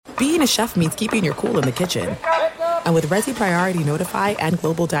being a chef means keeping your cool in the kitchen. And with Resi Priority Notify and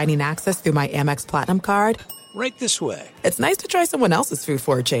Global Dining Access through my Amex Platinum card, right this way. It's nice to try someone else's food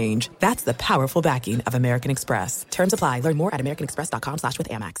for a change. That's the powerful backing of American Express. Terms apply. Learn more at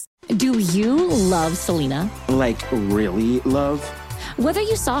americanexpress.com/withAmex. Do you love Selena? Like, really love? Whether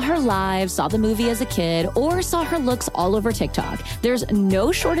you saw her live, saw the movie as a kid, or saw her looks all over TikTok, there's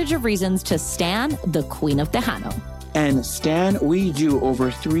no shortage of reasons to stan the Queen of Tejano. And Stan, we do over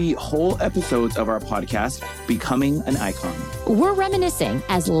 3 whole episodes of our podcast, Becoming an Icon. We're reminiscing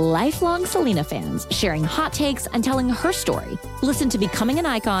as lifelong Selena fans, sharing hot takes and telling her story. Listen to Becoming an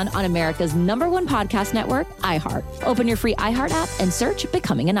Icon on America's #1 podcast network, iHeart. Open your free iHeart app and search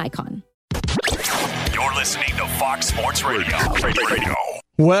Becoming an Icon. You're listening to Fox Sports Radio.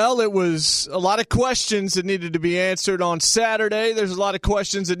 Well, it was a lot of questions that needed to be answered on Saturday. There's a lot of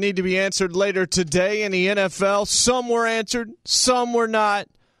questions that need to be answered later today in the NFL. Some were answered, some were not.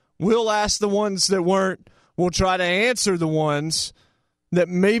 We'll ask the ones that weren't. We'll try to answer the ones that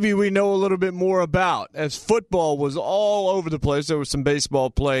maybe we know a little bit more about, as football was all over the place. There was some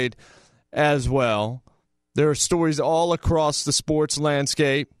baseball played as well. There are stories all across the sports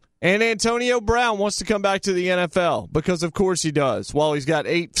landscape. And Antonio Brown wants to come back to the NFL, because of course he does. While he's got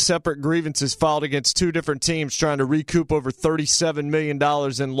 8 separate grievances filed against 2 different teams trying to recoup over $37 million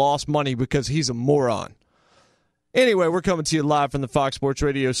in lost money because he's a moron. Anyway, we're coming to you live from the Fox Sports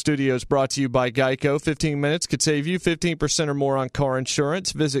Radio studios, brought to you by Geico. 15 minutes could save you 15% or more on car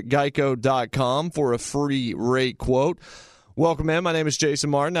insurance. Visit geico.com for a free rate quote. Welcome in. My name is Jason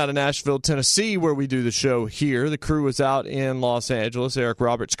Martin out of Nashville, Tennessee, where we do the show here. The crew is out in Los Angeles. Eric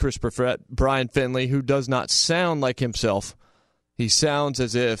Roberts, Chris Perfett, Brian Finley, who does not sound like himself. He sounds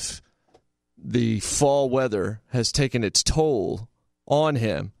as if the fall weather has taken its toll on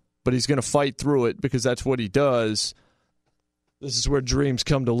him, but he's going to fight through it because that's what he does. This is where dreams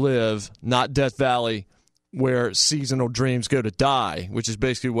come to live, not Death Valley, where seasonal dreams go to die, which is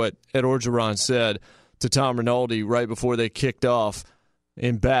basically what Ed Orgeron said to Tom Rinaldi right before they kicked off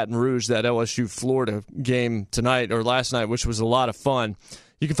in Baton Rouge, that LSU-Florida game tonight or last night, which was a lot of fun.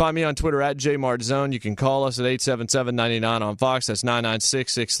 You can find me on Twitter at JMartzone. You can call us at 877-99 on Fox. That's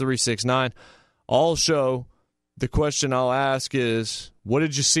 996-6369. All show, the question I'll ask is, what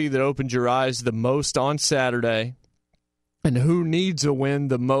did you see that opened your eyes the most on Saturday? And who needs a win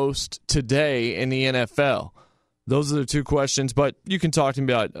the most today in the NFL? Those are the 2 questions, but you can talk to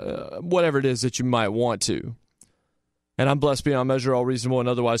me about whatever it is that you might want to. And I'm blessed beyond measure, all reasonable, and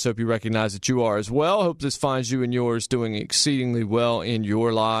otherwise hope you recognize that you are as well. Hope this finds you and yours doing exceedingly well in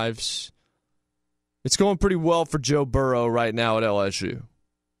your lives. It's going pretty well for Joe Burrow right now at LSU.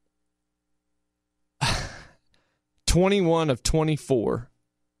 21 of 24,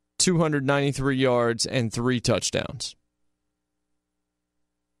 293 yards, and 3 touchdowns.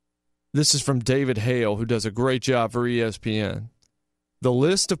 This is from David Hale, who does a great job for ESPN. The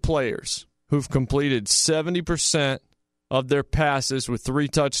list of players who've completed 70% of their passes with 3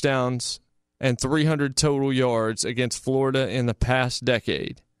 touchdowns and 300 total yards against Florida in the past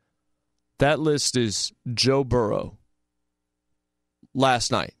decade. That list is Joe Burrow.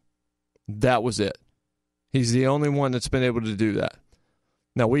 Last night. That was it. He's the only one that's been able to do that.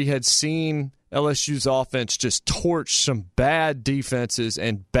 Now, we had seen LSU's offense just torch some bad defenses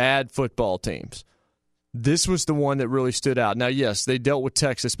and bad football teams. This was the one that really stood out. Now, yes, they dealt with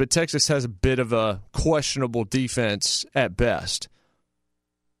Texas, but Texas has a bit of a questionable defense at best.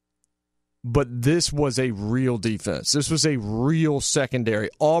 But this was a real defense. This was a real secondary.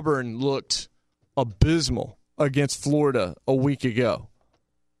 Auburn looked abysmal against Florida a week ago,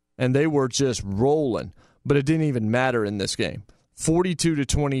 and they were just rolling. But it didn't even matter in this game.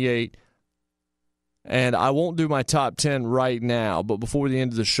 42-28. And I won't do my top 10 right now, but before the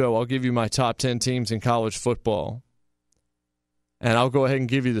end of the show, I'll give you my top 10 teams in college football. And I'll go ahead and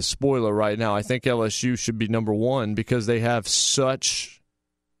give you the spoiler right now. I think LSU should be number 1 because they have such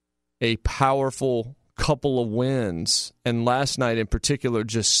a powerful couple of wins. And last night in particular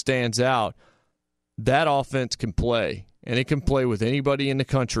just stands out. That offense can play, and it can play with anybody in the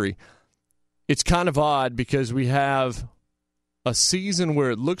country. It's kind of odd because we have a season where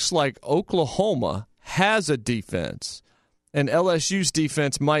it looks like Oklahoma has a defense, and LSU's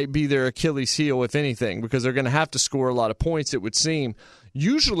defense might be their Achilles heel, if anything, because they're going to have to score a lot of points, it would seem.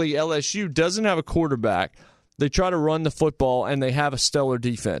 Usually LSU doesn't have a quarterback. They try to run the football, and they have a stellar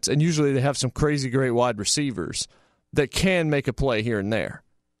defense, and usually they have some crazy great wide receivers that can make a play here and there.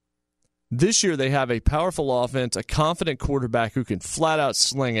 This year they have a powerful offense, a confident quarterback who can flat-out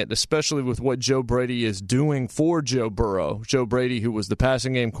sling it, especially with what Joe Brady is doing for Joe Burrow. Joe Brady, who was the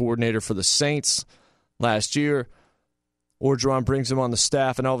passing game coordinator for the Saints last year, Orgeron brings him on the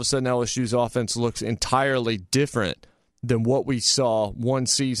staff, and all of a sudden LSU's offense looks entirely different than what we saw one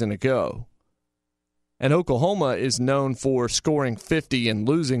season ago. And Oklahoma is known for scoring 50 and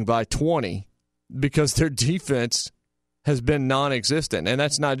losing by 20 because their defense has been non-existent. And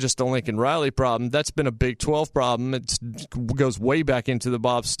that's not just a Lincoln Riley problem. That's been a Big 12 problem. It goes way back into the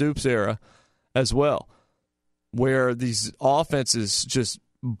Bob Stoops era as well, where these offenses just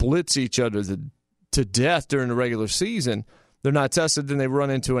blitz each other to death during the regular season. They're not tested, then they run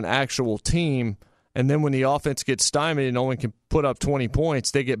into an actual team. And then when the offense gets stymied and only can put up 20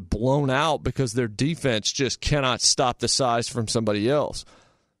 points, they get blown out because their defense just cannot stop the size from somebody else.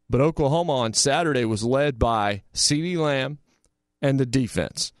 But Oklahoma on Saturday was led by CeeDee Lamb and the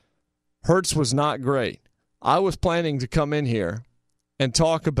defense. Hurts was not great. I was planning to come in here and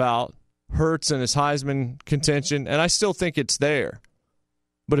talk about Hurts and his Heisman contention, and I still think it's there.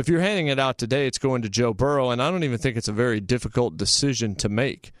 But if you're handing it out today, it's going to Joe Burrow, and I don't even think it's a very difficult decision to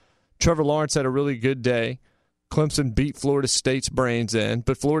make. Trevor Lawrence had a really good day. Clemson beat Florida State's brains in,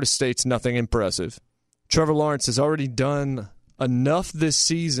 but Florida State's nothing impressive. Trevor Lawrence has already done enough this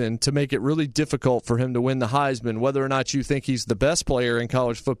season to make it really difficult for him to win the Heisman, whether or not you think he's the best player in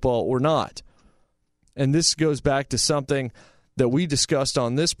college football or not. And this goes back to something that we discussed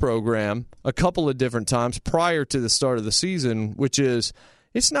on this program a couple of different times prior to the start of the season, which is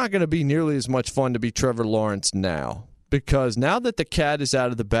it's not going to be nearly as much fun to be Trevor Lawrence now. Because now that the cat is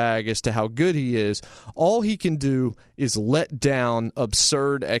out of the bag as to how good he is, all he can do is let down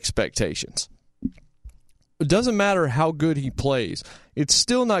absurd expectations. It doesn't matter how good he plays. It's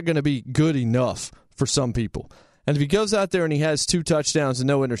still not going to be good enough for some people. And if he goes out there and he has 2 touchdowns and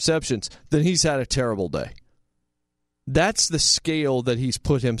no interceptions, then he's had a terrible day. That's the scale that he's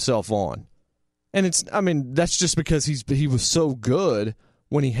put himself on. And that's just because he was so good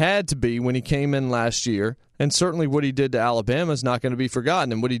when he had to be when he came in last year. And certainly what he did to Alabama is not going to be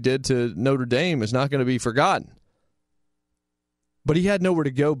forgotten. And what he did to Notre Dame is not going to be forgotten. But he had nowhere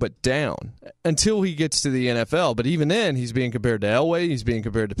to go but down until he gets to the NFL. But even then, he's being compared to Elway. He's being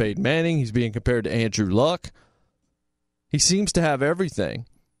compared to Peyton Manning. He's being compared to Andrew Luck. He seems to have everything.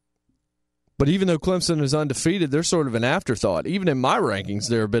 But even though Clemson is undefeated, they're sort of an afterthought. Even in my rankings,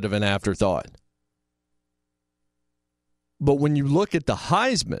 they're a bit of an afterthought. But when you look at the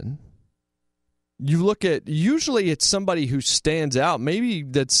Heisman, usually it's somebody who stands out, maybe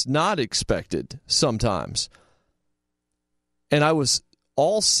that's not expected sometimes. And I was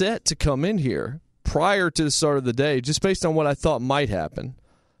all set to come in here prior to the start of the day, just based on what I thought might happen,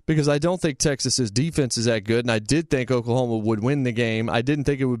 because I don't think Texas's defense is that good, and I did think Oklahoma would win the game. I didn't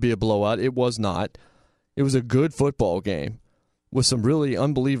think it would be a blowout. It was not. It was a good football game with some really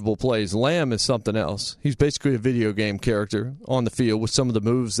unbelievable plays. Lamb is something else. He's basically a video game character on the field with some of the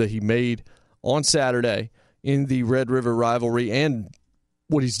moves that he made on Saturday in the Red River rivalry and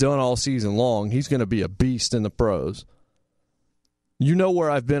what he's done all season long. He's going to be a beast in the pros. You know where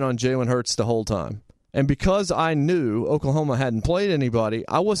I've been on Jalen Hurts the whole time. And because I knew Oklahoma hadn't played anybody,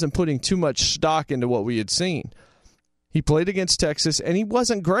 I wasn't putting too much stock into what we had seen. He played against Texas, and he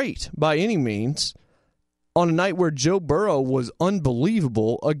wasn't great by any means on a night where Joe Burrow was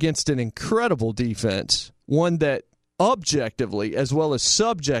unbelievable against an incredible defense, one that objectively as well as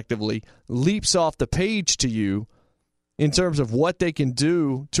subjectively leaps off the page to you in terms of what they can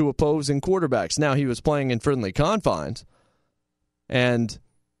do to opposing quarterbacks. Now, he was playing in friendly confines, and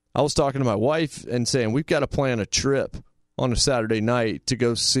I was talking to my wife and saying, we've got to plan a trip on a Saturday night to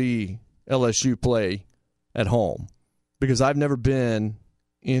go see LSU play at home, because I've never been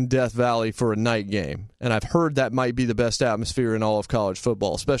in Death Valley for a night game, and I've heard that might be the best atmosphere in all of college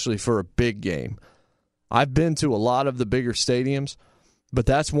football, especially for a big game. I've been to a lot of the bigger stadiums, but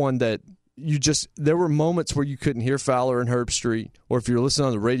that's one that there were moments where you couldn't hear Fowler and Herb Street, or if you're listening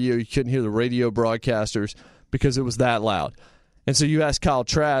on the radio, you couldn't hear the radio broadcasters because it was that loud. And so you ask Kyle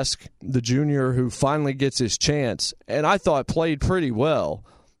Trask, the junior who finally gets his chance, and I thought played pretty well,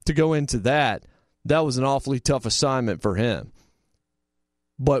 to go into that. That was an awfully tough assignment for him.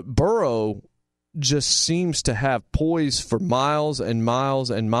 But Burrow just seems to have poise for miles and miles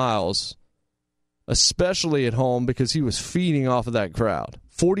and miles, especially at home, because he was feeding off of that crowd.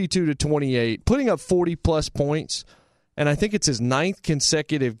 42-28, putting up 40-plus points. And I think it's his 9th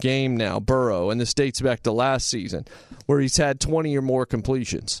consecutive game now, Burrow, and this dates back to last season, where he's had 20 or more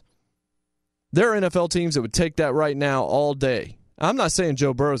completions. There are NFL teams that would take that right now all day. I'm not saying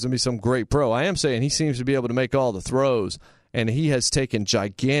Joe Burrow's going to be some great pro. I am saying he seems to be able to make all the throws, and he has taken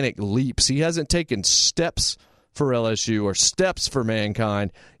gigantic leaps. He hasn't taken steps for LSU or steps for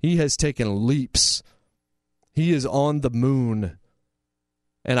mankind. He has taken leaps. He is on the moon.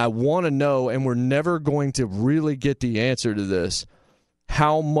 And I want to know, and we're never going to really get the answer to this,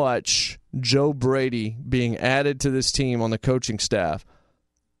 how much Joe Brady being added to this team on the coaching staff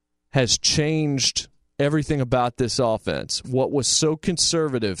has changed everything about this offense. What was so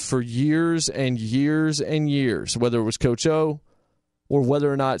conservative for years and years and years, whether it was Coach O or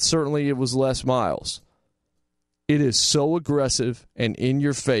whether or not certainly it was Les Miles, it is so aggressive and in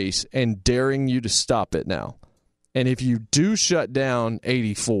your face and daring you to stop it now. And if you do shut down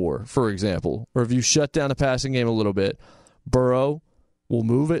 84, for example, or if you shut down the passing game a little bit, Burrow will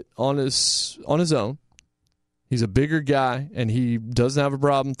move it on his own. He's a bigger guy, and he doesn't have a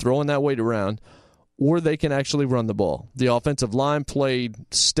problem throwing that weight around. Or they can actually run the ball. The offensive line played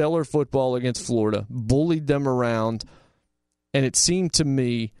stellar football against Florida, bullied them around, and it seemed to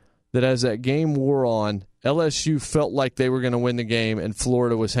me that as that game wore on, LSU felt like they were going to win the game, and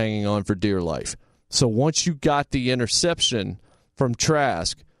Florida was hanging on for dear life. So once you got the interception from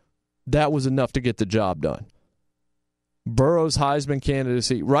Trask, that was enough to get the job done. Burrow's Heisman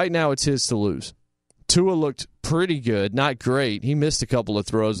candidacy, right now it's his to lose. Tua looked pretty good, not great. He missed a couple of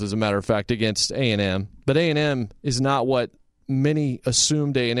throws, as a matter of fact, against A&M. But A&M is not what many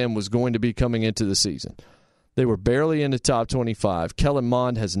assumed A&M was going to be coming into the season. They were barely in the top 25. Kellen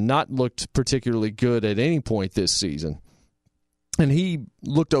Mond has not looked particularly good at any point this season. And he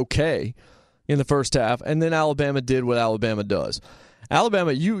looked okay in the first half, and then Alabama did what Alabama does.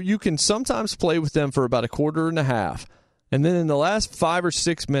 Alabama, you can sometimes play with them for about a quarter and a half, and then in the last 5 or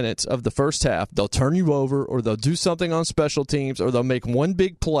 6 minutes of the first half, they'll turn you over, or they'll do something on special teams, or they'll make one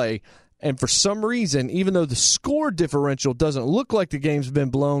big play, and for some reason, even though the score differential doesn't look like the game's been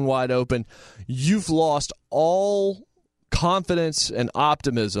blown wide open, you've lost all confidence and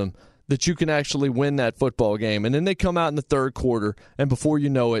optimism that you can actually win that football game. And then they come out in the third quarter, and before you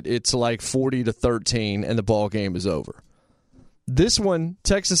know it, it's like 40-13, and the ball game is over. This one,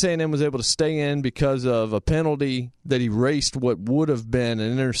 Texas A&M was able to stay in because of a penalty that erased what would have been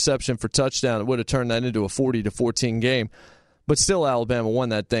an interception for touchdown. It would have turned that into a 40-14 game. But still, Alabama won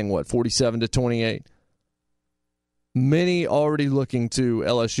that thing, 47-28? Many already looking to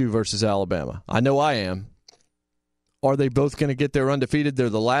LSU versus Alabama. I know I am. Are they both going to get there undefeated? They're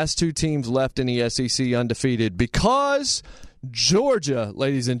the last two teams left in the SEC undefeated because Georgia,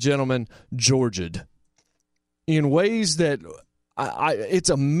 ladies and gentlemen, Georgia'd in ways that it's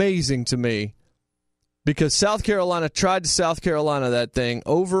amazing to me, because South Carolina tried to South Carolina that thing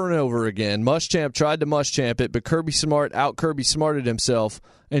over and over again. Muschamp tried to Muschamp it, but Kirby Smart out-Kirby Smarted himself,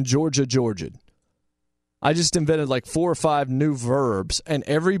 and Georgia'd. I just invented like 4 or 5 new verbs, and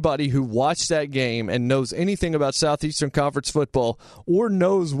everybody who watched that game and knows anything about Southeastern Conference football or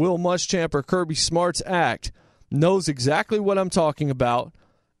knows Will Muschamp or Kirby Smart's act knows exactly what I'm talking about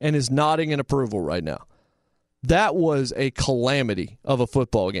and is nodding in approval right now. That was a calamity of a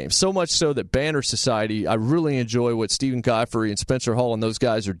football game, so much so that Banner Society, I really enjoy what Stephen Godfrey and Spencer Hall and those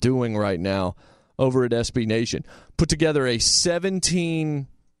guys are doing right now over at SB Nation. Put together a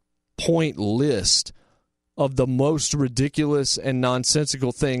 17-point list of the most ridiculous and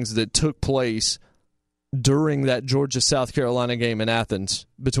nonsensical things that took place during that Georgia-South Carolina game in Athens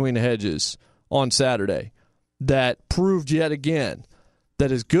between the hedges on Saturday that proved yet again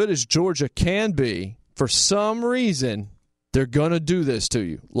that as good as Georgia can be, for some reason, they're going to do this to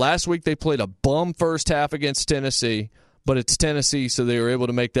you. Last week they played a bum first half against Tennessee, but it's Tennessee, so they were able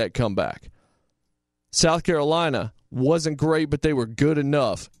to make that comeback. South Carolina wasn't great, but they were good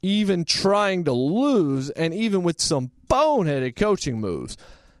enough, even trying to lose, and even with some boneheaded coaching moves,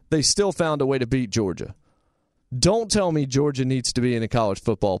 they still found a way to beat Georgia. Don't tell me Georgia needs to be in the college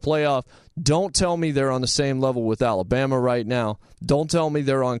football playoff. Don't tell me they're on the same level with Alabama right now. Don't tell me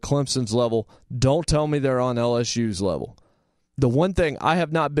they're on Clemson's level. Don't tell me they're on LSU's level. The one thing, I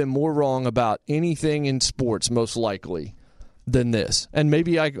have not been more wrong about anything in sports, most likely, than this. And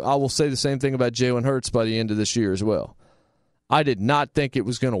maybe I will say the same thing about Jalen Hurts by the end of this year as well. I did not think it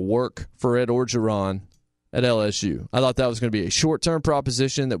was going to work for Ed Orgeron at LSU. I thought that was going to be a short-term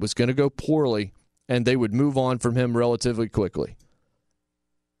proposition that was going to go poorly, and they would move on from him relatively quickly.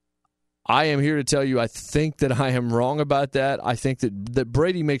 I am here to tell you I think that I am wrong about that. I think that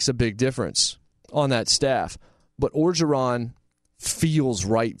Brady makes a big difference on that staff. But Orgeron feels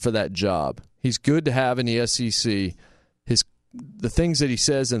right for that job. He's good to have in the SEC. The things that he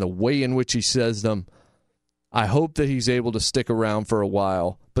says and the way in which he says them, I hope that he's able to stick around for a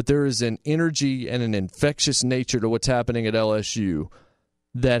while. But there is an energy and an infectious nature to what's happening at LSU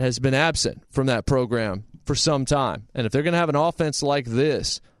that has been absent from that program for some time. And if they're going to have an offense like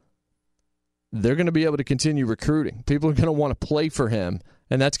this, they're going to be able to continue recruiting. People are going to want to play for him,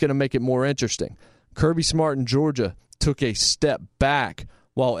 and that's going to make it more interesting. Kirby Smart in Georgia took a step back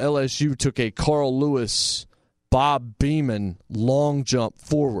while LSU took a Carl Lewis, Bob Beamon long jump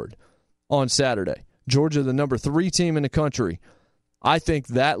forward on Saturday. Georgia, the number 3 team in the country. I think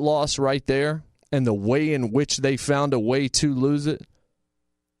that loss right there and the way in which they found a way to lose it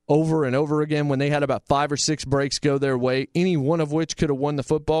over and over again when they had about 5 or 6 breaks go their way, any one of which could have won the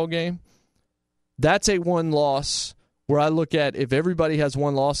football game, that's a one loss where I look at if everybody has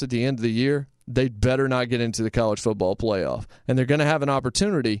one loss at the end of the year, they'd better not get into the college football playoff. And they're going to have an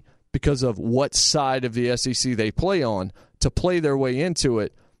opportunity because of what side of the SEC they play on to play their way into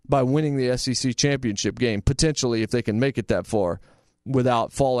it by winning the SEC championship game, potentially if they can make it that far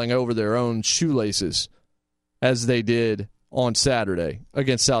without falling over their own shoelaces as they did on Saturday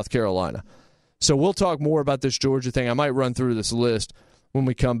against South Carolina. So we'll talk more about this Georgia thing. I might run through this list when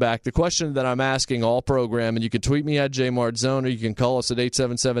we come back. The question that I'm asking all program, and you can tweet me at JMartzone, or you can call us at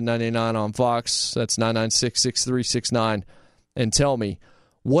 877-989 on Fox. That's 996-6369, and tell me,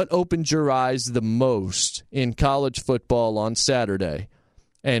 what opened your eyes the most in college football on Saturday,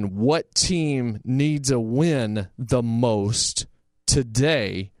 and what team needs a win the most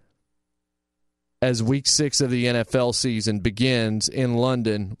today as Week 6 of the NFL season begins in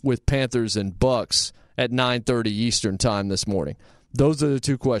London with Panthers and Bucks at 9:30 Eastern time this morning? Those are the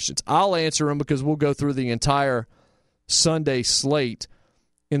two questions. I'll answer them because we'll go through the entire Sunday slate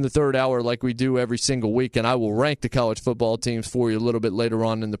in the third hour like we do every single week, and I will rank the college football teams for you a little bit later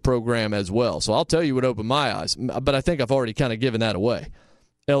on in the program as well. So I'll tell you what opened my eyes, but I think I've already kind of given that away.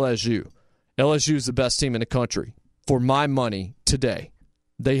 LSU. LSU is the best team in the country for my money today.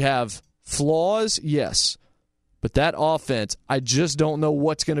 They have flaws, yes, but that offense, I just don't know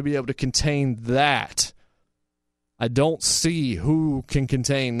what's going to be able to contain that. I don't see who can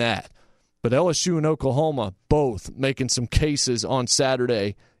contain that. But LSU and Oklahoma both making some cases on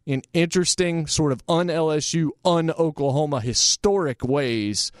Saturday in interesting sort of un-LSU, un-Oklahoma historic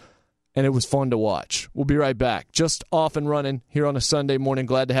ways, and it was fun to watch. We'll be right back. Just off and running here on a Sunday morning.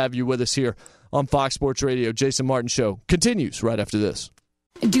 Glad to have you with us here on Fox Sports Radio. Jason Martin Show continues right after this.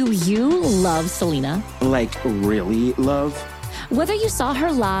 Do you love Selena? Like, really love? Whether you saw her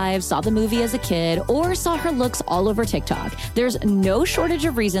live, saw the movie as a kid, or saw her looks all over TikTok, there's no shortage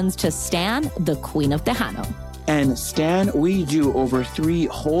of reasons to stan the Queen of Tejano. And Stan, we do over 3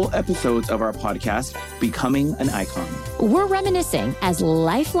 whole episodes of our podcast, Becoming an Icon. We're reminiscing as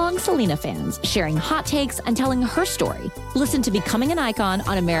lifelong Selena fans, sharing hot takes and telling her story. Listen to Becoming an Icon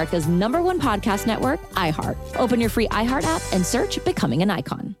on America's #1 podcast network, iHeart. Open your free iHeart app and search Becoming an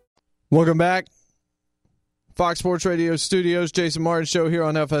Icon. Welcome back. Fox Sports Radio Studios, Jason Martin Show here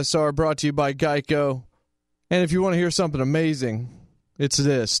on FSR, brought to you by Geico. And if you want to hear something amazing, it's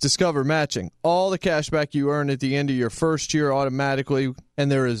this. Discover matching. All the cash back you earn at the end of your first year automatically,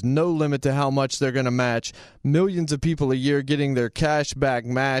 and there is no limit to how much they're going to match. Millions of people a year getting their cash back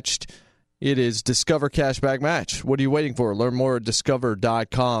matched. It is Discover Cashback Match. What are you waiting for? Learn more at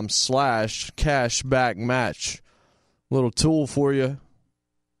discover.com/cashbackmatch. Little tool for you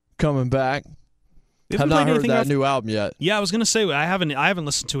coming back. Have not heard that new album yet. Yeah, I was going to say I haven't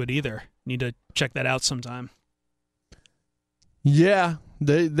listened to it either. Need to check that out sometime. Yeah,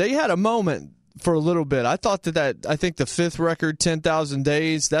 they had a moment for a little bit. I thought I think the 5th record, 10,000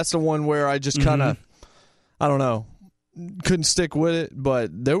 Days, that's the one where I just kind of, I don't know, couldn't stick with it. But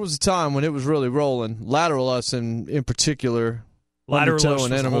there was a time when it was really rolling. Lateral Us in particular, Undertow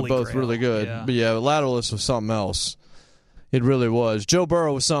and Enema both really good. Yeah. But yeah, Lateral Us was something else. It really was. Joe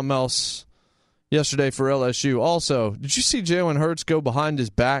Burrow was something else yesterday for LSU. Also, did you see Jalen Hurts go behind his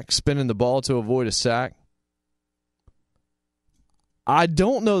back, spinning the ball to avoid a sack? I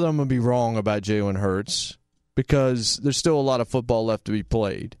don't know that I'm going to be wrong about Jalen Hurts because there's still a lot of football left to be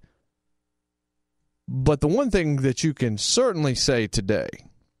played. But the one thing that you can certainly say today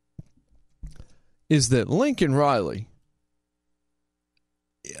is that Lincoln Riley,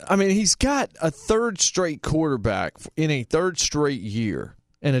 I mean, he's got a 3rd straight quarterback in a 3rd straight year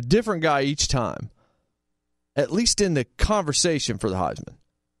and a different guy each time, at least in the conversation for the Heisman.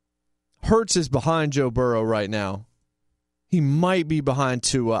 Hurts is behind Joe Burrow right now. He might be behind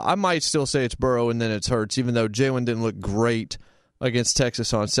Tua. I might still say it's Burrow and then it's Hurts, even though Jalen didn't look great against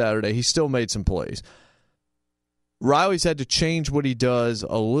Texas on Saturday. He still made some plays. Riley's had to change what he does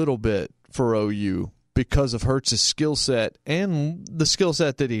a little bit for OU because of Hurts' skill set and the skill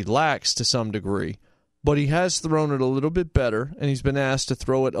set that he lacks to some degree. But he has thrown it a little bit better, and he's been asked to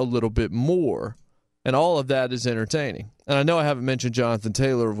throw it a little bit more. And all of that is entertaining. And I know I haven't mentioned Jonathan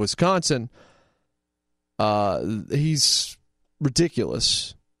Taylor of Wisconsin. He's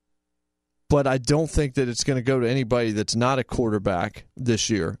ridiculous. but I don't think that it's going to go to anybody that's not a quarterback this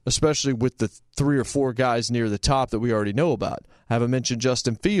year, especially with the 3 or 4 guys near the top that we already know about. I haven't mentioned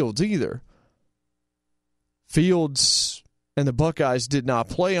Justin Fields either. Fields and the Buckeyes did not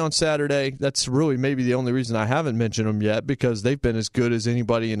play on Saturday. That's really maybe the only reason I haven't mentioned them yet, because they've been as good as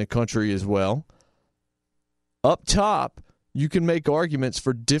anybody in the country as well. Up top, you can make arguments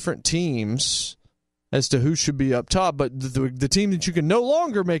for different teams as to who should be up top, but the team that you can no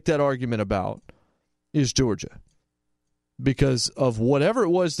longer make that argument about is Georgia, because of whatever it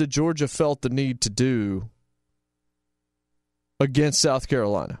was that Georgia felt the need to do against South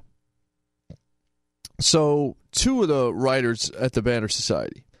Carolina. So 2 of the writers at the Banner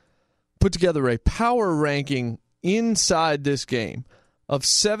Society put together a power ranking inside this game of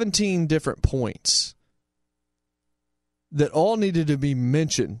 17 different points that all needed to be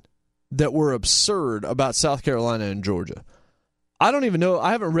mentioned that were absurd about South Carolina and Georgia. I don't even know.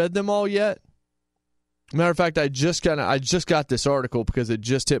 I haven't read them all yet. Matter of fact, I just got this article because it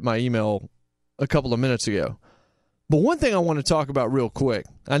just hit my email a couple of minutes ago. But one thing I want to talk about real quick,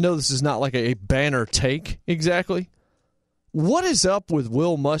 I know this is not like a Banner take exactly. What is up with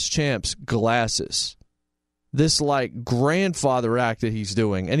Will Muschamp's glasses? This like grandfather act that he's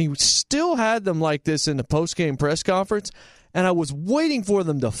doing. And he still had them like this in the post-game press conference. And I was waiting for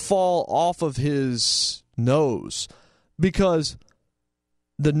them to fall off of his nose, because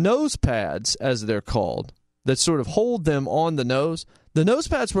the nose pads, as they're called, that sort of hold them on the nose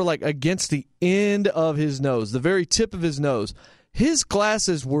pads were like against the end of his nose, the very tip of his nose. His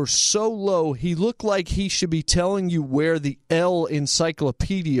glasses were so low, he looked like he should be telling you where the L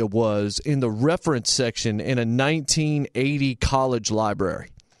encyclopedia was in the reference section in a 1980 college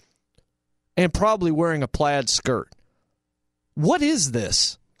library. And probably wearing a plaid skirt. What is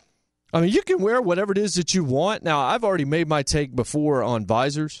this? I mean, you can wear whatever it is that you want. Now, I've already made my take before on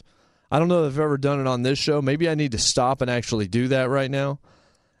visors. I don't know if I've ever done it on this show. Maybe I need to stop and actually do that right now.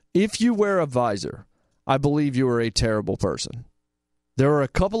 If you wear a visor, I believe you are a terrible person. There are a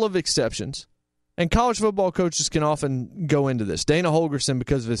couple of exceptions, and college football coaches can often go into this. Dana Holgorsen,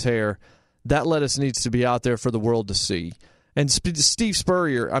 because of his hair, that lettuce needs to be out there for the world to see. And Steve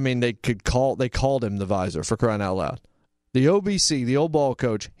Spurrier, I mean, they called him the visor, for crying out loud. The OBC, the old ball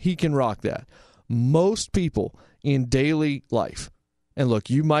coach, he can rock that. Most people in daily life, and look,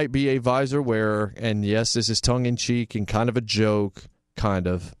 you might be a visor wearer, and yes, this is tongue-in-cheek and kind of a joke, kind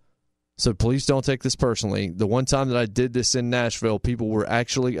of. So please don't take this personally. The one time that I did this in Nashville, people were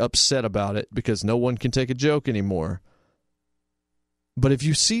actually upset about it because no one can take a joke anymore. But if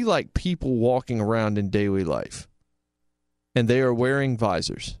you see like people walking around in daily life, and they are wearing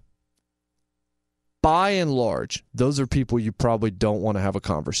visors, by and large, those are people you probably don't want to have a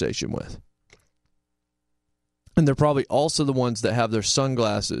conversation with. And they're probably also the ones that have their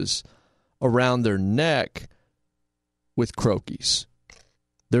sunglasses around their neck with croquis.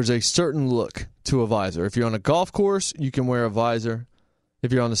 There's a certain look to a visor. If you're on a golf course, you can wear a visor.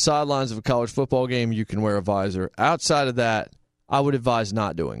 If you're on the sidelines of a college football game, you can wear a visor. Outside of that, I would advise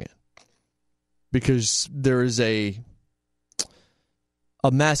not doing it, because there is a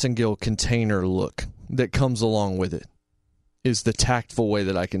Massengill container look that comes along with it, is the tactful way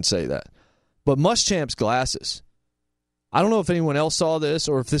that I can say that. But Muschamp's glasses, I don't know if anyone else saw this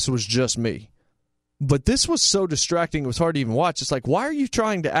or if this was just me, but this was so distracting it was hard to even watch. It's like, why are you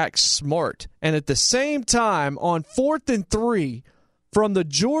trying to act smart? And at the same time, on 4th and 3 from the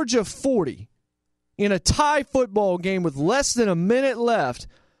Georgia 40, in a tie football game with less than a minute left,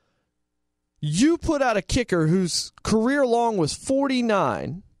 you put out a kicker whose career long was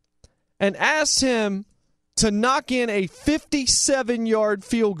 49 and asked him to knock in a 57-yard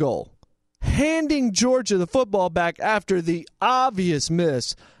field goal, handing Georgia the football back after the obvious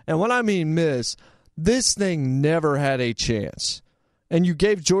miss. And when I mean miss, this thing never had a chance. And you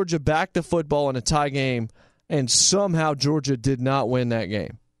gave Georgia back the football in a tie game, and somehow Georgia did not win that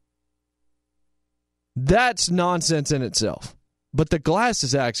game. That's nonsense in itself. But the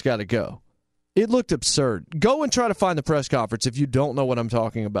glasses act's got to go. It looked absurd. Go and try to find the press conference if you don't know what I'm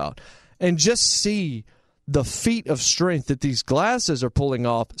talking about. And just see the feat of strength that these glasses are pulling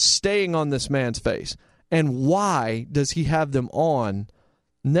off, staying on this man's face. And why does he have them on?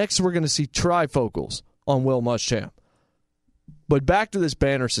 Next, we're going to see trifocals on Will Muschamp. But back to this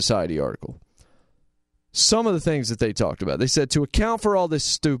Banner Society article. Some of the things that they talked about. They said, to account for all this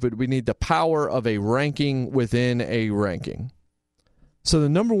stupid, we need the power of a ranking within a ranking. So the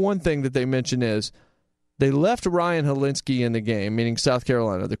number one thing that they mention is they left Ryan Hilinski in the game, meaning South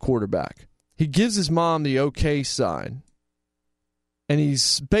Carolina, the quarterback. He gives his mom the okay sign, and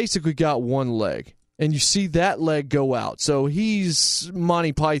he's basically got one leg. And you see that leg go out. So he's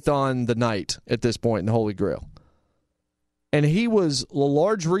Monty Python the Knight at this point in the Holy Grail. And he was a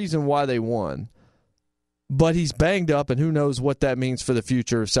large reason why they won. But he's banged up, and who knows what that means for the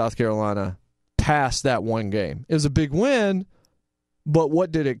future of South Carolina past that one game. It was a big win, but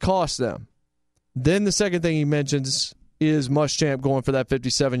what did it cost them? Then the second thing he mentions is Muschamp going for that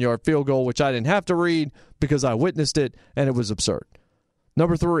 57-yard field goal, which I didn't have to read because I witnessed it, and it was absurd.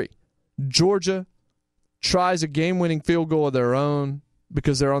 Number 3, Georgia tries a game-winning field goal of their own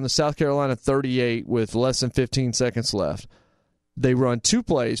because they're on the South Carolina 38 with less than 15 seconds left. They run 2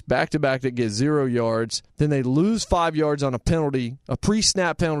 plays back-to-back that get 0 yards. Then they lose 5 yards on a penalty, a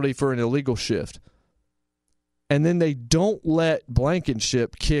pre-snap penalty for an illegal shift. And then they don't let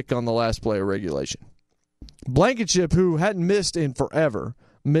Blankenship kick on the last play of regulation. Blankenship, who hadn't missed in forever,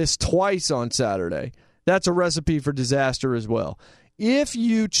 missed twice on Saturday. That's a recipe for disaster as well. If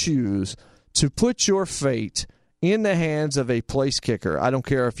you choose to put your fate in the hands of a place kicker, I don't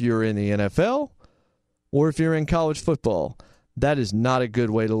care if you're in the NFL or if you're in college football, that is not a good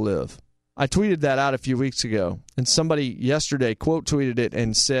way to live. I tweeted that out a few weeks ago, and somebody yesterday quote tweeted it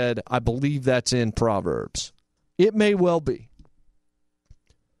and said, I believe that's in Proverbs. It may well be.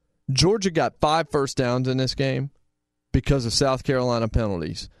 Georgia got 5 first downs in this game because of South Carolina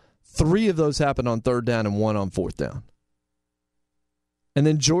penalties. 3 of those happened on 3rd down and 1 on 4th down. And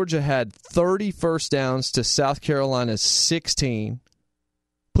then Georgia had 30 first downs to South Carolina's 16,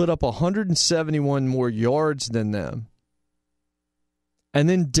 put up 171 more yards than them, and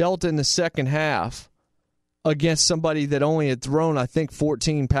then dealt in the second half against somebody that only had thrown, I think,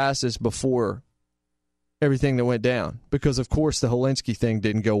 14 passes before everything that went down. Because, of course, the Helinski thing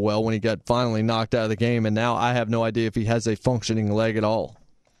didn't go well when he got finally knocked out of the game, and now I have no idea if he has a functioning leg at all.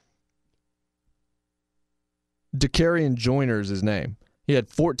 Dakarian Joyner is his name. He had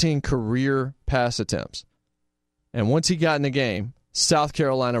 14 career pass attempts. And once he got in the game, South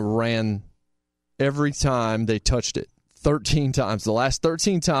Carolina ran every time they touched it. 13 times. The last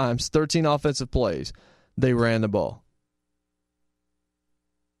 13 times, 13 offensive plays, they ran the ball.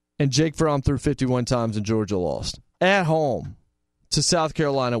 And Jake Fromm threw 51 times and Georgia lost. At home to South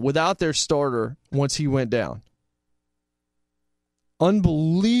Carolina without their starter once he went down.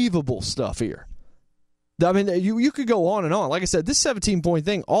 Unbelievable stuff here. I mean, you could go on and on. Like I said, this 17-point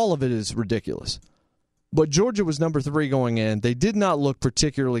thing, all of it is ridiculous. But Georgia was number 3 going in. They did not look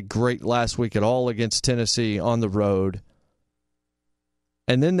particularly great last week at all against Tennessee on the road.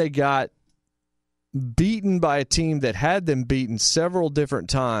 And then they got beaten by a team that had them beaten several different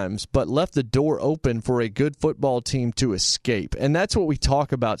times, but left the door open for a good football team to escape. And that's what we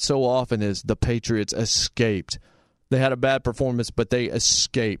talk about so often is the Patriots escaped. They had a bad performance, but they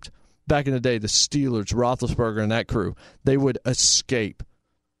escaped. Back in the day, the Steelers, Roethlisberger and that crew, they would escape.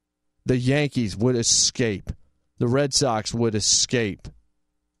 The Yankees would escape. The Red Sox would escape.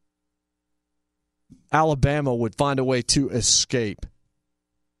 Alabama would find a way to escape.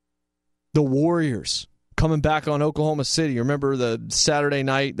 The Warriors coming back on Oklahoma City. Remember the Saturday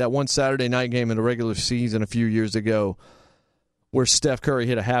night, that one Saturday night game in the regular season a few years ago where Steph Curry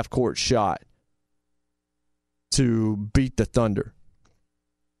hit a half-court shot to beat the Thunder.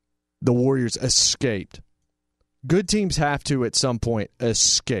 The Warriors escaped. Good teams have to, at some point,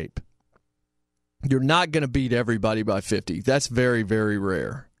 escape. You're not going to beat everybody by 50. That's very, very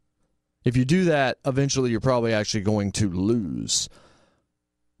rare. If you do that, eventually you're probably actually going to lose.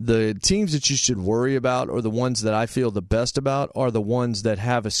 The teams that you should worry about, or the ones that I feel the best about, are the ones that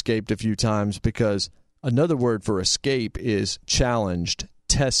have escaped a few times, because another word for escape is challenged,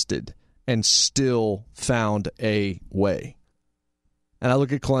 tested, and still found a way. And I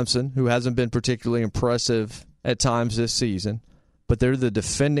look at Clemson, who hasn't been particularly impressive at times this season, but they're the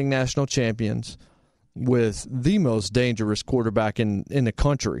defending national champions with the most dangerous quarterback in the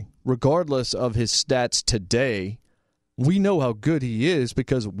country. Regardless of his stats today, we know how good he is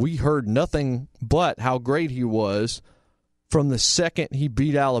because we heard nothing but how great he was from the second he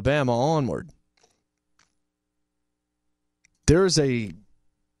beat Alabama onward. There's an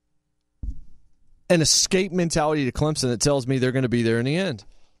escape mentality to Clemson that tells me they're going to be there in the end.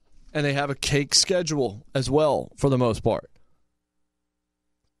 And they have a cake schedule as well, for the most part.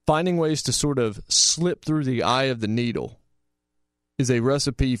 Finding ways to sort of slip through the eye of the needle is a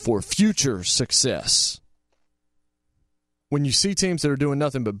recipe for future success. When you see teams that are doing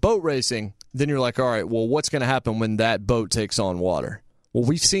nothing but boat racing, then you're like, all right, well, what's going to happen when that boat takes on water? Well,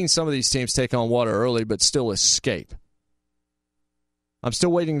 we've seen some of these teams take on water early but still escape. I'm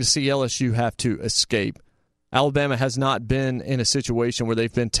still waiting to see LSU have to escape. Alabama has not been in a situation where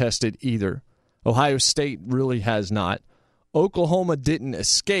they've been tested either. Ohio State really has not. Oklahoma didn't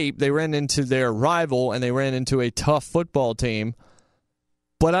escape. They ran into their rival, and they ran into a tough football team.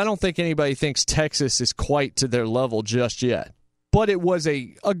 But I don't think anybody thinks Texas is quite to their level just yet. But it was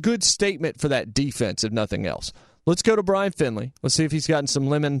a good statement for that defense, if nothing else. Let's go to Brian Finley. Let's see if he's gotten some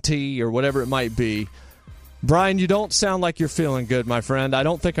lemon tea or whatever it might be. Brian, you don't sound like you're feeling good, my friend. I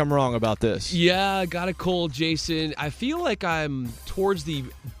don't think I'm wrong about this. Yeah, I got a cold, Jason. I feel like I'm towards the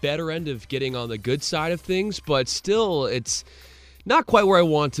better end of getting on the good side of things, but still, it's not quite where I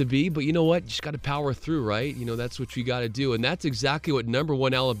want to be. But you know what? You just got to power through, right? You know, that's what you got to do. And that's exactly what number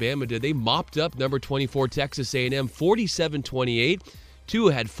 1 Alabama did. They mopped up number 24 Texas A&M 47-28.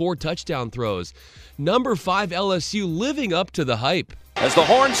 Tua had 4 touchdown throws. Number 5 LSU living up to the hype. As the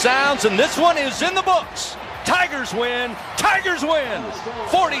horn sounds, and this one is in the books. Tigers win. Tigers win.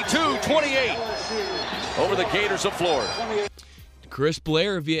 42-28 over the Gators of Florida. Chris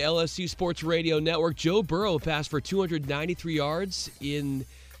Blair via LSU Sports Radio Network. Joe Burrow passed for 293 yards in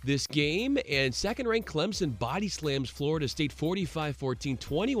this game. And second-ranked Clemson body slams Florida State 45-14.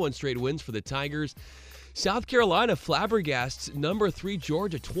 21 straight wins for the Tigers. South Carolina flabbergasts number 3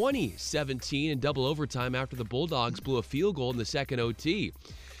 Georgia 20-17 in double overtime after the Bulldogs blew a field goal in the second OT.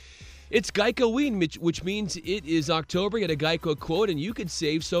 It's Geico-ween, which means it is October. Get a Geico quote, and you could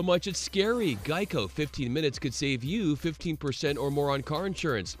save so much it's scary. Geico, 15 minutes could save you 15% or more on car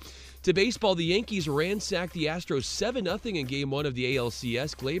insurance. To baseball, the Yankees ransacked the Astros 7-0 in Game 1 of the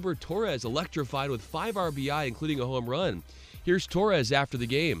ALCS. Gleyber Torres electrified with 5 RBI, including a home run. Here's Torres after the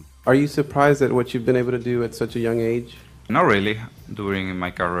game. Are you surprised at what you've been able to do at such a young age? Not really. During my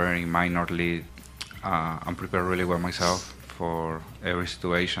career in minor league, I'm prepared really well myself for every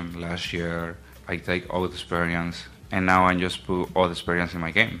situation. Last year, I take all the experience, and now I just put all the experience in my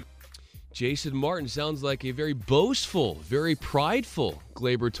game. Jason Martin sounds like a very boastful, very prideful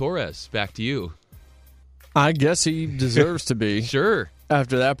Gleyber Torres. Back to you. I guess he deserves to be. Sure.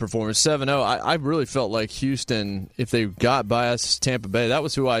 After that performance, 7-0, I really felt like Houston, if they got by us, Tampa Bay, that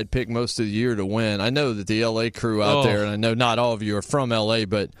was who I had picked most of the year to win. I know that the L.A. crew out there, and I know not all of you are from L.A.,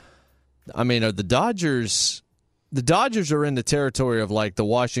 but, I mean, the Dodgers are in the territory of, like, the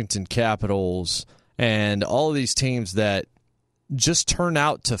Washington Capitals and all of these teams that just turn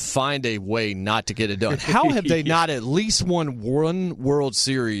out to find a way not to get it done. How have they not at least won one World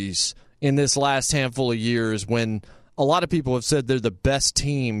Series in this last handful of years when – a lot of people have said they're the best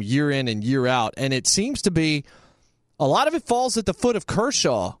team year in and year out, and it seems to be a lot of it falls at the foot of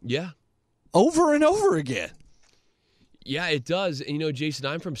Kershaw. Yeah. Over and over again. Yeah, it does. And, you know, Jason,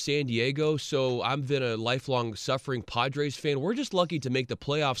 I'm from San Diego, so I've been a lifelong suffering Padres fan. We're just lucky to make the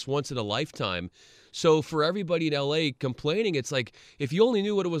playoffs once in a lifetime. So for everybody in L.A. complaining, it's like if you only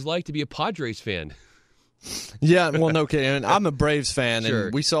knew what it was like to be a Padres fan. Yeah, well, no kidding. I'm a Braves fan, Sure.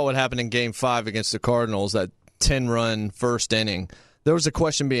 And we saw what happened in Game 5 against the Cardinals, that 10-run first inning. There was a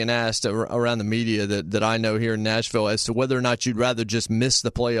question being asked around the media that I know here in Nashville as to whether or not you'd rather just miss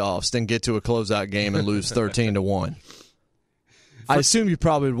the playoffs than get to a closeout game and lose 13-1. I assume you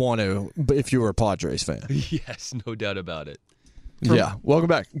probably would want to if you were a Padres fan. Yes, no doubt about it. Yeah, welcome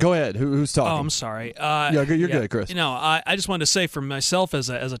back. Go ahead. Who's talking? Oh, I'm sorry. You're good, Chris. You know, I just wanted to say for myself as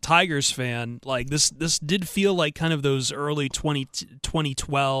a Tigers fan, like this did feel like kind of those early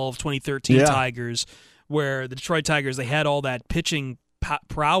 2012, 2013 Tigers, where the Detroit Tigers, they had all that pitching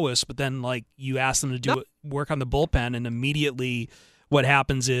prowess, but then like you ask them to work on the bullpen, and immediately what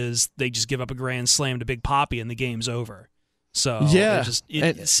happens is they just give up a grand slam to Big Papi, and the game's over. So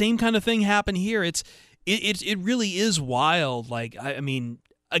same kind of thing happened here. It really is wild. Like I mean,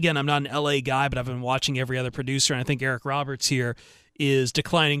 again, I'm not an LA guy, but I've been watching every other producer, and I think Eric Roberts here is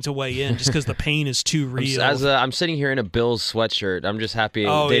declining to weigh in just because the pain is too real. I'm sitting here in a Bills sweatshirt. I'm just happy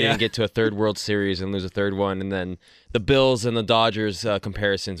they didn't get to a third World Series and lose a third one, and then the Bills and the Dodgers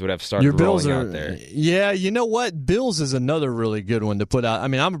comparisons would have started rolling out there. Yeah, you know what? Bills is another really good one to put out. I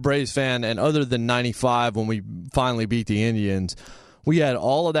mean, I'm a Braves fan, and other than 95 when we finally beat the Indians, we had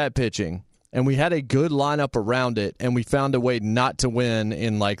all of that pitching, and we had a good lineup around it, and we found a way not to win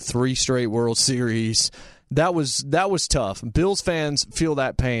in like 3 straight World Series. That was tough. Bills fans feel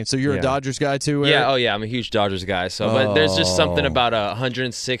that pain. So you're a Dodgers guy too, Eric? Yeah, I'm a huge Dodgers guy. So, but there's just something about a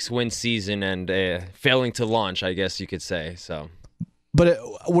 106-win season and failing to launch, I guess you could say. So, but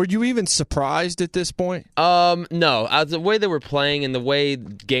were you even surprised at this point? No. The way they were playing and the way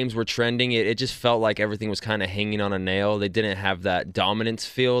games were trending, it just felt like everything was kind of hanging on a nail. They didn't have that dominance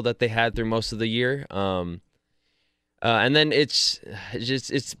feel that they had through most of the year. And then it's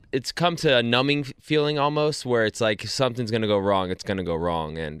come to a numbing feeling almost, where it's like if something's going to go wrong, it's going to go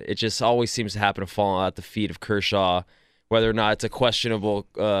wrong. And it just always seems to happen to fall at the feet of Kershaw whether or not it's a questionable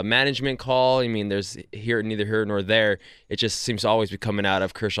management call. I mean, there's neither here nor there. It just seems to always be coming out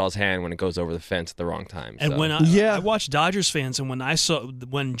of Kershaw's hand when it goes over the fence at the wrong time. And so. when I watched Dodgers fans, and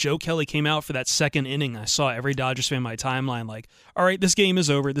when Joe Kelly came out for that second inning, I saw every Dodgers fan on my timeline like, all right, this game is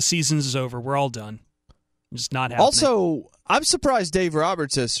over. The season is over. We're all done. It's just not happening. Also, I'm surprised Dave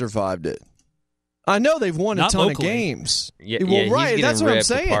Roberts has survived it. I know they've won a ton of games. Yeah, well, right. He's That's what I'm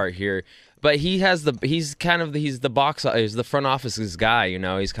saying. Apart here. But he's the front office's guy,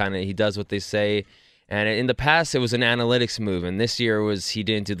 he does what they say. And in the past it was an analytics move, and this year he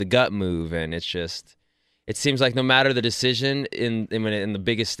didn't do the gut move, and it seems like no matter the decision in the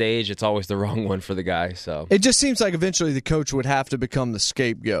biggest stage, it's always the wrong one for the guy. So it just seems like eventually the coach would have to become the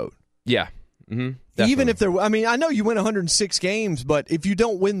scapegoat. Yeah. Mm-hmm. Even if I know you win 106 games, but if you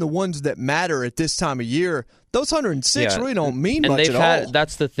don't win the ones that matter at this time of year, those 106 really don't mean much at all.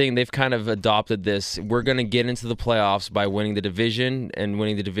 That's the thing. They've kind of adopted this. We're going to get into the playoffs by winning the division and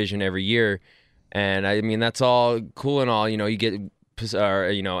winning the division every year. And, I mean, that's all cool and all. You get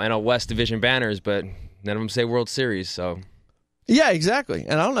NL West division banners, but none of them say World Series, so... Yeah, exactly.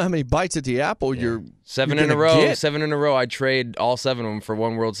 And I don't know how many bites at the apple you're 7 in a row. 7 in a row. I'd trade all 7 of them for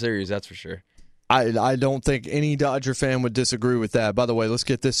one World Series, that's for sure. I don't think any Dodger fan would disagree with that. By the way, let's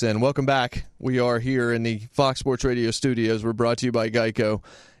get this in. Welcome back. We are here in the Fox Sports Radio studios. We're brought to you by Geico.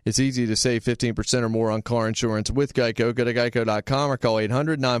 It's easy to save 15% or more on car insurance with Geico. Go to geico.com or call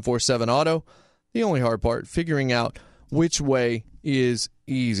 800-947-AUTO. The only hard part, figuring out which way is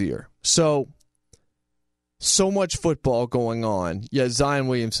easier. So much football going on, yet Zion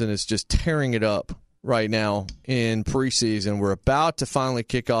Williamson is just tearing it up right now in preseason. We're about to finally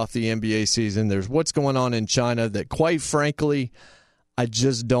kick off the NBA season. There's what's going on in China that, quite frankly, I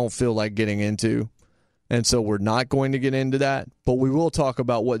just don't feel like getting into. And so we're not going to get into that. But we will talk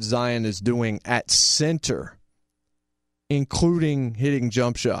about what Zion is doing at center, including hitting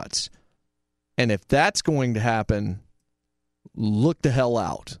jump shots. And if that's going to happen, look the hell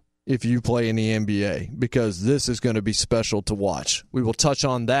out if you play in the NBA, because this is going to be special to watch. We will touch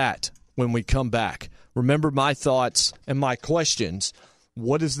on that when we come back. Remember my thoughts and my questions.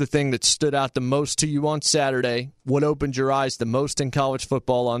 What is the thing that stood out the most to you on Saturday? What opened your eyes the most in college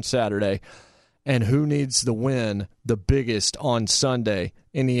football on Saturday? And who needs the win the biggest on Sunday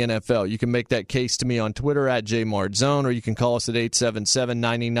in the NFL? You can make that case to me on Twitter at JMartZone, or you can call us at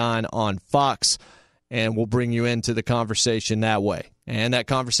 877-99 on Fox, and we'll bring you into the conversation that way. And that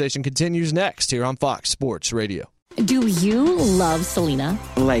conversation continues next here on Fox Sports Radio. Do you love Selena?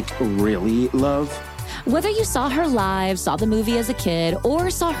 Like, really love? Whether you saw her live, saw the movie as a kid, or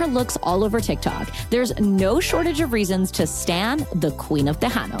saw her looks all over TikTok, there's no shortage of reasons to stan the Queen of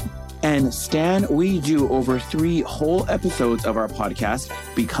Tejano. And Stan, we do over 3 whole episodes of our podcast,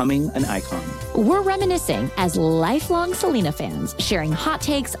 Becoming an Icon. We're reminiscing as lifelong Selena fans, sharing hot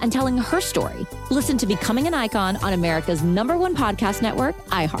takes and telling her story. Listen to Becoming an Icon on America's #1 podcast network,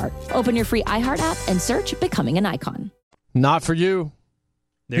 iHeart. Open your free iHeart app and search Becoming an Icon. Not for you.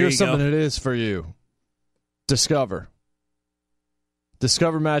 Here's something go. that is for you. Discover.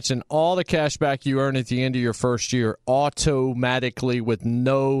 Discover matching all the cash back you earn at the end of your first year automatically with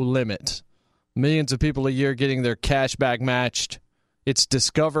no limit. Millions of people a year getting their cash back matched. It's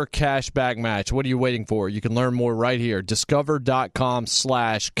Discover Cashback Match. What are you waiting for? You can learn more right here.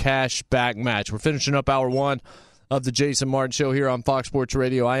 Discover.com/cashbackmatch. We're finishing up hour 1 of the Jason Martin Show here on Fox Sports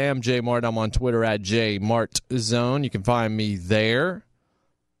Radio. I am Jay Martin. I'm on Twitter at JMartZone. You can find me there.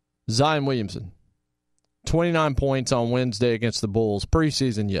 Zion Williamson. 29 points on Wednesday against the Bulls.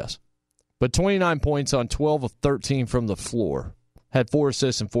 Preseason, yes. But 29 points on 12 of 13 from the floor. Had 4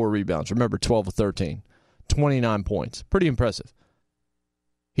 assists and 4 rebounds. Remember, 12 of 13. 29 points. Pretty impressive.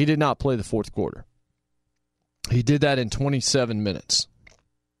 He did not play the fourth quarter. He did that in 27 minutes.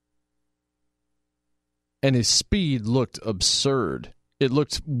 And his speed looked absurd. It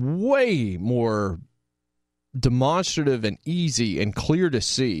looked way more demonstrative and easy and clear to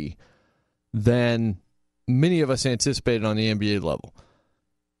see than many of us anticipated on the NBA level.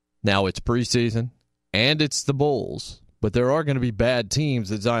 Now it's preseason, and it's the Bulls, but there are going to be bad teams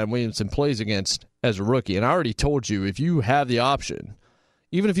that Zion Williamson plays against as a rookie. And I already told you, if you have the option,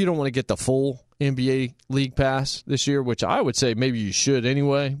 even if you don't want to get the full NBA League Pass this year, which I would say maybe you should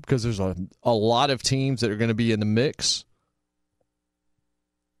anyway, because there's a lot of teams that are going to be in the mix,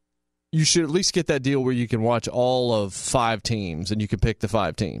 you should at least get that deal where you can watch all of 5 teams and you can pick the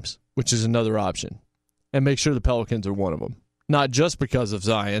 5 teams, which is another option. And make sure the Pelicans are one of them. Not just because of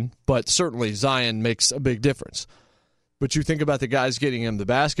Zion, but certainly Zion makes a big difference. But you think about the guys getting him the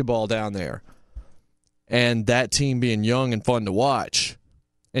basketball down there and that team being young and fun to watch.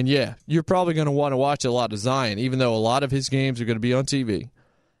 And yeah, you're probably going to want to watch a lot of Zion, even though a lot of his games are going to be on TV.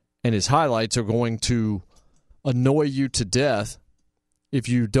 And his highlights are going to annoy you to death if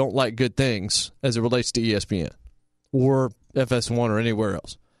you don't like good things as it relates to ESPN or FS1 or anywhere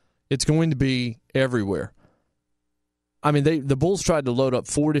else. It's going to be everywhere. I mean, the Bulls tried to load up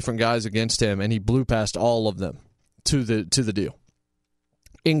 4 different guys against him, and he blew past all of them to the deal.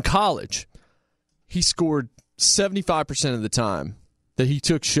 In college, he scored 75% of the time that he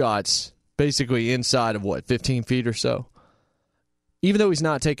took shots basically inside of, 15 feet or so. Even though he's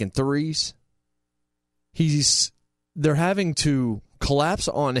not taking threes, they're having to collapse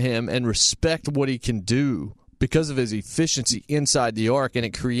on him and respect what he can do because of his efficiency inside the arc, and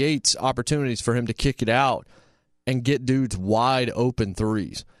it creates opportunities for him to kick it out and get dudes wide open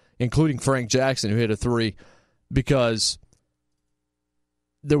threes, including Frank Jackson, who hit a 3 because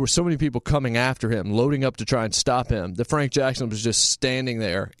there were so many people coming after him, loading up to try and stop him, that Frank Jackson was just standing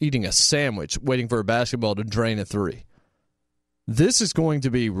there eating a sandwich, waiting for a basketball to drain a 3. This is going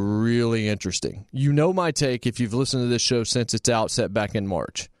to be really interesting. You know my take if you've listened to this show since its outset back in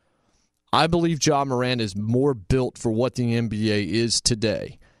March. I believe Ja Morant is more built for what the NBA is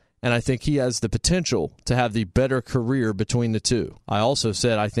today, and I think he has the potential to have the better career between the two. I also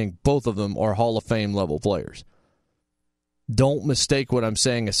said I think both of them are Hall of Fame level players. Don't mistake what I'm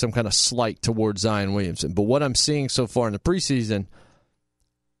saying as some kind of slight towards Zion Williamson. But what I'm seeing so far in the preseason,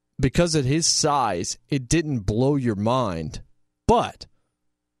 because of his size, it didn't blow your mind. But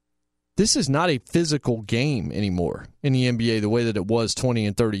this is not a physical game anymore in the NBA the way that it was 20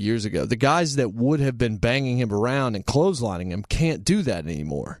 and 30 years ago. The guys that would have been banging him around and clotheslining him can't do that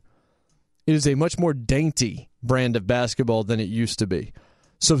anymore. It is a much more dainty brand of basketball than it used to be.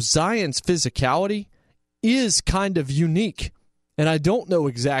 So Zion's physicality is kind of unique, and I don't know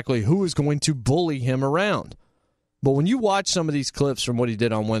exactly who is going to bully him around. But when you watch some of these clips from what he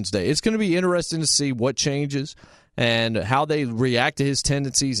did on Wednesday, it's going to be interesting to see what changes and how they react to his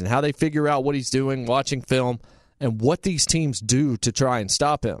tendencies and how they figure out what he's doing, watching film, and what these teams do to try and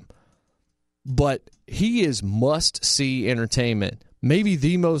stop him. But he is must-see entertainment, maybe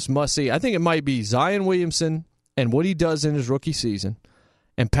the most must-see. I think it might be Zion Williamson and what he does in his rookie season,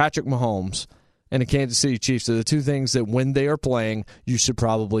 and Patrick Mahomes and the Kansas City Chiefs are the two things that when they are playing, you should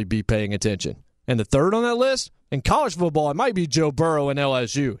probably be paying attention. And the third on that list, in college football, it might be Joe Burrow and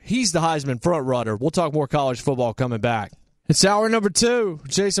LSU. He's the Heisman front-runner. We'll talk more college football coming back. It's hour number 2.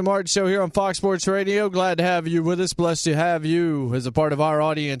 Jason Martin Show here on Fox Sports Radio. Glad to have you with us. Blessed to have you as a part of our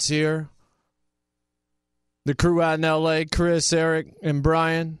audience here. The crew out in L.A., Chris, Eric, and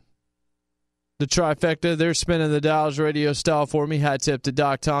Brian. The trifecta, they're spinning the dials radio style for me. Hat tip to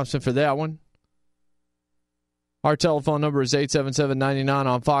Doc Thompson for that one. Our telephone number is 877-99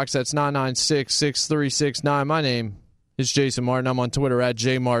 on Fox. That's 996-6369. My name is Jason Martin. I'm on Twitter at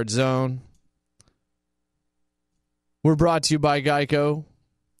JMartZone. We're brought to you by Geico.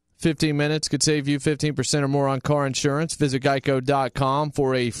 15 minutes could save you 15% or more on car insurance. Visit geico.com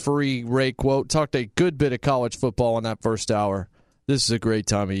for a free rate quote. Talked a good bit of college football in that first hour. This is a great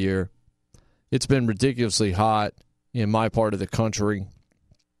time of year. It's been ridiculously hot in my part of the country.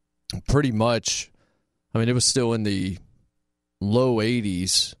 Pretty much. I mean, it was still in the low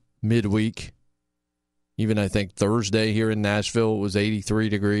 80s midweek. Even, I think, Thursday here in Nashville, it was 83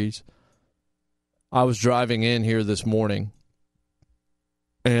 degrees. I was driving in here this morning,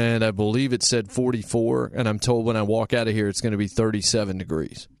 and I believe it said 44, and I'm told when I walk out of here it's going to be 37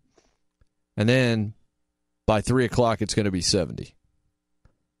 degrees. And then by 3 o'clock, it's going to be 70.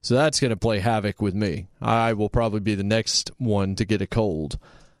 So that's going to play havoc with me. I will probably be the next one to get a cold,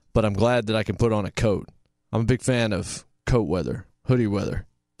 but I'm glad that I can put on a coat. I'm a big fan of coat weather, hoodie weather,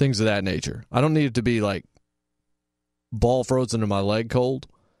 things of that nature. I don't need it to be like ball frozen to my leg cold,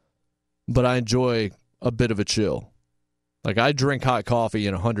 but I enjoy a bit of a chill. Like I drink hot coffee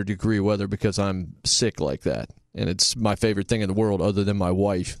in 100-degree weather because I'm sick like that, and it's my favorite thing in the world other than my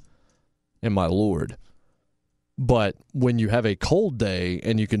wife and my Lord. But when you have a cold day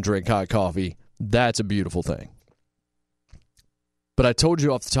and you can drink hot coffee, that's a beautiful thing. But I told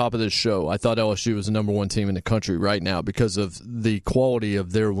you off the top of this show, I thought LSU was the number 1 team in the country right now because of the quality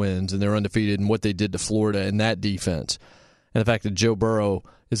of their wins and they're undefeated and what they did to Florida and that defense. And the fact that Joe Burrow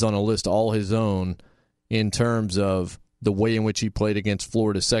is on a list all his own in terms of the way in which he played against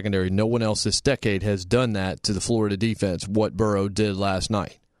Florida secondary. No one else this decade has done that to the Florida defense, what Burrow did last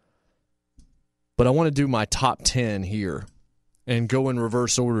night. But I want to do my top 10 here and go in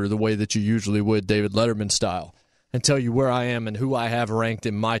reverse order the way that you usually would, David Letterman style, and tell you where I am and who I have ranked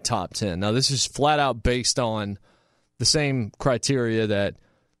in my top 10. Now, this is flat out based on the same criteria that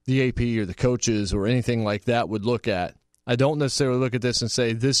the AP or the coaches or anything like that would look at. I don't necessarily look at this and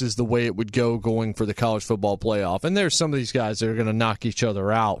say this is the way it would go going for the college football playoff. And there's some of these guys that are going to knock each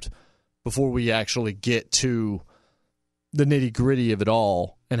other out before we actually get to the nitty-gritty of it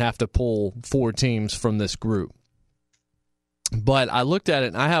all and have to pull 4 teams from this group. But I looked at it,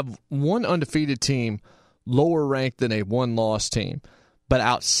 and I have one undefeated team lower ranked than a one-loss team. But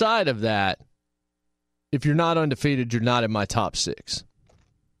outside of that, if you're not undefeated, you're not in my top 6.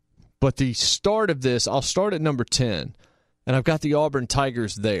 But the start of this, I'll start at number 10, and I've got the Auburn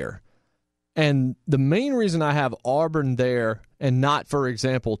Tigers there. And the main reason I have Auburn there and not, for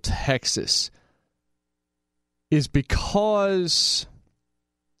example, Texas is because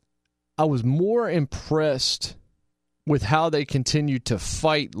I was more impressed with how they continued to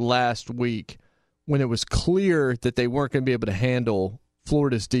fight last week when it was clear that they weren't going to be able to handle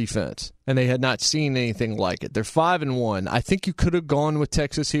Florida's defense, and they had not seen anything like it. They're 5-1. I think you could have gone with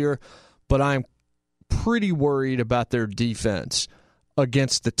Texas here, but I'm pretty worried about their defense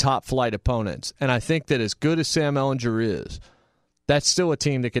against the top-flight opponents. And I think that as good as Sam Ehlinger is, that's still a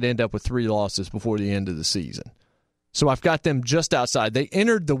team that could end up with 3 losses before the end of the season. So I've got them just outside. They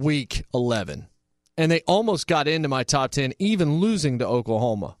entered the week 11, and they almost got into my top 10, even losing to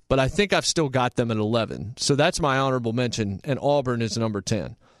Oklahoma. But I think I've still got them at 11. So that's my honorable mention, and Auburn is number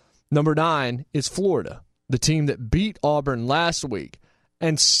 10. Number 9 is Florida, the team that beat Auburn last week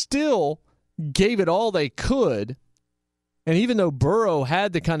and still gave it all they could. And even though Burrow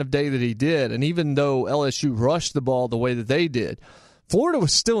had the kind of day that he did, and even though LSU rushed the ball the way that they did, Florida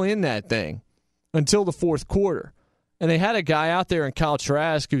was still in that thing until the fourth quarter. And they had a guy out there in Kyle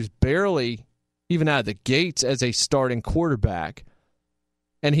Trask who's barely even out of the gates as a starting quarterback,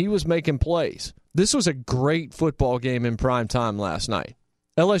 and he was making plays. This was a great football game in prime time last night.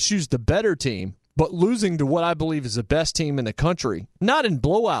 LSU's the better team, but losing to what I believe is the best team in the country, not in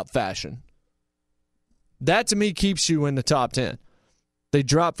blowout fashion. That, to me, keeps you in the top 10. They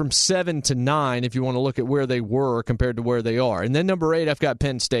dropped from 7 to 9 if you want to look at where they were compared to where they are. And then number 8, I've got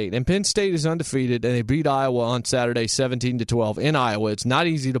Penn State. And Penn State is undefeated, and they beat Iowa on Saturday 17-12 in Iowa. It's not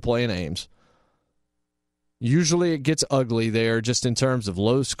easy to play in Ames. Usually it gets ugly there just in terms of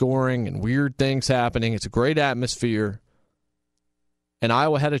low scoring and weird things happening. It's a great atmosphere. And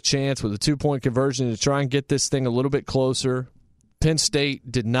Iowa had a chance with a 2-point conversion to try and get this thing a little bit closer. Penn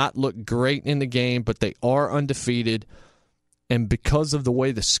State did not look great in the game, but they are undefeated. And because of the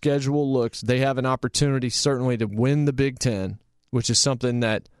way the schedule looks, they have an opportunity certainly to win the Big Ten, which is something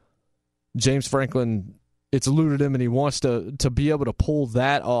that James Franklin, it's eluded him, and he wants to be able to pull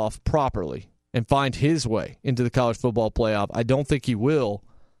that off properly and find his way into the college football playoff. I don't think he will,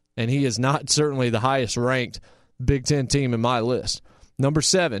 and he is not certainly the highest-ranked Big Ten team in my list. Number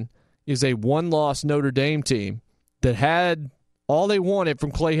 7 is a one-loss Notre Dame team that had all they wanted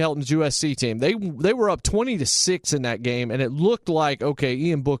from Clay Helton's USC team. They were up 20-6 in that game, and it looked like, okay,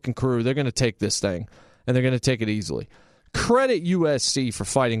 Ian Book and crew, they're going to take this thing, and they're going to take it easily. Credit USC for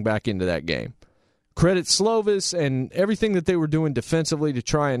fighting back into that game. Credit Slovis and everything that they were doing defensively to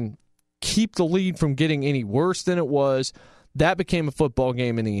try and keep the lead from getting any worse than it was. That became a football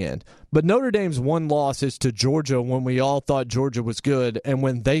game in the end. But Notre Dame's one loss is to Georgia when we all thought Georgia was good and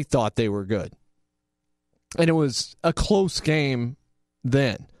when they thought they were good. And it was a close game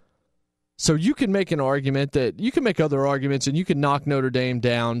then. So you can make an argument that you can make other arguments and you can knock Notre Dame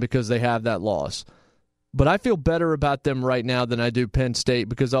down because they have that loss. But I feel better about them right now than I do Penn State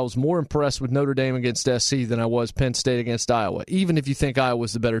because I was more impressed with Notre Dame against SC than I was Penn State against Iowa. Even if you think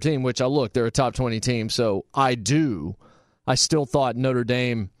Iowa's the better team, which they're a top 20 team, so I still thought Notre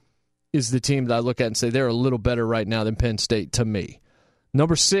Dame is the team that I look at and say they're a little better right now than Penn State to me.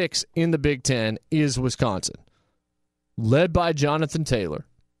 Number 6 in the Big Ten is Wisconsin, led by Jonathan Taylor,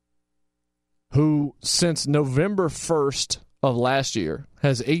 who since November 1st of last year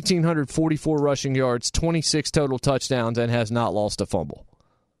has 1,844 rushing yards, 26 total touchdowns, and has not lost a fumble.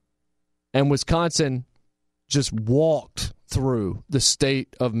 And Wisconsin just walked through the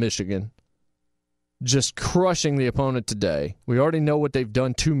state of Michigan, just crushing the opponent today. We already know what they've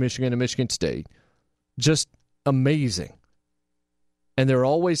done to Michigan and Michigan State. Just amazing. And they're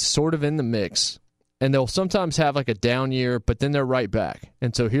always sort of in the mix. And they'll sometimes have like a down year, but then they're right back.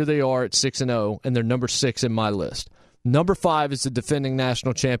 And so here they are at 6-0, and they're number 6 in my list. Number 5 is the defending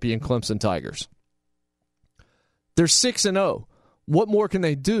national champion Clemson Tigers. They're 6-0. What more can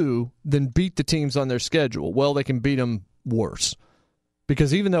they do than beat the teams on their schedule? Well, they can beat them worse.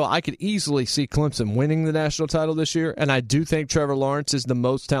 Because even though I could easily see Clemson winning the national title this year, and I do think Trevor Lawrence is the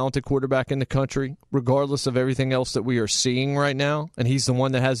most talented quarterback in the country, regardless of everything else that we are seeing right now, and he's the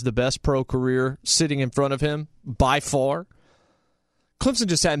one that has the best pro career sitting in front of him by far, Clemson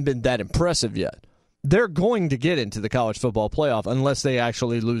just hadn't been that impressive yet. they're going to get into the college football playoff unless they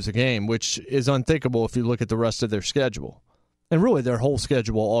actually lose a game, which is unthinkable if you look at the rest of their schedule. And really their whole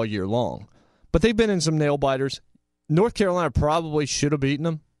schedule all year long. But they've been in some nail-biters. North Carolina probably should have beaten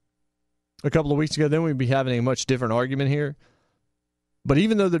them a couple of weeks ago. Then we'd be having a much different argument here. But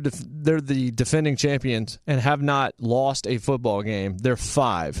even though they're the defending champions and have not lost a football game, they're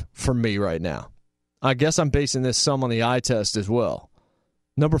 5 for me right now. I guess I'm basing this some on the eye test as well.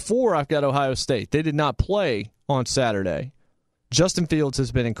 Number 4, I've got Ohio State. They did not play on Saturday. Justin Fields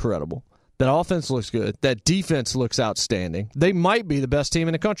has been incredible. That offense looks good. That defense looks outstanding. They might be the best team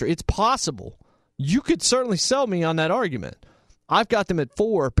in the country. It's possible. You could certainly sell me on that argument. I've got them at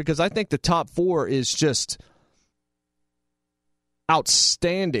 4 because I think the top 4 is just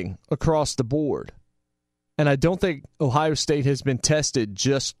outstanding across the board. And I don't think Ohio State has been tested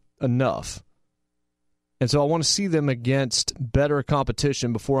just enough. And so I want to see them against better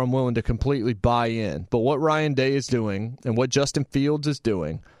competition before I'm willing to completely buy in. But what Ryan Day is doing and what Justin Fields is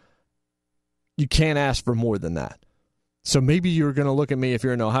doing, you can't ask for more than that. So maybe you're going to look at me if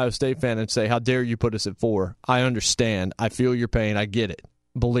you're an Ohio State fan and say, how dare you put us at 4? I understand. I feel your pain. I get it.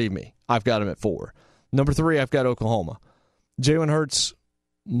 Believe me, I've got them at 4. Number 3, I've got Oklahoma. Jalen Hurts,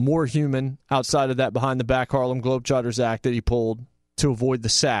 more human outside of that behind-the-back Harlem Globetrotters act that he pulled to avoid the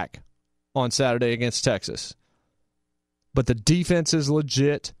sack on Saturday against Texas. But the defense is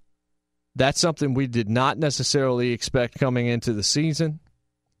legit. That's something we did not necessarily expect coming into the season.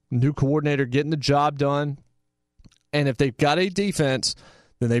 New coordinator getting the job done. And if they've got a defense,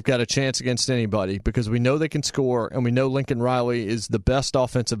 then they've got a chance against anybody because we know they can score, and we know Lincoln Riley is the best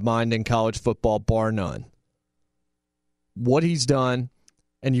offensive mind in college football, bar none. What he's done,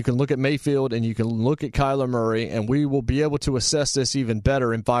 and you can look at Mayfield and you can look at Kyler Murray, and we will be able to assess this even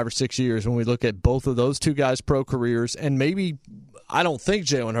better in 5 or 6 years when we look at both of those two guys' pro careers. And maybe, I don't think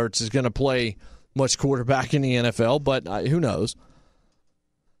Jalen Hurts is going to play much quarterback in the NFL, but who knows.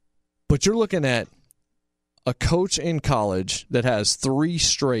 But you're looking at a coach in college that has 3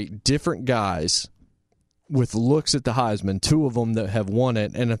 straight different guys with looks at the Heisman, 2 of them that have won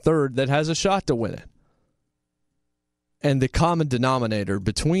it, and a third that has a shot to win it. And the common denominator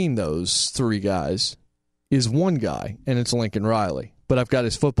between those 3 guys is one guy, and it's Lincoln Riley. But I've got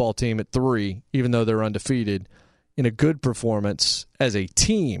his football team at 3, even though they're undefeated, in a good performance as a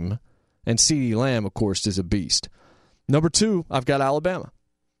team. And CeeDee Lamb, of course, is a beast. Number 2, I've got Alabama.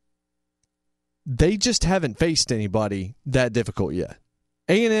 They just haven't faced anybody that difficult yet.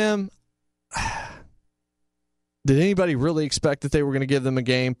 A&M, did anybody really expect that they were going to give them a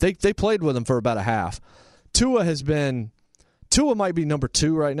game? They played with them for about a half. Tua might be number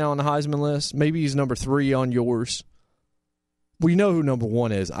 2 right now on the Heisman list. Maybe he's number 3 on yours. We know who number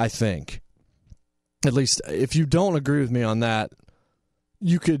 1 is, I think. At least if you don't agree with me on that,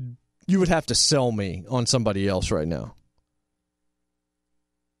 you would have to sell me on somebody else right now.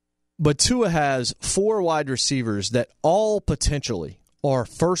 But Tua has 4 wide receivers that all potentially are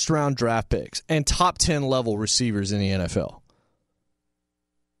first-round draft picks and top 10 level receivers in the NFL.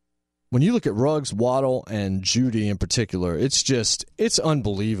 When you look at Ruggs, Waddle, and Judy in particular, it's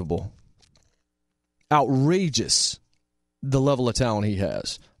unbelievable. Outrageous, the level of talent he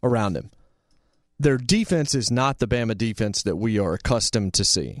has around him. Their defense is not the Bama defense that we are accustomed to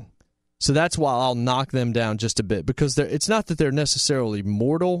seeing. So that's why I'll knock them down just a bit, because it's not that they're necessarily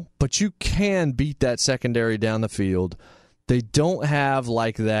mortal, but you can beat that secondary down the field. They don't have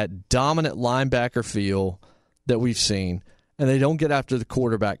like that dominant linebacker feel that we've seen, and they don't get after the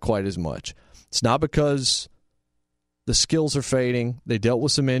quarterback quite as much. It's not because the skills are fading. They dealt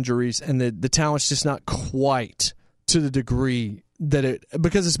with some injuries, and the talent's just not quite to the degree that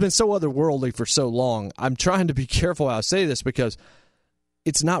because it's been so otherworldly for so long. I'm trying to be careful how I say this because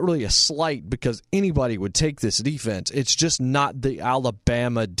it's not really a slight because anybody would take this defense. It's just not the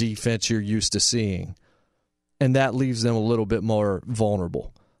Alabama defense you're used to seeing, and that leaves them a little bit more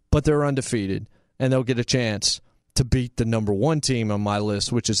vulnerable. But they're undefeated, and they'll get a chance to beat the number 1 team on my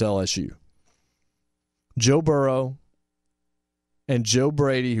list, which is LSU. Joe Burrow and Joe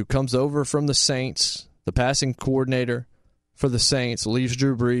Brady, who comes over from the Saints, the passing coordinator for the Saints, leaves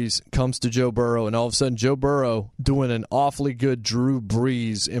Drew Brees, comes to Joe Burrow, and all of a sudden Joe Burrow doing an awfully good Drew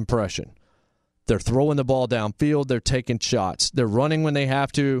Brees impression. They're throwing the ball downfield. They're taking shots. They're running when they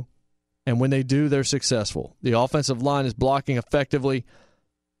have to, and when they do, they're successful. The offensive line is blocking effectively,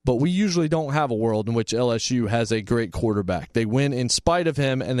 but we usually don't have a world in which LSU has a great quarterback. They win in spite of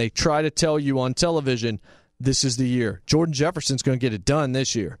him, and they try to tell you on television, this is the year. Jordan Jefferson's going to get it done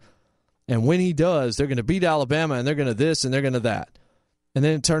this year. And when he does, they're going to beat Alabama, and they're going to this, and they're going to that. And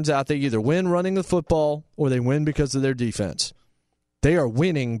then it turns out they either win running the football or they win because of their defense. They are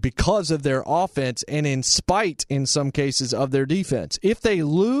winning because of their offense and in spite, in some cases, of their defense. If they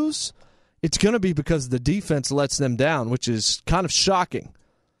lose, it's going to be because the defense lets them down, which is kind of shocking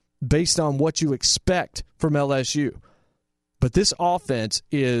based on what you expect from LSU. But this offense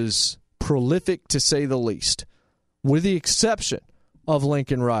is prolific, to say the least. With the exception of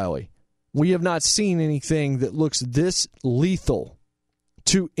Lincoln Riley, we have not seen anything that looks this lethal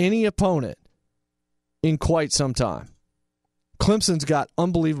to any opponent in quite some time. Clemson's got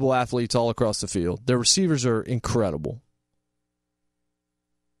unbelievable athletes all across the field. Their receivers are incredible.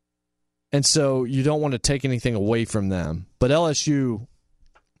 And so you don't want to take anything away from them. But LSU,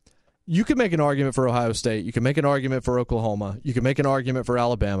 you can make an argument for Ohio State. You can make an argument for Oklahoma. You can make an argument for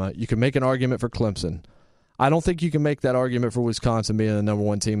Alabama. You can make an argument for Clemson. I don't think you can make that argument for Wisconsin being the number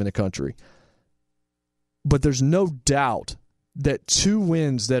one team in the country. But there's no doubt that 2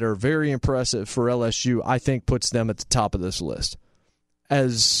 wins that are very impressive for LSU, I think, puts them at the top of this list.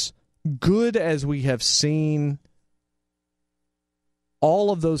 As good as we have seen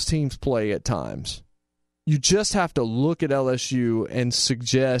all of those teams play at times, you just have to look at LSU and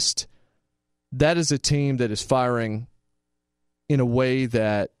suggest that is a team that is firing in a way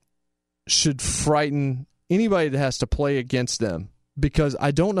that should frighten anybody that has to play against them, because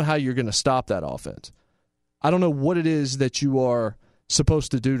I don't know how you're going to stop that offense. I don't know what it is that you are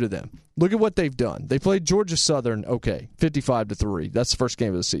supposed to do to them. Look at what they've done. They played Georgia Southern, 55-3. That's the first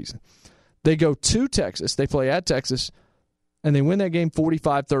game of the season. They go to Texas. They play at Texas, and they win that game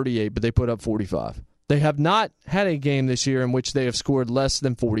 45-38, but they put up 45. They have not had a game this year in which they have scored less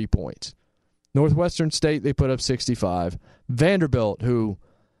than 40 points. Northwestern State, they put up 65. Vanderbilt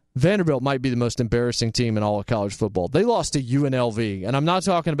might be the most embarrassing team in all of college football. They lost to UNLV, and I'm not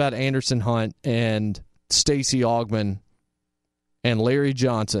talking about Anderson Hunt and Stacey Augmon and Larry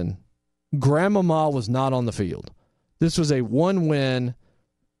Johnson. Grandmama was not on the field. This was a one-win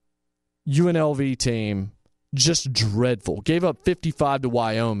UNLV team, just dreadful. Gave up 55 to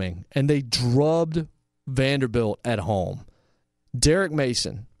Wyoming, and they drubbed Vanderbilt at home. Derek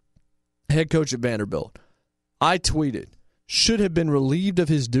Mason, head coach at Vanderbilt, I tweeted, should have been relieved of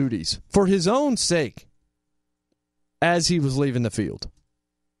his duties for his own sake as he was leaving the field.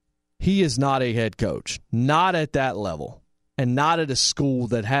 He is not a head coach, not at that level, and not at a school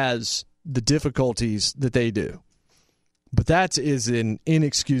that has the difficulties that they do. But that is an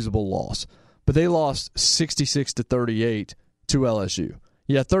inexcusable loss. But they lost 66-38 to LSU.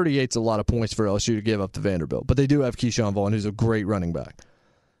 Yeah, 38's a lot of points for LSU to give up to Vanderbilt, but they do have Keyshawn Vaughn, who's a great running back.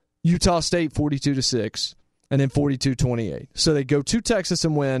 Utah State 42-6, and then 42-28. So they go to Texas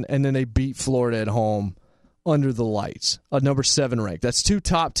and win, and then they beat Florida at home under the lights, a number 7 rank. That's 2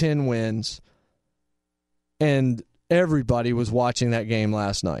 top 10 wins, and everybody was watching that game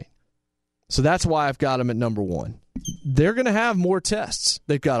last night. So that's why I've got them at number 1. They're going to have more tests.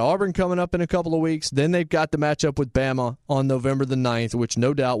 They've got Auburn coming up in a couple of weeks. Then they've got the matchup with Bama on November the 9th, which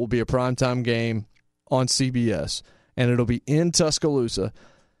no doubt will be a primetime game on CBS, and it'll be in Tuscaloosa.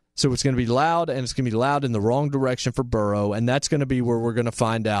 So it's going to be loud, and it's going to be loud in the wrong direction for Burrow, and that's going to be where we're going to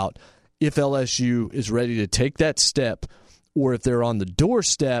find out if LSU is ready to take that step or if they're on the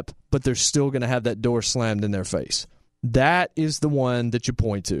doorstep, but they're still going to have that door slammed in their face. That is the one that you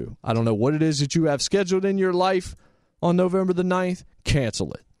point to. I don't know what it is that you have scheduled in your life on November the 9th.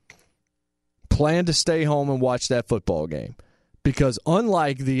 Cancel it. Plan to stay home and watch that football game, because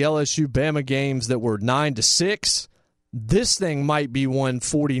unlike the LSU-Bama games that were 9-6, this thing might be won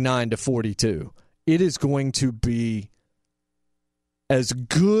 49-42. It is going to be as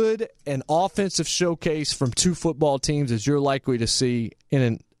good an offensive showcase from 2 football teams as you're likely to see in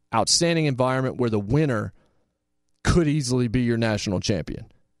an outstanding environment where the winner could easily be your national champion.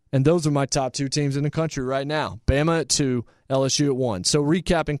 And those are my top 2 teams in the country right now. Bama at 2, LSU at 1. So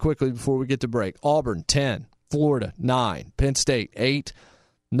recapping quickly before we get to break. Auburn, 10. Florida, 9. Penn State, 8.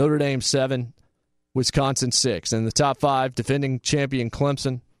 Notre Dame, 7. Wisconsin, 6. And the top 5, defending champion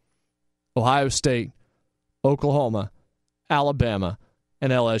Clemson, Ohio State, Oklahoma, Alabama,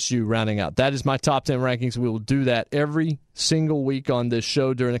 and LSU rounding out. That is my top 10 rankings. We will do that every single week on this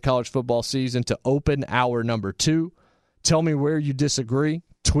show during the college football season to open hour number 2. Tell me where you disagree.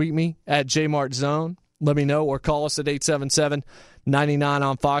 Tweet me at JMartZone. Let me know, or call us at 877-99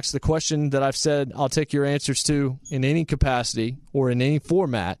 on Fox. The question that I've said I'll take your answers to in any capacity or in any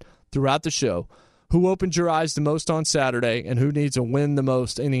format throughout the show. Who opened your eyes the most on Saturday, and who needs a win the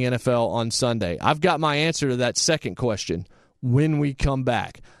most in the NFL on Sunday? I've got my answer to that second question when we come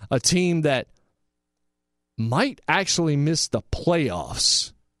back. A team that might actually miss the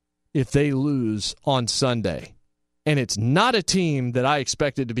playoffs if they lose on Sunday. And it's not a team that I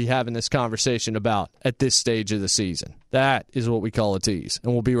expected to be having this conversation about at this stage of the season. That is what we call a tease.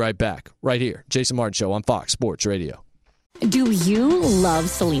 And we'll be right back, right here. Jason Martin Show on Fox Sports Radio. Do you love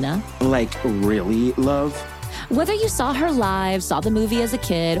Selena? Like, really love? Whether you saw her live, saw the movie as a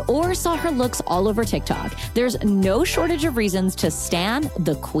kid, or saw her looks all over TikTok, there's no shortage of reasons to stan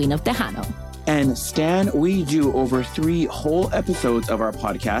the Queen of Tejano. And Stan, we do over 3 whole episodes of our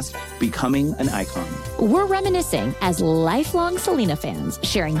podcast, Becoming an Icon. We're reminiscing as lifelong Selena fans,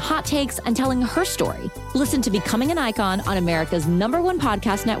 sharing hot takes and telling her story. Listen to Becoming an Icon on America's #1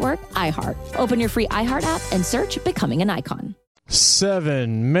 podcast network, iHeart. Open your free iHeart app and search Becoming an Icon.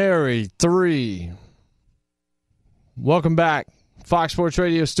 7, Mary 3. Welcome back. Fox Sports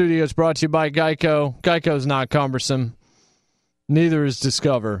Radio Studios brought to you by Geico. Geico's not cumbersome. Neither is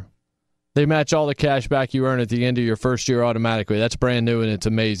Discover. They match all the cash back you earn at the end of your first year automatically. That's brand new, and it's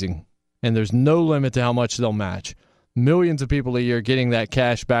amazing. And there's no limit to how much they'll match. Millions of people a year getting that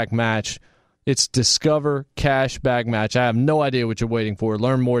cash back match. It's Discover Cash Back Match. I have no idea what you're waiting for.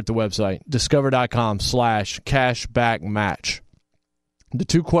 Learn more at the website, discover.com/cashbackmatch. The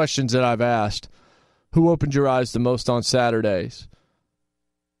 2 questions that I've asked: who opened your eyes the most on Saturdays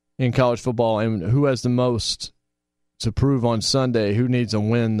in college football, and who has the most to prove on Sunday? Who needs a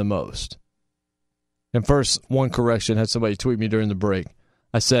win the most? And first, one correction. Had somebody tweet me during the break.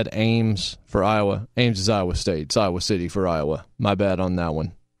 I said Ames for Iowa. Ames is Iowa State. It's Iowa City for Iowa. My bad on that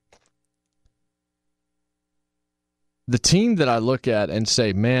one. The team that I look at and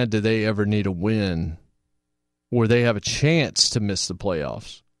say, man, do they ever need a win where they have a chance to miss the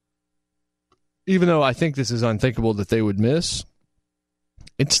playoffs? Even though I think this is unthinkable that they would miss,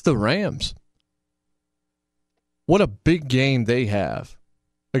 it's the Rams. What a big game they have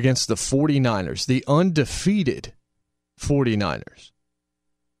against the 49ers, the undefeated 49ers.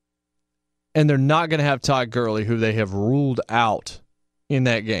 And they're not going to have Todd Gurley, who they have ruled out in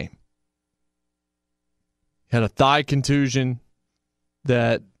that game. Had a thigh contusion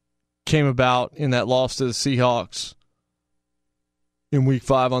that came about in that loss to the Seahawks in Week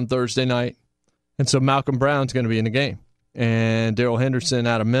 5 on Thursday night. And so Malcolm Brown's going to be in the game. And Darrell Henderson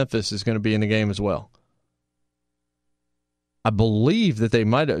out of Memphis is going to be in the game as well. I believe that they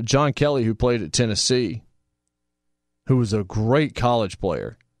might have, John Kelly, who played at Tennessee, who was a great college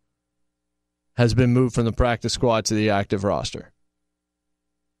player, has been moved from the practice squad to the active roster.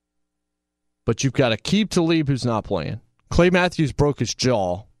 But you've got Aqib Talib, who's not playing. Clay Matthews broke his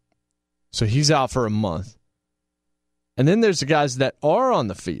jaw, so he's out for a month. And then there's the guys that are on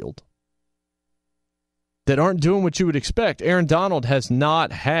the field that aren't doing what you would expect. Aaron Donald has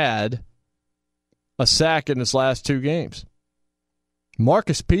not had a sack in his last 2 games.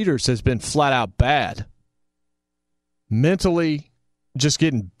 Marcus Peters has been flat out bad. Mentally, just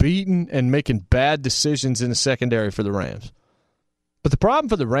getting beaten and making bad decisions in the secondary for the Rams. But the problem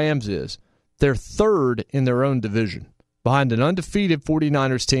for the Rams is they're 3rd in their own division behind an undefeated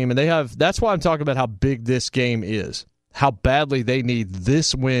 49ers team. And that's why I'm talking about how big this game is, how badly they need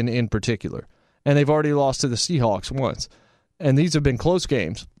this win in particular. And they've already lost to the Seahawks once. And these have been close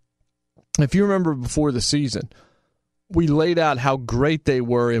games. If you remember before the season, we laid out how great they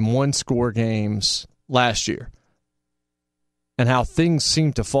were in 1-score games last year and how things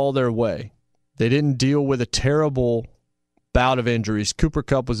seemed to fall their way. They didn't deal with a terrible bout of injuries. Cooper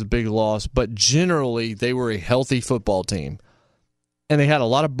Kupp was a big loss, but generally they were a healthy football team. And they had a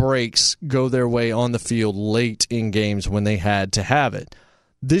lot of breaks go their way on the field late in games when they had to have it.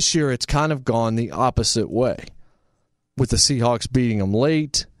 This year it's kind of gone the opposite way, with the Seahawks beating them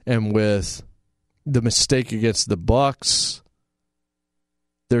late and with the mistake against the Bucs.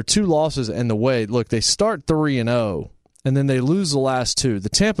 There are 2 losses in the way. Look, they start 3-0, and then they lose the last 2. The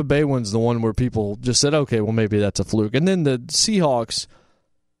Tampa Bay one's the one where people just said, okay, well, maybe that's a fluke. And then the Seahawks,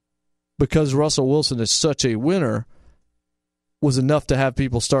 because Russell Wilson is such a winner, was enough to have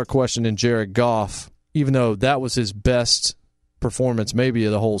people start questioning Jared Goff, even though that was his best performance maybe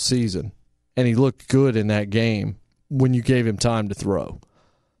of the whole season. And he looked good in that game when you gave him time to throw.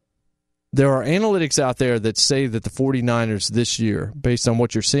 There are analytics out there that say that the 49ers this year, based on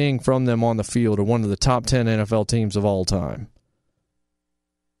what you're seeing from them on the field, are one of the top 10 NFL teams of all time.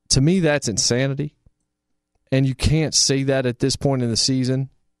 To me, that's insanity. And you can't say that at this point in the season.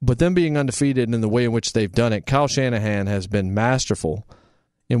 But them being undefeated in the way in which they've done it, Kyle Shanahan has been masterful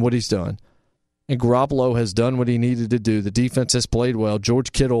in what he's done. And Garoppolo has done what he needed to do. The defense has played well.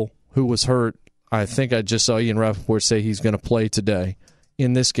 George Kittle, who was hurt, I think I just saw Ian Rappaport say he's going to play today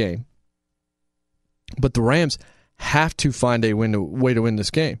in this game. But the Rams have to find a way to win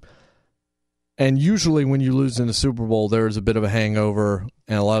this game. And usually when you lose in the Super Bowl, there's a bit of a hangover,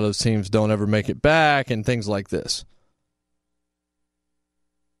 and a lot of those teams don't ever make it back and things like this.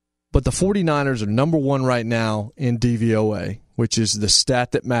 But the 49ers are number one right now in DVOA, which is the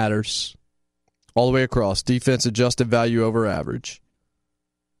stat that matters all the way across, defense adjusted value over average.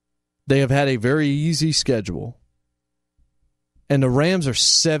 They have had a very easy schedule. And the Rams are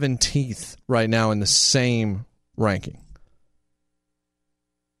 17th right now in the same ranking.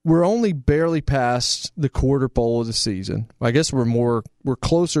 We're only barely past the quarter pole of the season. I guess we're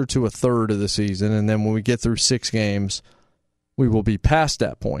closer to a third of the season, and then when we get through 6 games, we will be past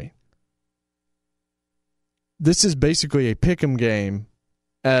that point. This is basically a pick'em game,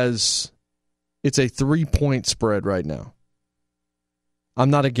 as it's a 3-point spread right now. I'm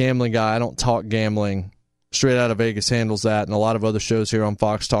not a gambling guy. I don't talk gambling. Straight Out of Vegas handles that, and a lot of other shows here on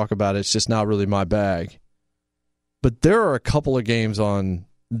Fox talk about it. It's just not really my bag. But there are a couple of games on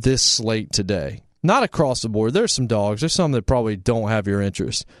this slate today. Not across the board. There's some dogs. There's some that probably don't have your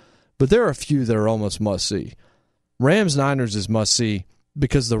interest. But there are a few that are almost must-see. Rams-Niners is must-see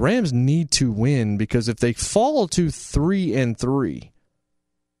because the Rams need to win, because if they fall to 3-3,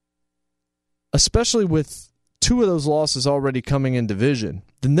 especially with 2 of those losses already coming in division,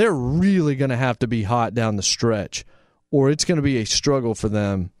 then they're really going to have to be hot down the stretch, or it's going to be a struggle for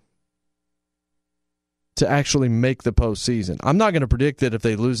them to actually make the postseason. I'm not going to predict that if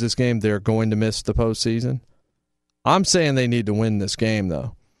they lose this game, they're going to miss the postseason. I'm saying they need to win this game,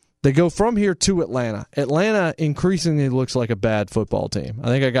 though. They go from here to Atlanta. Atlanta increasingly looks like a bad football team. I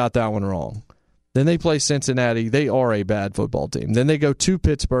think I got that one wrong. Then they play Cincinnati. They are a bad football team. Then they go to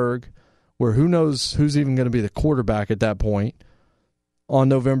Pittsburgh, where who knows who's even going to be the quarterback at that point on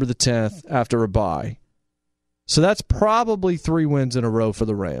November the 10th after a bye. So that's probably 3 wins in a row for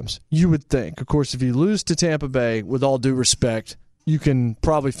the Rams, you would think. Of course, if you lose to Tampa Bay, with all due respect, you can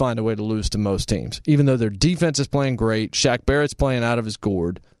probably find a way to lose to most teams, even though their defense is playing great. Shaq Barrett's playing out of his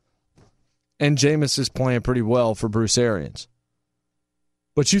gourd, and Jameis is playing pretty well for Bruce Arians.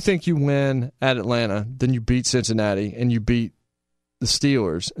 But you think you win at Atlanta, then you beat Cincinnati, and you beat the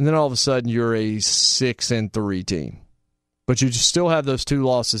Steelers, and then all of a sudden you're a 6-3 team. But you just still have those 2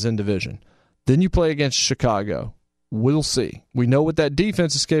 losses in division. Then you play against Chicago. We'll see. We know what that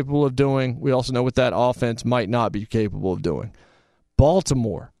defense is capable of doing. We also know what that offense might not be capable of doing.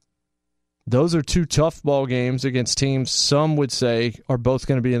 Baltimore. Those are 2 tough ball games against teams some would say are both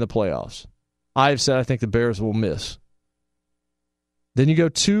going to be in the playoffs. I've said I think the Bears will miss. Then you go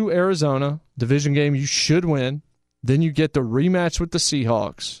to Arizona, division game you should win. Then you get the rematch with the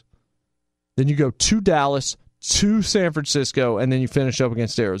Seahawks. Then you go to Dallas, to San Francisco, and then you finish up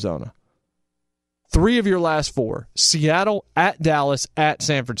against Arizona. 3 of your last 4. Seattle, at Dallas, at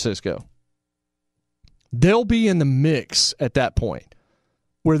San Francisco. They'll be in the mix at that point,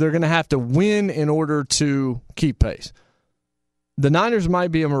 where they're going to have to win in order to keep pace. The Niners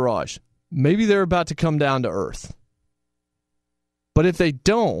might be a mirage. Maybe they're about to come down to earth. But if they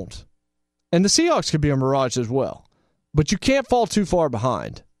don't, and the Seahawks could be a mirage as well, but you can't fall too far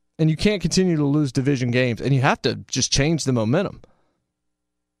behind, and you can't continue to lose division games, and you have to just change the momentum.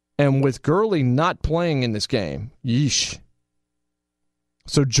 And with Gurley not playing in this game, yeesh.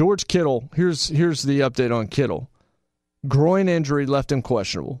 So George Kittle, here's the update on Kittle. Groin injury left him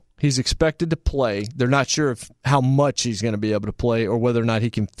questionable. He's expected to play. They're not sure how much he's going to be able to play or whether or not he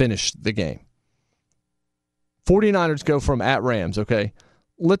can finish the game. 49ers go from at Rams, okay?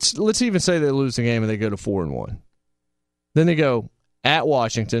 Let's even say they lose the game and they go to 4-1. Then they go at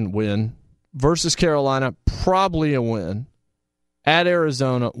Washington, win. Versus Carolina, probably a win. At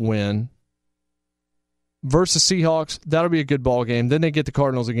Arizona, win. Versus Seahawks, that'll be a good ball game. Then they get the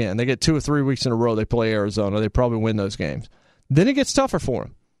Cardinals again. They get 2 or 3 weeks in a row they play Arizona. They probably win those games. Then it gets tougher for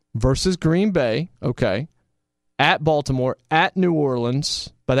them. Versus Green Bay, okay. At Baltimore, at New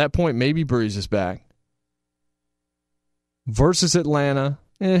Orleans. By that point, maybe Breeze is back. Versus Atlanta,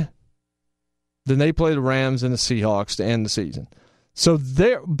 Then they play the Rams and the Seahawks to end the season. So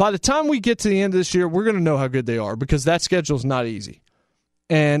by the time we get to the end of this year, we're going to know how good they are, because that schedule is not easy.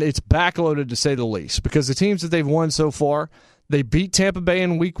 And it's backloaded, to say the least, because the teams that they've won so far, they beat Tampa Bay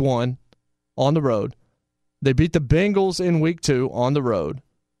in week 1 on the road. They beat the Bengals in week 2 on the road.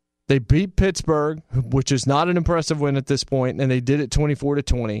 They beat Pittsburgh, which is not an impressive win at this point, and they did it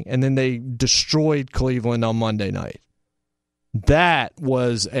 24-20, and then they destroyed Cleveland on Monday night. That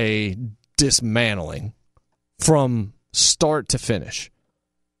was a dismantling from start to finish.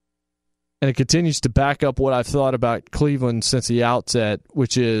 And it continues to back up what I've thought about Cleveland since the outset,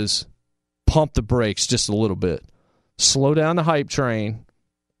 which is pump the brakes just a little bit. Slow down the hype train.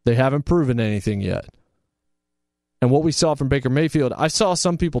 They haven't proven anything yet. And what we saw from Baker Mayfield, I saw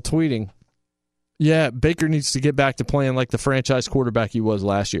some people tweeting, yeah, Baker needs to get back to playing like the franchise quarterback he was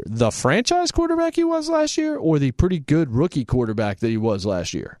last year. The franchise quarterback he was last year, or the pretty good rookie quarterback that he was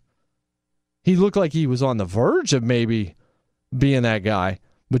last year? He looked like he was on the verge of maybe being that guy,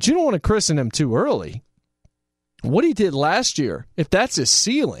 but you don't want to christen him too early. What he did last year, if that's his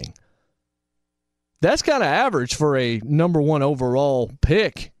ceiling, that's kind of average for a number 1 overall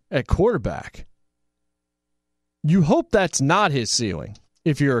pick at quarterback. You hope that's not his ceiling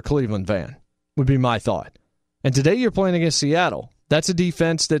if you're a Cleveland fan, would be my thought. And today you're playing against Seattle. That's a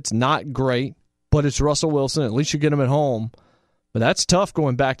defense that's not great, but it's Russell Wilson. At least you get him at home. But that's tough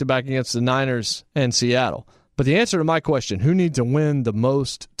going back-to-back against the Niners and Seattle. But the answer to my question, who needs to win the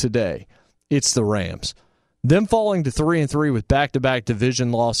most today? It's the Rams. Them falling to 3-3 with back-to-back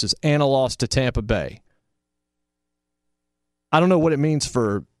division losses and a loss to Tampa Bay. I don't know what it means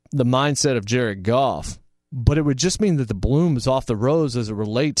for the mindset of Jared Goff, but it would just mean that the bloom is off the rose as it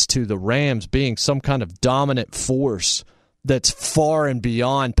relates to the Rams being some kind of dominant force that's far and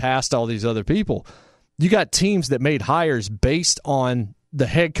beyond past all these other people. You got teams that made hires based on the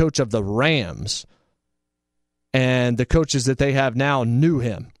head coach of the Rams, and the coaches that they have now knew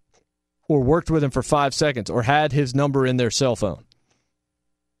him or worked with him for 5 seconds or had his number in their cell phone.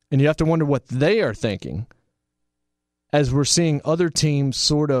 And you have to wonder what they are thinking as we're seeing other teams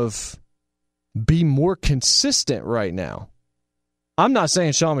sort of be more consistent right now. I'm not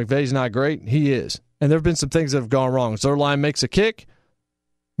saying Sean McVay's not great. He is. And there have been some things that have gone wrong. Zuerlein makes a kick.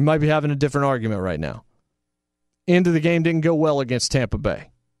 We might be having a different argument right now. End of the game didn't go well against Tampa Bay.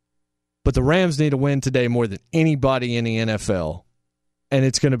 But the Rams need to win today more than anybody in the NFL. And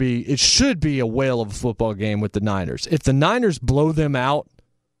it should be a whale of a football game with the Niners. If the Niners blow them out,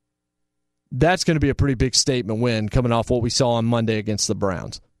 that's going to be a pretty big statement win coming off what we saw on Monday against the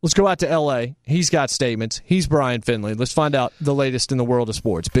Browns. Let's go out to L.A. He's got statements. He's Brian Finley. Let's find out the latest in the world of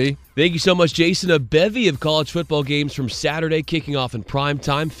sports. B? Thank you so much, Jason. A bevy of college football games from Saturday kicking off in prime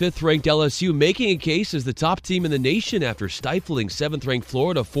time. 5th-ranked LSU making a case as the top team in the nation after stifling 7th-ranked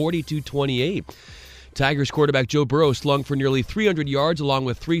Florida 42-28. Tigers quarterback Joe Burrow slung for nearly 300 yards along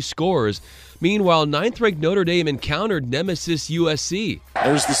with 3 scores. Meanwhile, 9th-ranked Notre Dame encountered nemesis USC.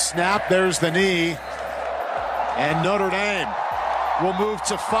 There's the snap, there's the knee, and Notre Dame will move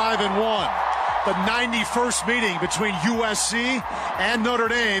to 5-1. The 91st meeting between USC and Notre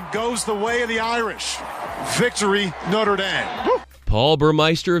Dame goes the way of the Irish. Victory, Notre Dame. Paul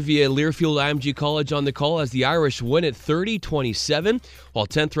Burmeister via Learfield IMG College on the call as the Irish win at 30-27, while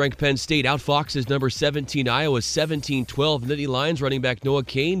 10th-ranked Penn State outfoxes number 17 Iowa 17-12. Nittany Lions running back Noah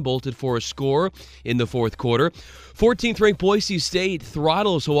Cain bolted for a score in the fourth quarter. 14th-ranked Boise State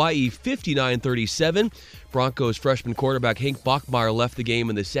throttles Hawaii 59-37. Broncos freshman quarterback Hank Bachmeier left the game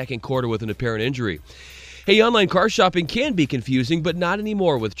in the second quarter with an apparent injury. Hey, online car shopping can be confusing, but not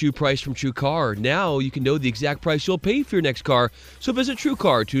anymore with True Price from True Car. Now you can know the exact price you'll pay for your next car, so visit True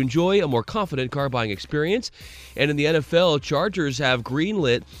Car to enjoy a more confident car buying experience. And in the NFL, Chargers have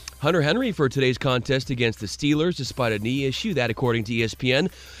greenlit Hunter Henry for today's contest against the Steelers despite a knee issue, that according to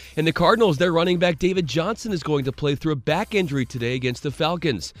ESPN. And the Cardinals, their running back David Johnson is going to play through a back injury today against the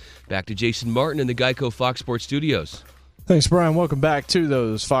Falcons. Back to Jason Martin in the Geico Fox Sports Studios. Thanks, Brian. Welcome back to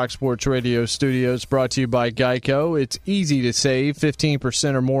those Fox Sports Radio studios brought to you by Geico. It's easy to save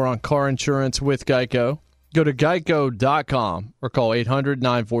 15% or more on car insurance with Geico. Go to geico.com or call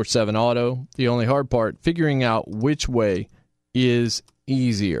 800-947-AUTO. The only hard part, figuring out which way is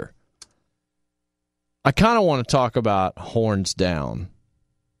easier. I kind of want to talk about horns down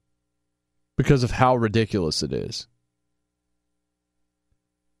because of how ridiculous it is.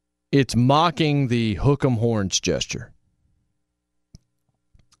 It's mocking the hook 'em horns gesture.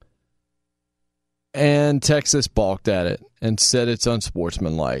 And Texas balked at it and said it's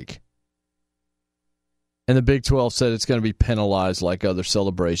unsportsmanlike. And the Big 12 said it's going to be penalized like other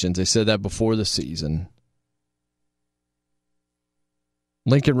celebrations. They said that before the season.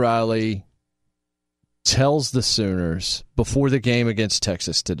 Lincoln Riley tells the Sooners before the game against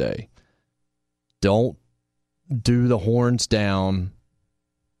Texas today, don't do the horns down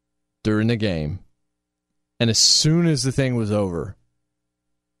during the game. And as soon as the thing was over,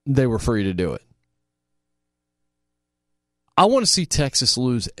 they were free to do it. I want to see Texas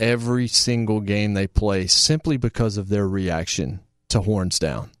lose every single game they play simply because of their reaction to horns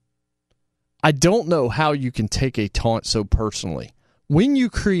down. I don't know how you can take a taunt so personally. When you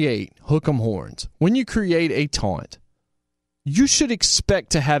create hook 'em horns, when you create a taunt, you should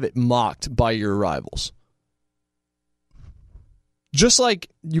expect to have it mocked by your rivals. Just like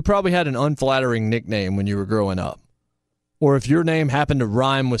you probably had an unflattering nickname when you were growing up. Or if your name happened to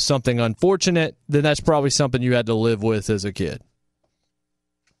rhyme with something unfortunate, then that's probably something you had to live with as a kid.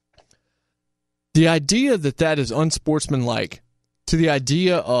 The idea that that is unsportsmanlike to the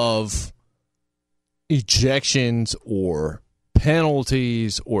idea of ejections or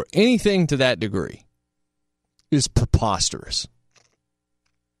penalties or anything to that degree is preposterous.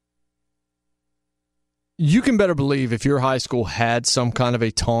 You can better believe if your high school had some kind of a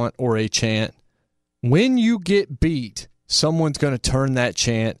taunt or a chant, when you get beat, someone's going to turn that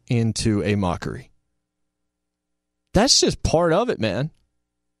chant into a mockery. That's just part of it, man.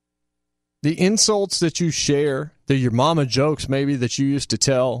 The insults that you share, your mama jokes maybe that you used to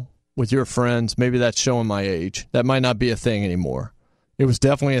tell with your friends, maybe that's showing my age. That might not be a thing anymore. It was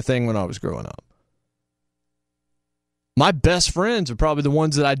definitely a thing when I was growing up. My best friends are probably the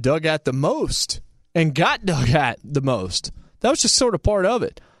ones that I dug at the most and got dug at the most. That was just sort of part of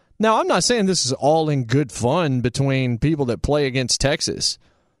it. Now, I'm not saying this is all in good fun between people that play against Texas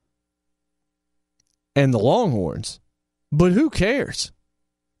and the Longhorns, but who cares?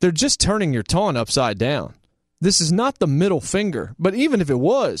 They're just turning your taunt upside down. This is not the middle finger, but even if it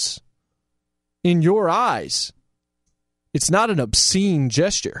was, in your eyes, it's not an obscene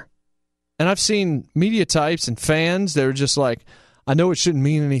gesture. And I've seen media types and fans that are just like, I know it shouldn't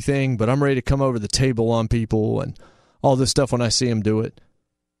mean anything, but I'm ready to come over the table on people and all this stuff when I see them do it.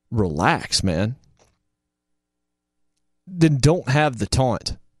 Relax, man. Then don't have the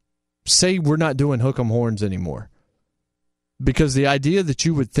taunt. Say we're not doing hook 'em horns anymore. Because the idea that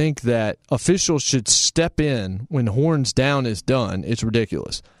you would think that officials should step in when horns down is done is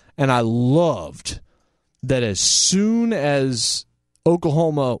ridiculous. And I loved that as soon as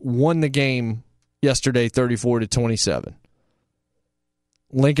Oklahoma won the game yesterday 34-27,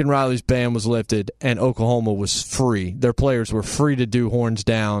 Lincoln Riley's ban was lifted and Oklahoma was free. Their players were free to do horns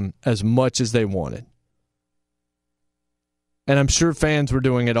down as much as they wanted. And I'm sure fans were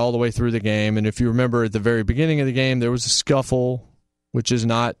doing it all the way through the game. And if you remember at the very beginning of the game, there was a scuffle, which is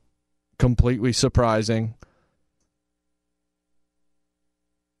not completely surprising.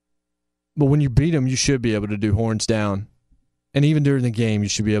 But when you beat them, you should be able to do horns down. And even during the game, you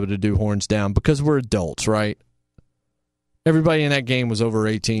should be able to do horns down because we're adults, right? Everybody in that game was over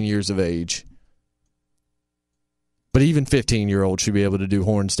 18 years of age. But even 15-year-olds should be able to do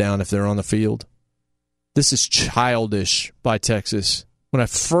horns down if they're on the field. This is childish by Texas. When I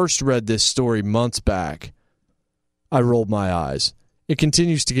first read this story months back, I rolled my eyes. It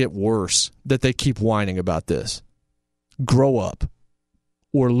continues to get worse that they keep whining about this. Grow up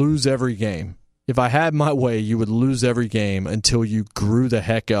or lose every game. If I had my way, you would lose every game until you grew the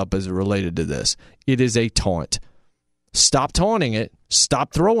heck up as it related to this. It is a taunt. Stop taunting it.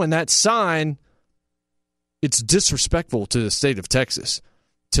 Stop throwing that sign. It's disrespectful to the state of Texas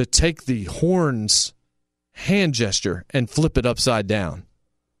to take the horns hand gesture and flip it upside down.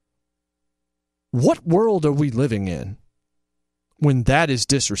 What world are we living in when that is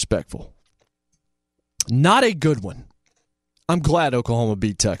disrespectful? Not a good one. I'm glad Oklahoma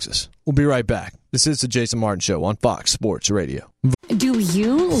beat Texas. We'll be right back. This is the Jason Martin Show on Fox Sports Radio. Do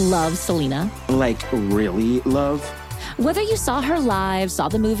you love Selena? Like, really love? Whether you saw her live, saw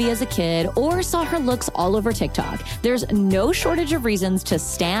the movie as a kid, or saw her looks all over TikTok, there's no shortage of reasons to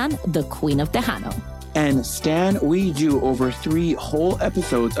stan the Queen of Tejano. And Stan, we do over 3 whole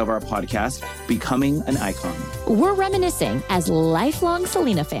episodes of our podcast, Becoming an Icon. We're reminiscing as lifelong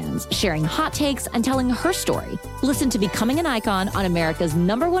Selena fans, sharing hot takes and telling her story. Listen to Becoming an Icon on America's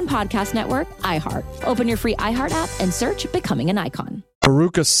 #1 podcast network, iHeart. Open your free iHeart app and search Becoming an Icon.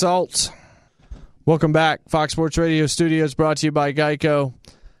 Veruca Salt. Welcome back. Fox Sports Radio Studios brought to you by Geico.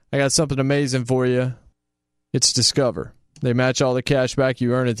 I got something amazing for you. It's Discover. They match all the cash back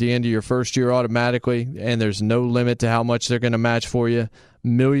you earn at the end of your first year automatically, and there's no limit to how much they're going to match for you.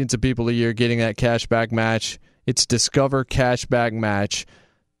 Millions of people a year getting that cash back match. It's Discover Cashback Match.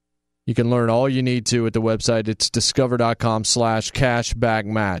 You can learn all you need to at the website. It's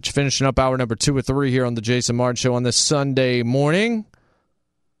discover.com/cashbackmatch. Finishing up hour number 2 or 3 here on the Jason Martin Show on this Sunday morning.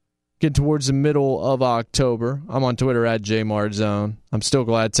 Getting towards the middle of October. I'm on Twitter at JMartzone. I'm still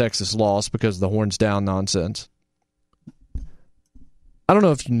glad Texas lost because of the horns down nonsense. I don't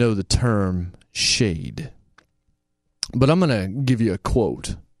know if you know the term shade, but I'm going to give you a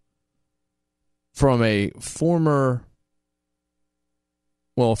quote from a former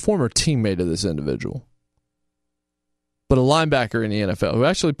teammate of this individual, but a linebacker in the NFL who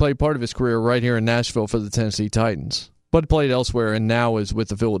actually played part of his career right here in Nashville for the Tennessee Titans, but played elsewhere and now is with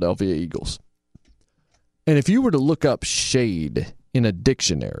the Philadelphia Eagles. And if you were to look up shade in a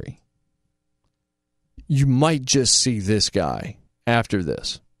dictionary, you might just see this guy. After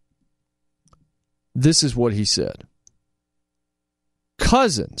this is what he said.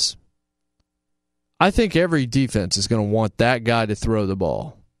 Cousins. I think every defense is going to want that guy to throw the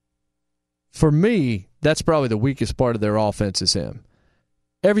ball. For me, that's probably the weakest part of their offense is him.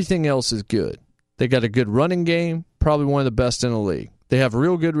 Everything else is good. They got a good running game, probably one of the best in the league. They have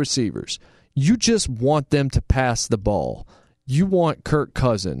real good receivers. You just want them to pass the ball. You want Kirk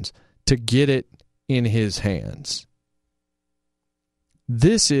Cousins to get it in his hands.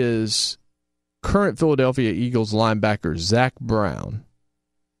 This is current Philadelphia Eagles linebacker Zach Brown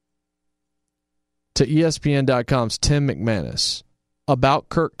to ESPN.com's Tim McManus about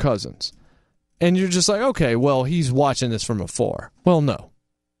Kirk Cousins. And you're just like, okay, well, he's watching this from afar. Well, no.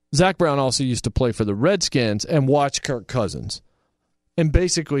 Zach Brown also used to play for the Redskins and watch Kirk Cousins and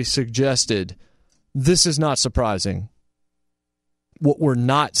basically suggested this is not surprising what we're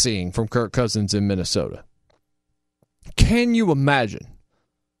not seeing from Kirk Cousins in Minnesota. Can you imagine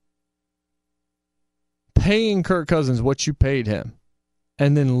paying Kirk Cousins what you paid him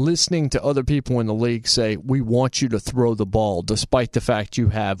and then listening to other people in the league say, we want you to throw the ball despite the fact you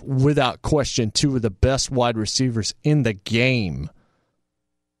have, without question, two of the best wide receivers in the game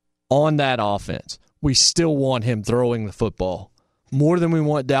on that offense? We still want him throwing the football more than we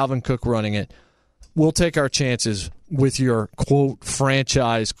want Dalvin Cook running it. We'll take our chances with your, quote,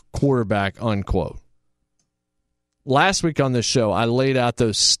 franchise quarterback, unquote. Last week on this show, I laid out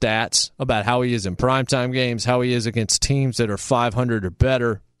those stats about how he is in primetime games, how he is against teams that are 500 or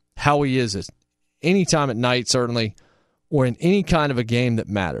better, how he is at any time at night, certainly, or in any kind of a game that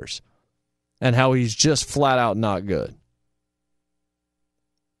matters, and how he's just flat out not good.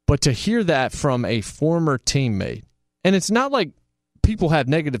 But to hear that from a former teammate, and it's not like people have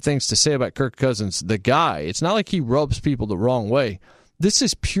negative things to say about Kirk Cousins, the guy. It's not like he rubs people the wrong way. This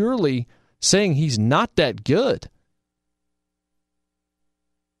is purely saying he's not that good.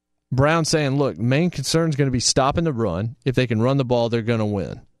 Brown saying, look, main concern is going to be stopping the run. If they can run the ball, they're going to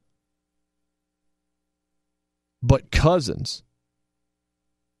win. But Cousins,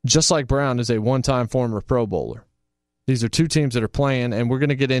 just like Brown, is a one-time former Pro Bowler. These are two teams that are playing, and we're going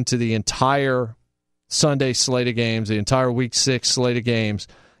to get into the entire Sunday slate of games, the entire Week 6 slate of games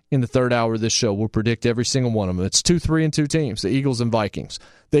in the third hour of this show. We'll predict every single one of them. It's 2, 3, and 2 teams, the Eagles and Vikings.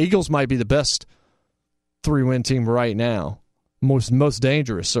 The Eagles might be the best 3-win team right now. Most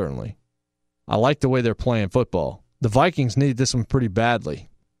dangerous, certainly. I like the way they're playing football. The Vikings need this one pretty badly.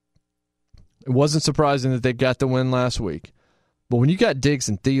 It wasn't surprising that they got the win last week. But when you got Diggs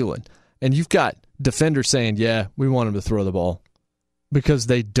and Thielen, and you've got defenders saying, yeah, we want him to throw the ball, because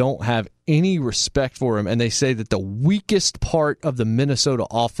they don't have any respect for him, and they say that the weakest part of the Minnesota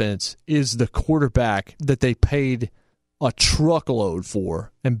offense is the quarterback that they paid a truckload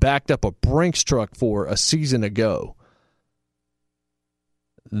for and backed up a Brinks truck for a season ago.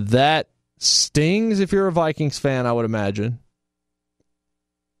 That stings if you're a Vikings fan, I would imagine.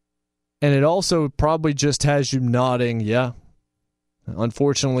 And it also probably just has you nodding, yeah.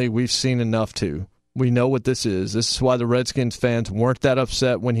 Unfortunately, we've seen enough too. We know what this is. This is why the Redskins fans weren't that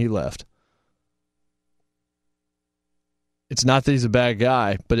upset when he left. It's not that he's a bad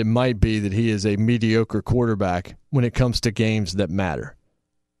guy, but it might be that he is a mediocre quarterback when it comes to games that matter.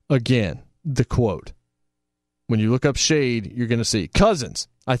 Again, the quote. When you look up shade, you're going to see Cousins.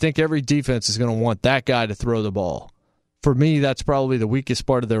 I think every defense is going to want that guy to throw the ball. For me, that's probably the weakest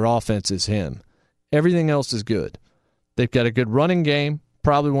part of their offense is him. Everything else is good. They've got a good running game,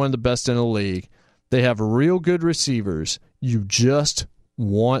 probably one of the best in the league. They have real good receivers. You just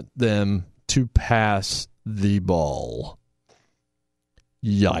want them to pass the ball.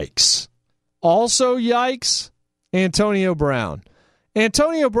 Yikes. Also, yikes, Antonio Brown.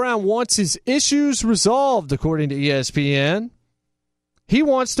 Antonio Brown wants his issues resolved, according to ESPN. He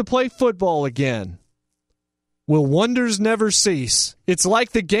wants to play football again. Will wonders never cease? It's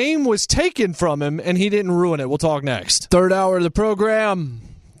like the game was taken from him and he didn't ruin it. We'll talk next. Third hour of the program.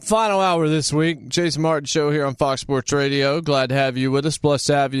 Final hour this week. Jason Martin Show here on Fox Sports Radio. Glad to have you with us. Blessed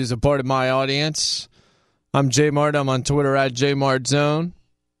to have you as a part of my audience. I'm Jay Martin. I'm on Twitter at JMartZone.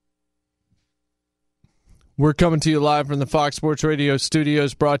 We're coming to you live from the Fox Sports Radio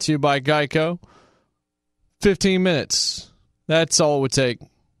studios, brought to you by Geico. 15 minutes. That's all it would take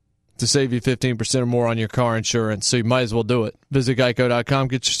to save you 15% or more on your car insurance, so you might as well do it. Visit Geico.com,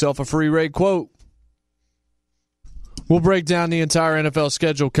 get yourself a free rate quote. We'll break down the entire NFL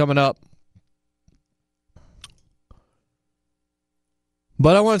schedule coming up.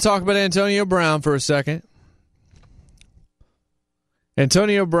 But I want to talk about Antonio Brown for a second.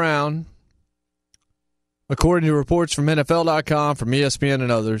 Antonio Brown, according to reports from NFL.com, from ESPN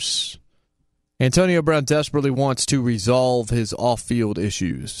and others, Antonio Brown desperately wants to resolve his off-field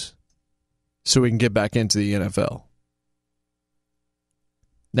issues so he can get back into the NFL.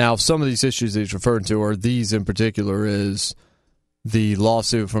 Now, some of these issues that he's referring to are these in particular is the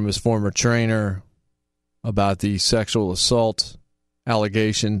lawsuit from his former trainer about the sexual assault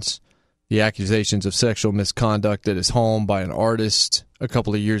allegations, the accusations of sexual misconduct at his home by an artist a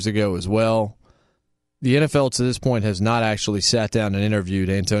couple of years ago as well. The NFL to this point has not actually sat down and interviewed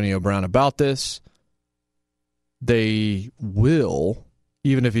Antonio Brown about this. They will,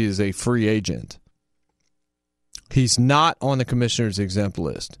 even if he is a free agent. He's not on the commissioner's exempt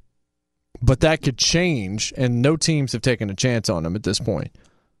list. But that could change, and no teams have taken a chance on him at this point.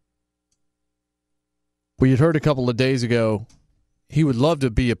 We had heard a couple of days ago he would love to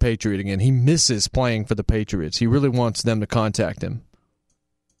be a Patriot again. He misses playing for the Patriots. He really wants them to contact him.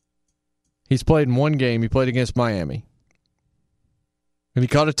 He's played in one game. He played against Miami. And he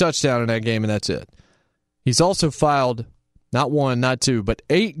caught a touchdown in that game, and that's it. He's also filed not one, not two, but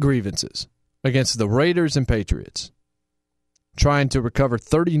 8 grievances against the Raiders and Patriots, trying to recover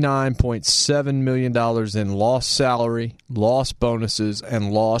 $39.7 million in lost salary, lost bonuses,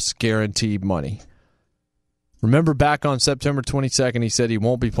 and lost guaranteed money. Remember back on September 22nd, he said he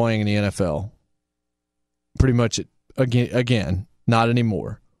won't be playing in the NFL. Pretty much, again, not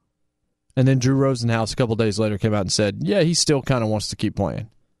anymore. And then Drew Rosenhaus a couple days later came out and said, yeah, he still kind of wants to keep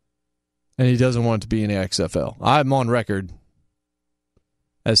playing. And he doesn't want to be in the XFL. I'm on record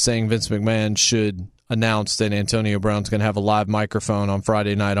as saying Vince McMahon should announce that Antonio Brown's going to have a live microphone on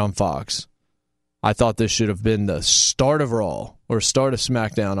Friday night on Fox. I thought this should have been the start of Raw or start of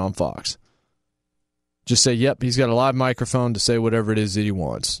SmackDown on Fox. Just say, yep, he's got a live microphone to say whatever it is that he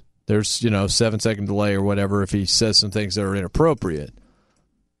wants. There's, 7-second delay or whatever if he says some things that are inappropriate.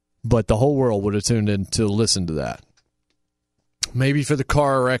 But the whole world would have tuned in to listen to that. Maybe for the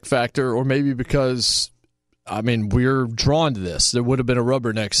car wreck factor, or maybe because, we're drawn to this. There would have been a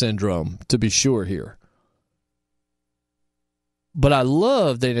rubberneck syndrome, to be sure here. But I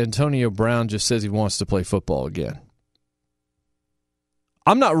love that Antonio Brown just says he wants to play football again.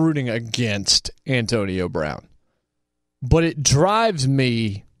 I'm not rooting against Antonio Brown, but it drives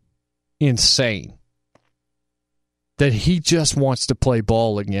me insane that he just wants to play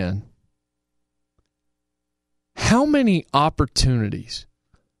ball again. How many opportunities?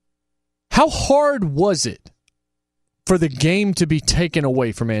 How hard was it for the game to be taken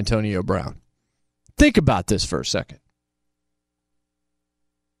away from Antonio Brown? Think about this for a second.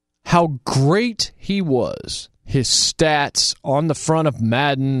 How great he was. His stats on the front of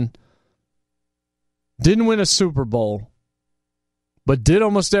Madden. Didn't win a Super Bowl, but did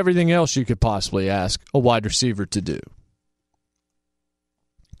almost everything else you could possibly ask a wide receiver to do.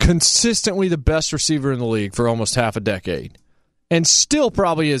 Consistently the best receiver in the league for almost half a decade. And still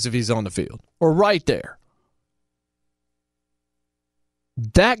probably is if he's on the field. Or right there.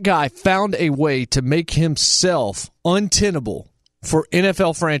 That guy found a way to make himself untenable for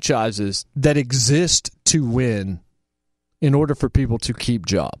NFL franchises that exist to win in order for people to keep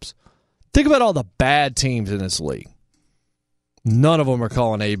jobs. Think about all the bad teams in this league. None of them are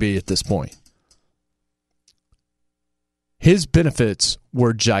calling AB at this point. His benefits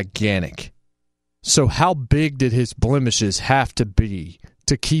were gigantic. So how big did his blemishes have to be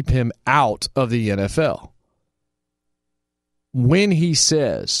to keep him out of the NFL? When he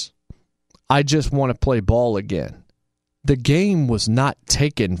says, I just want to play ball again, the game was not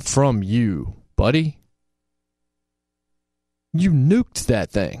taken from you, buddy. You nuked that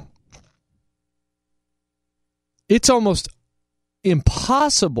thing. It's almost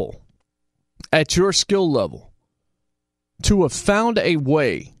impossible at your skill level to have found a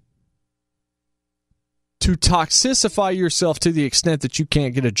way to toxicify yourself to the extent that you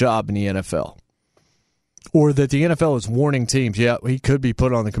can't get a job in the NFL. Or that the NFL is warning teams, yeah, he could be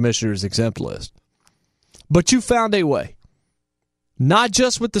put on the commissioner's exempt list. But you found a way. Not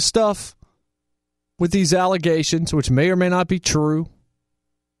just with the stuff with these allegations, which may or may not be true.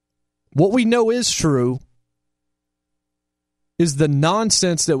 What we know is true is the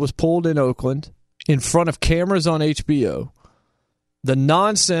nonsense that was pulled in Oakland in front of cameras on HBO. The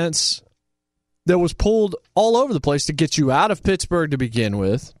nonsense that was pulled all over the place to get you out of Pittsburgh to begin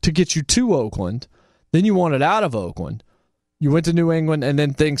with, to get you to Oakland. Then you wanted out of Oakland. You went to New England, and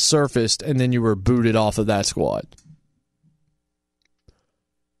then things surfaced, and then you were booted off of that squad.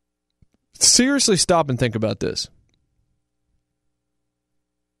 Seriously, stop and think about this.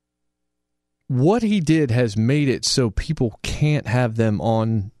 What he did has made it so people can't have them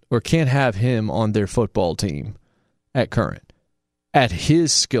on, or can't have him on their football team at current. At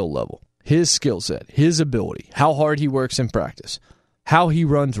his skill level, his skill set, his ability, how hard he works in practice, how he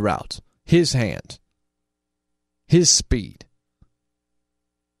runs routes, his hands, his speed,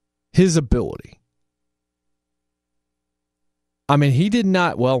 his ability. He did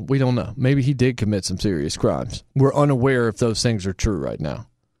not, well, we don't know. Maybe he did commit some serious crimes. We're unaware if those things are true right now.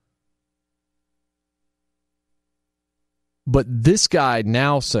 But this guy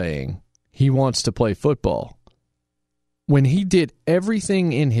now saying he wants to play football, when he did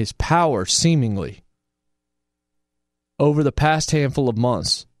everything in his power, seemingly, over the past handful of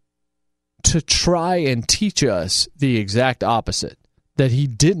months to try and teach us the exact opposite, that he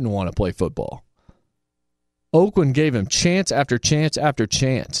didn't want to play football. Oakland gave him chance after chance after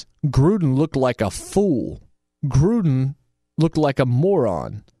chance. Gruden looked like a fool. Gruden looked like a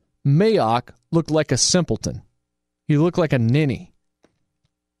moron. Mayock looked like a simpleton. He looked like a ninny.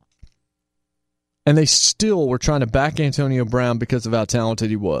 And they still were trying to back Antonio Brown because of how talented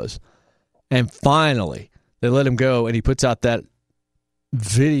he was. And finally, they let him go, and he puts out that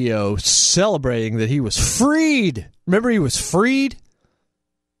video celebrating that he was freed. Remember, he was freed?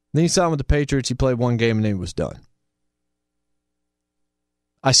 Then he signed with the Patriots. He played one game, and then he was done.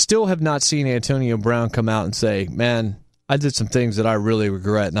 I still have not seen Antonio Brown come out and say, man, I did some things that I really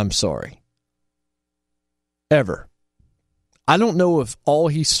regret, and I'm sorry. Ever. I don't know if all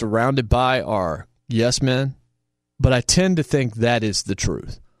he's surrounded by are yes men, but I tend to think that is the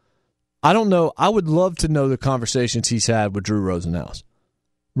truth. I don't know. I would love to know the conversations he's had with Drew Rosenhaus.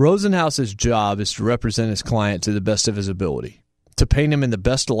 Rosenhaus's job is to represent his client to the best of his ability, to paint him in the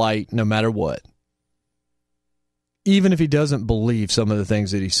best light no matter what, even if he doesn't believe some of the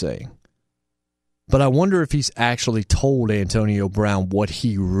things that he's saying. But I wonder if he's actually told Antonio Brown what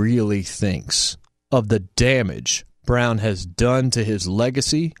he really thinks of the damage Brown has done to his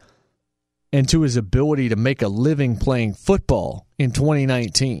legacy and to his ability to make a living playing football in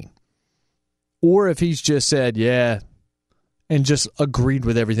 2019. Or if he's just said, yeah, and just agreed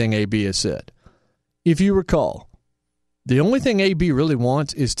with everything AB has said. If you recall, the only thing AB really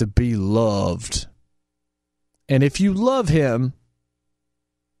wants is to be loved. And if you love him,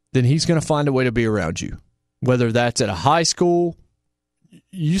 then he's going to find a way to be around you. Whether that's at a high school,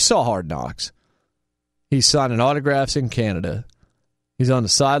 you saw Hard Knocks. He's signing autographs in Canada. He's on the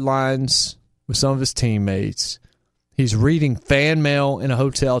sidelines with some of his teammates. He's reading fan mail in a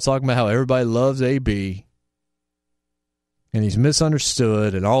hotel talking about how everybody loves AB. And he's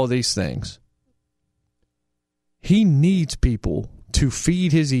misunderstood and all of these things. He needs people to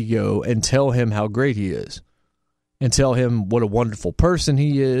feed his ego and tell him how great he is. And tell him what a wonderful person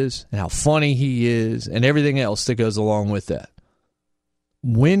he is and how funny he is and everything else that goes along with that.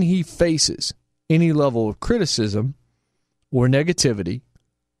 When he faces any level of criticism or negativity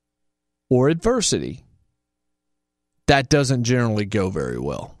or adversity, that doesn't generally go very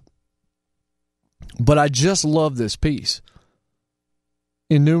well. But I just love this piece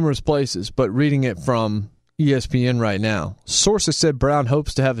in numerous places, but reading it from ESPN right now. Sources said Brown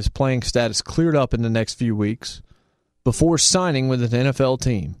hopes to have his playing status cleared up in the next few weeks before signing with an NFL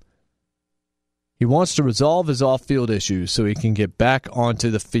team. He wants to resolve his off-field issues so he can get back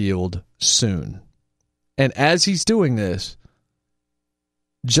onto the field soon. And as he's doing this,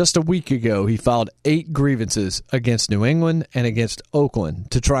 just a week ago, he filed 8 grievances against New England and against Oakland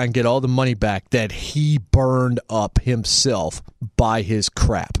to try and get all the money back that he burned up himself by his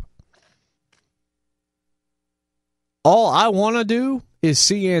crap. All I want to do is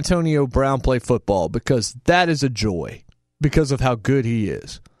see Antonio Brown play football because that is a joy because of how good he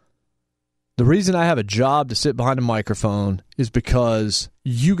is. The reason I have a job to sit behind a microphone is because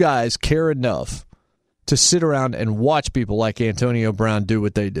you guys care enough to sit around and watch people like Antonio Brown do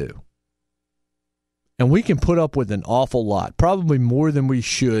what they do. And we can put up with an awful lot, probably more than we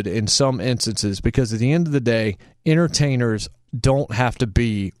should in some instances, because at the end of the day, entertainers don't have to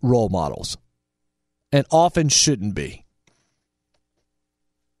be role models and often shouldn't be.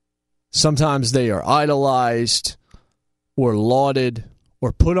 Sometimes they are idolized or lauded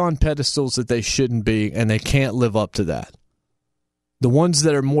or put on pedestals that they shouldn't be, and they can't live up to that. The ones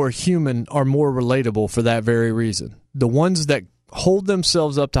that are more human are more relatable for that very reason. The ones that hold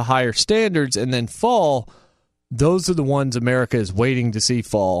themselves up to higher standards and then fall, those are the ones America is waiting to see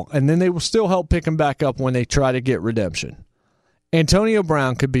fall, and then they will still help pick them back up when they try to get redemption. Antonio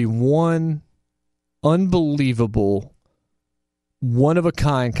Brown could be one unbelievable,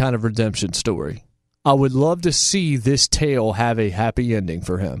 one-of-a-kind kind of redemption story. I would love to see this tale have a happy ending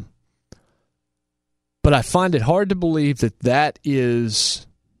for him. But I find it hard to believe that that is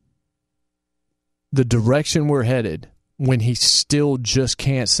the direction we're headed when he still just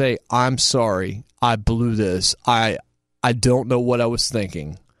can't say, I'm sorry, I blew this. I don't know what I was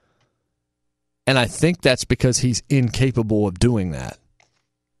thinking. And I think that's because he's incapable of doing that.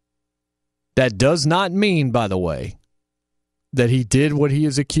 That does not mean, by the way, that he did what he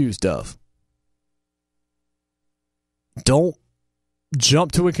is accused of. Don't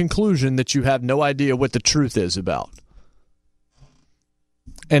jump to a conclusion that you have no idea what the truth is about.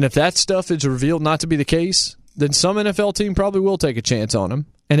 And if that stuff is revealed not to be the case, then some NFL team probably will take a chance on him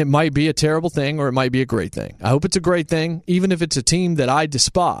And it might be a terrible thing or it might be a great thing. I hope it's a great thing, even if it's a team that I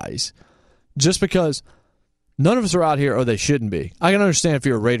despise, just because none of us are out here, or they shouldn't be. I can understand if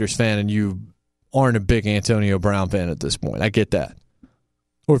you're a Raiders fan and you aren't a big Antonio Brown fan at this point. I get that.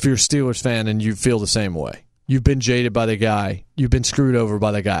 Or if you're a Steelers fan and you feel the same way. You've been jaded by the guy. You've been screwed over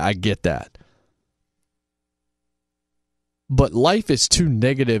by the guy. I get that. But life is too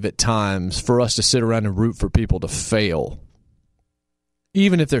negative at times for us to sit around and root for people to fail,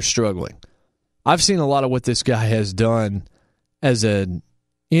 even if they're struggling. I've seen a lot of what this guy has done as an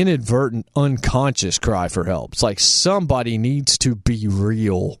inadvertent, unconscious cry for help. It's like somebody needs to be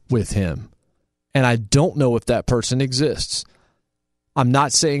real with him. And I don't know if that person exists. I'm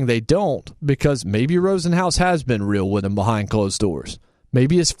not saying they don't, because maybe Rosenhaus has been real with him behind closed doors.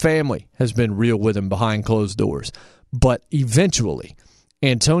 Maybe his family has been real with him behind closed doors. But eventually,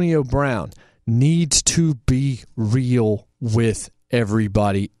 Antonio Brown needs to be real with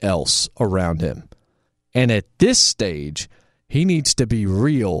everybody else around him. And at this stage, he needs to be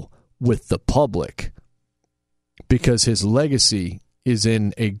real with the public, because his legacy is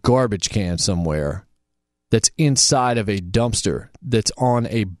in a garbage can somewhere that's inside of a dumpster that's on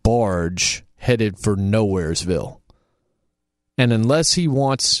a barge headed for Nowheresville. And unless he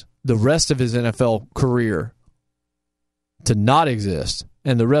wants the rest of his NFL career to not exist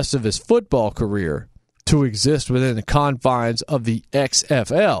and the rest of his football career to exist within the confines of the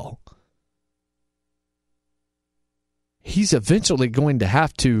XFL, he's eventually going to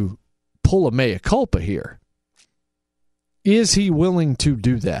have to pull a mea culpa here. Is he willing to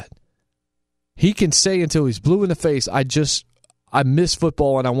do that? He can say until he's blue in the face, I miss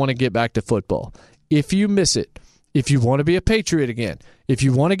football and I want to get back to football. If you miss it, if you want to be a Patriot again, if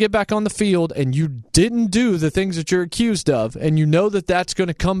you want to get back on the field and you didn't do the things that you're accused of, and you know that that's going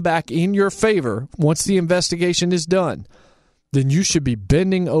to come back in your favor once the investigation is done, then you should be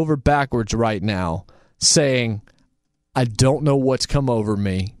bending over backwards right now saying, I don't know what's come over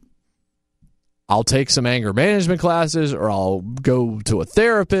me. I'll take some anger management classes, or I'll go to a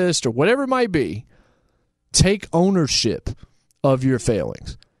therapist, or whatever it might be. Take ownership of your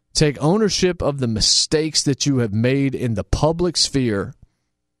failings. Take ownership of the mistakes that you have made in the public sphere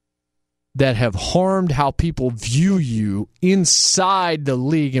that have harmed how people view you inside the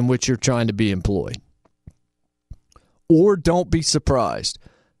league in which you're trying to be employed. Or don't be surprised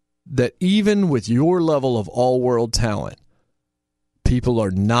that even with your level of all-world talent, people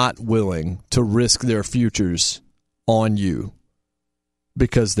are not willing to risk their futures on you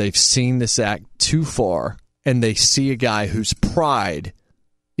because they've seen this act too far, and they see a guy whose pride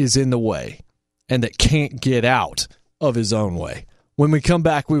is in the way and that can't get out of his own way. When we come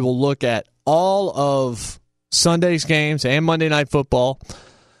back, we will look at all of Sunday's games and Monday Night Football.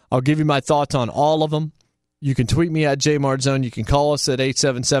 I'll give you my thoughts on all of them. You can tweet me at JMartzone. You can call us at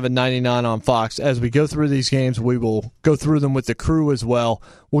 877-99 on Fox. As we go through these games, we will go through them with the crew as well.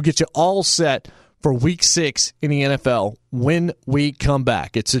 We'll get you all set for Week 6 in the NFL when we come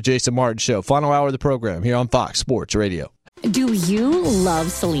back. It's the Jason Martin Show. Final hour of the program here on Fox Sports Radio. Do you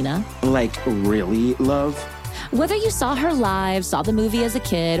love Selena? Like, really love? Whether you saw her live, saw the movie as a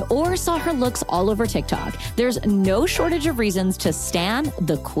kid, or saw her looks all over TikTok, there's no shortage of reasons to stan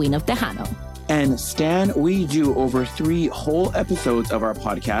the Queen of Tejano. And Stan, we do over 3 whole episodes of our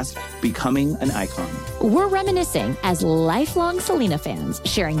podcast, Becoming an Icon. We're reminiscing as lifelong Selena fans,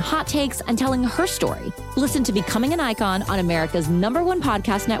 sharing hot takes and telling her story. Listen to Becoming an Icon on America's #1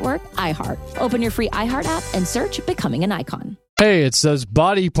 podcast network, iHeart. Open your free iHeart app and search Becoming an Icon. Hey, it's those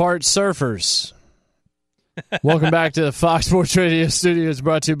body part surfers. Welcome back to the Fox Sports Radio studios,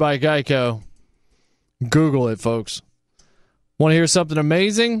 brought to you by Geico. Google it, folks. Want to hear something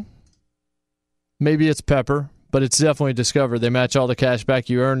amazing? Maybe it's Pepper, but it's definitely Discover. They match all the cash back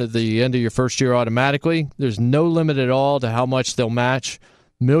you earn at the end of your first year automatically. There's no limit at all to how much they'll match.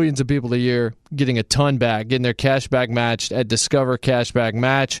 Millions of people a year getting a ton back, getting their cash back matched at Discover Cashback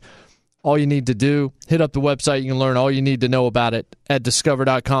Match. All you need to do, hit up the website. You can learn all you need to know about it at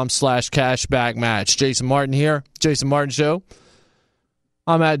discover.com/cashbackmatch. Jason Martin here, Jason Martin Show.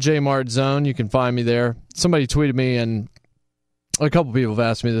 I'm at JMartzone. You can find me there. Somebody tweeted me, and a couple people have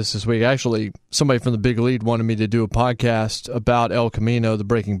asked me this week. Actually, somebody from the Big Lead wanted me to do a podcast about El Camino, the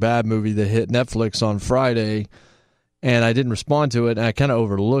Breaking Bad movie that hit Netflix on Friday, and I didn't respond to it, and I kind of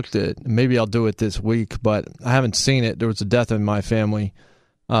overlooked it. Maybe I'll do it this week, but I haven't seen it. There was a death in my family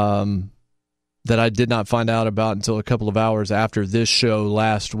that I did not find out about until a couple of hours after this show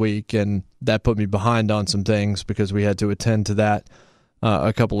last week, and that put me behind on some things because we had to attend to that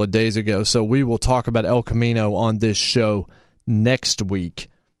a couple of days ago. So we will talk about El Camino on this show next week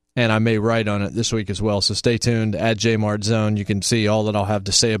and I may write on it this week as well. So stay tuned at JMartZone. You can see all that I'll have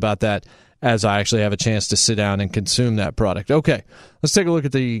to say about that as I actually have a chance to sit down and consume that product. Okay, let's take a look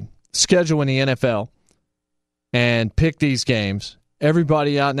at the schedule in the NFL and pick these games.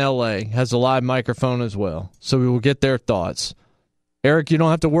 Everybody out in L.A. has a live microphone as well, so we will get their thoughts. Eric, you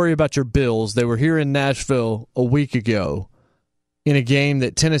don't have to worry about your Bills. They were here in Nashville a week ago in a game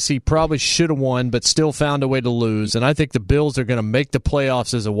that Tennessee probably should have won but still found a way to lose. And I think the Bills are going to make the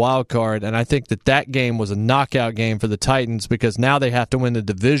playoffs as a wild card, and I think that game was a knockout game for the Titans because now they have to win the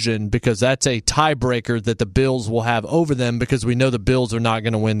division because that's a tiebreaker that the Bills will have over them because we know the Bills are not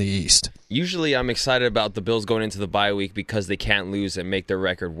going to win the East. Usually I'm excited about the Bills going into the bye week because they can't lose and make their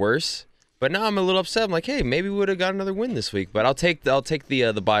record worse. But now I'm a little upset. I'm like, hey, maybe we would have got another win this week. But I'll take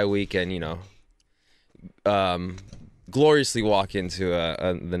the bye week and, gloriously walk into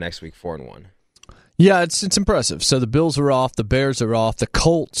the next week 4-1. Yeah, it's impressive. So the Bills are off, the Bears are off, the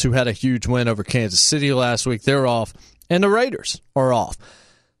Colts, who had a huge win over Kansas City last week, they're off, and the Raiders are off.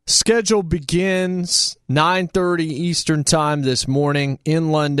 Schedule begins 9:30 Eastern Time this morning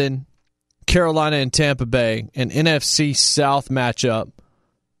in London, Carolina and Tampa Bay, an NFC South matchup,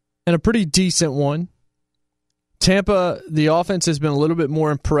 and a pretty decent one. Tampa, the offense has been a little bit more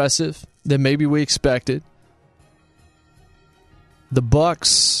impressive than maybe we expected. The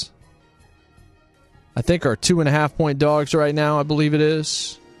Bucs, I think, are 2.5-point dogs right now, I believe it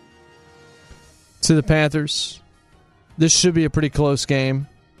is, to the Panthers. This should be a pretty close game.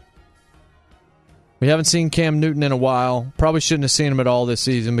 We haven't seen Cam Newton in a while. Probably shouldn't have seen him at all this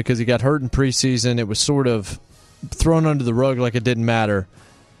season because he got hurt in preseason. It was sort of thrown under the rug like it didn't matter,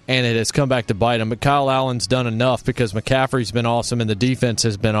 and it has come back to bite him. But Kyle Allen's done enough because McCaffrey's been awesome and the defense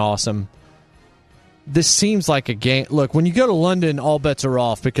has been awesome. This seems like a game. Look, when you go to London, all bets are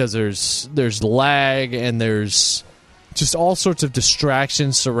off because there's lag and there's just all sorts of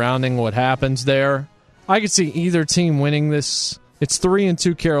distractions surrounding what happens there. I could see either team winning this. It's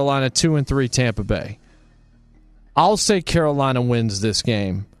 3-2 Carolina, 2-3 Tampa Bay. I'll say Carolina wins this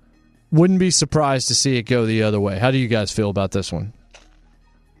game. Wouldn't be surprised to see it go the other way. How do you guys feel about this one?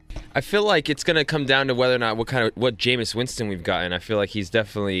 I feel like it's going to come down to whether or not what Jameis Winston we've gotten. I feel like he's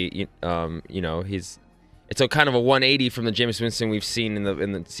definitely, it's a kind of a 180 from the Jameis Winston we've seen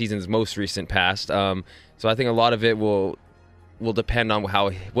in the season's most recent past. So I think a lot of it will depend on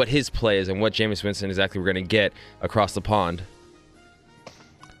what his play is and what Jameis Winston exactly we're going to get across the pond.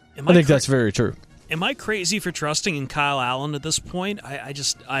 I think that's very true. Am I crazy for trusting in Kyle Allen at this point?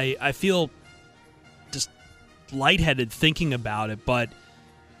 I feel just lightheaded thinking about it, but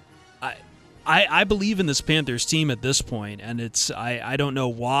I believe in this Panthers team at this point, and I don't know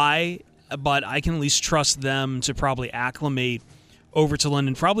why, but I can at least trust them to probably acclimate over to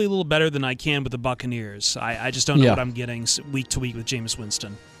London probably a little better than I can with the Buccaneers. I just don't know what I'm getting week to week with Jameis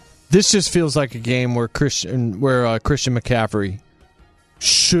Winston. This just feels like a game where Christian McCaffrey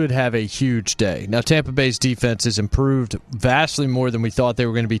should have a huge day. Now, Tampa Bay's defense has improved vastly more than we thought they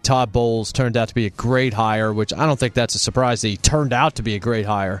were going to be. Todd Bowles turned out to be a great hire, which I don't think that's a surprise that he turned out to be a great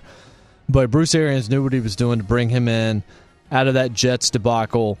hire. But Bruce Arians knew what he was doing to bring him in out of that Jets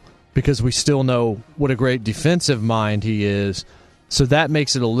debacle because we still know what a great defensive mind he is. So that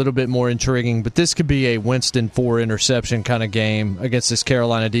makes it a little bit more intriguing. But this could be a Winston 4-interception kind of game against this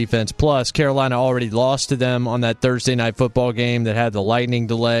Carolina defense. Plus, Carolina already lost to them on that Thursday night football game that had the lightning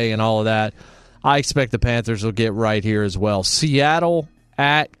delay and all of that. I expect the Panthers will get right here as well. Seattle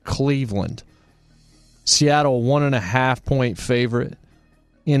at Cleveland. Seattle 1.5-point favorite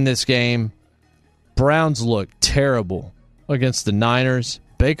in this game. Browns look terrible against the Niners.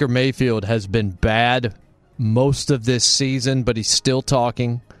 Baker Mayfield has been bad most of this season, but he's still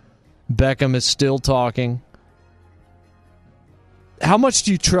talking. Beckham is still talking. How much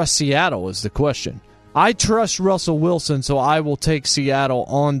do you trust Seattle is the question. I trust Russell Wilson, so I will take Seattle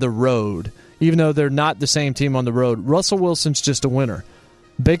on the road, even though they're not the same team on the road. Russell Wilson's just a winner.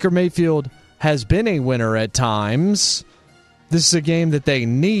 Baker Mayfield has been a winner at times. This is a game that they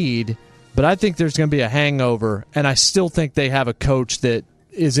need, but I think there's going to be a hangover, and I still think they have a coach that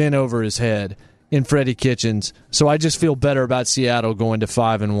is in over his head in Freddie Kitchens. So I just feel better about Seattle going to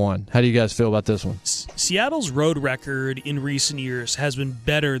 5-1. How do you guys feel about this one? Seattle's road record in recent years has been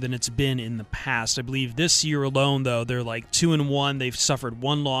better than it's been in the past. I believe this year alone, though, they're like 2-1. They've suffered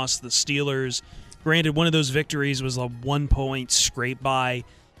one loss to the Steelers. Granted, one of those victories was a 1-point scrape by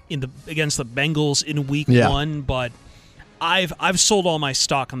against the Bengals in week 1, but I've sold all my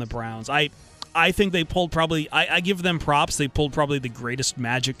stock on the Browns. I think they pulled probably, I give them props, they pulled probably the greatest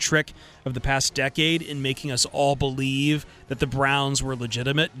magic trick of the past decade in making us all believe that the Browns were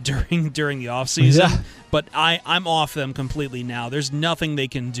legitimate during the offseason. Yeah. But I'm off them completely now. There's nothing they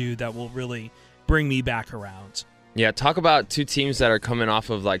can do that will really bring me back around. Yeah, talk about two teams that are coming off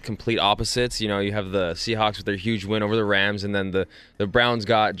of like complete opposites. You have the Seahawks with their huge win over the Rams, and then the Browns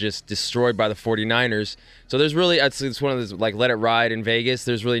got just destroyed by the 49ers. So there's really, it's one of those, like, let it ride in Vegas.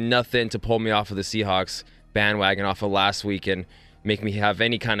 There's really nothing to pull me off of the Seahawks bandwagon off of last week and make me have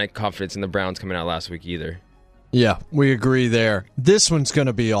any kind of confidence in the Browns coming out last week either. Yeah, we agree there. This one's going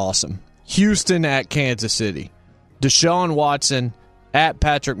to be awesome. Houston at Kansas City. Deshaun Watson at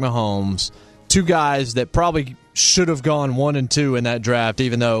Patrick Mahomes. Two guys that probably should have gone 1 and 2 in that draft,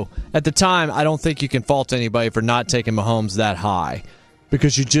 even though at the time I don't think you can fault anybody for not taking Mahomes that high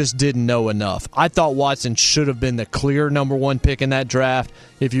because you just didn't know enough. I thought Watson should have been the clear number 1 pick in that draft.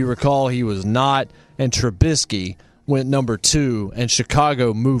 If you recall, he was not, and Trubisky went number 2, and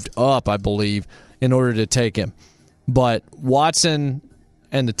Chicago moved up, I believe, in order to take him. But Watson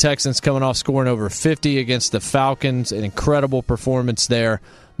and the Texans coming off scoring over 50 against the Falcons, an incredible performance there.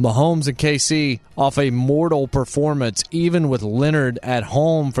 Mahomes and KC off a mortal performance, even with Leonard at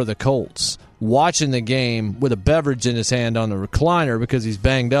home for the Colts, watching the game with a beverage in his hand on the recliner because he's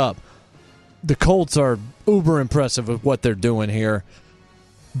banged up. The Colts are uber impressive with what they're doing here.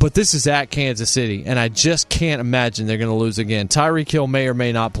 But this is at Kansas City, and I just can't imagine they're going to lose again. Tyreek Hill may or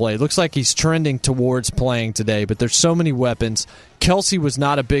may not play. It looks like he's trending towards playing today, but there's so many weapons. Kelsey was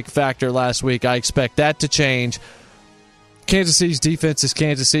not a big factor last week. I expect that to change. Kansas City's defense is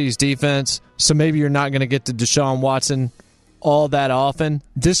Kansas City's defense, so maybe you're not going to get to Deshaun Watson all that often.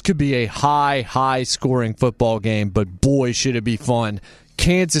 This could be a high-scoring football game, but boy, should it be fun.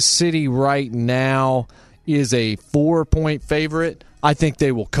 Kansas City right now is a 4-point favorite. I think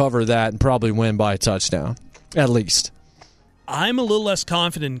they will cover that and probably win by a touchdown, at least. I'm a little less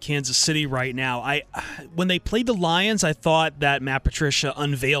confident in Kansas City right now. When they played the Lions, I thought that Matt Patricia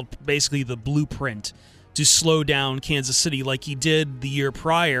unveiled basically the blueprint to slow down Kansas City like he did the year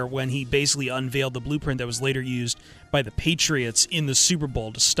prior when he basically unveiled the blueprint that was later used by the Patriots in the Super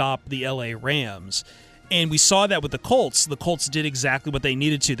Bowl to stop the LA Rams. And we saw that with the Colts. The Colts did exactly what they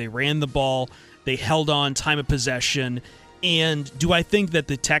needed to. They ran the ball. They held on time of possession. And do I think that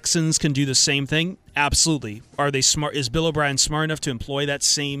the Texans can do the same thing? Absolutely. Are they smart? Is Bill O'Brien smart enough to employ that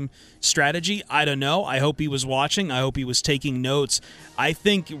same strategy? I don't know. I hope he was watching. I hope he was taking notes. I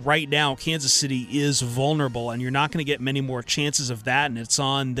think right now Kansas City is vulnerable, and you're not going to get many more chances of that, and it's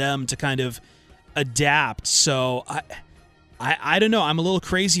on them to kind of adapt. So I don't know. I'm a little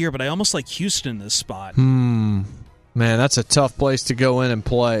crazy here, but I almost like Houston in this spot. Man, that's a tough place to go in and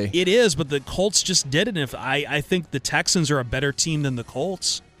play. It is, but the Colts just did it. And I think the Texans are a better team than the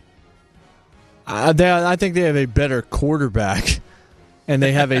Colts. I think they have a better quarterback, and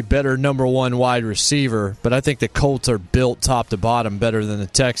they have a better number 1 wide receiver, but I think the Colts are built top to bottom better than the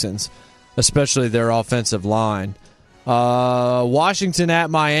Texans, especially their offensive line. Washington at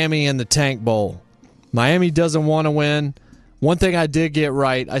Miami in the Tank Bowl. Miami doesn't want to win. One thing I did get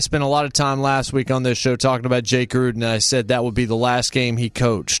right, I spent a lot of time last week on this show talking about Jay Gruden, and I said that would be the last game he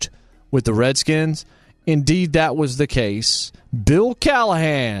coached with the Redskins. Indeed, that was the case. Bill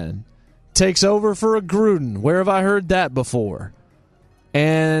Callahan takes over for a Gruden. Where have I heard that before?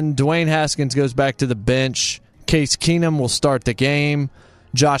 And Dwayne Haskins goes back to the bench. Case Keenum will start the game.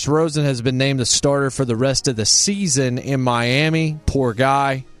 Josh Rosen has been named the starter for the rest of the season in Miami. Poor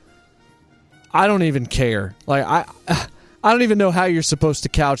guy. I don't even care. I don't even know how you're supposed to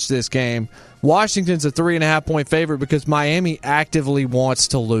couch this game. Washington's a 3.5-point favorite because Miami actively wants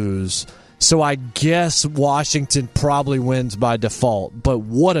to lose. So I guess Washington probably wins by default. But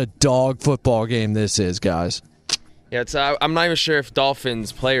what a dog football game this is, guys. Yeah, I'm not even sure if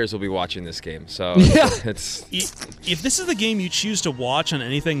Dolphins players will be watching this game. So if this is the game you choose to watch on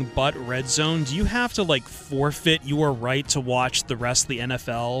anything but Red Zone, do you have to forfeit your right to watch the rest of the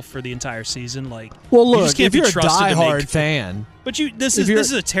NFL for the entire season? Well, look, if you're a diehard fan, but this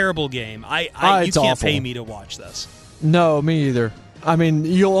is a terrible game. You can't awful. Pay me to watch this. No, me either. I mean,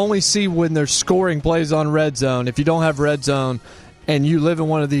 you'll only see when they're scoring plays on Red Zone. If you don't have Red Zone and you live in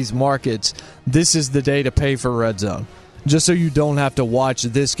one of these markets, this is the day to pay for Red Zone, just so you don't have to watch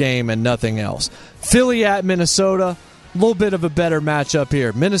this game and nothing else. Philly at Minnesota, a little bit of a better matchup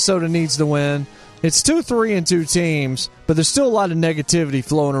here. Minnesota needs to win. It's 2-3-2 teams, but there's still a lot of negativity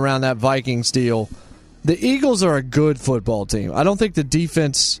flowing around that Vikings deal. The Eagles are a good football team. I don't think the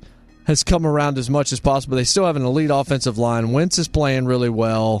defense has come around as much as possible. They still have an elite offensive line. Wentz is playing really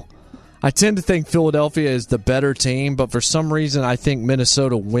well. I tend to think Philadelphia is the better team, but for some reason I think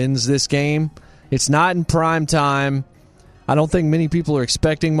Minnesota wins this game. It's not in prime time. I don't think many people are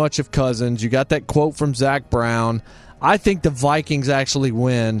expecting much of Cousins. You got that quote from Zach Brown. I think the Vikings actually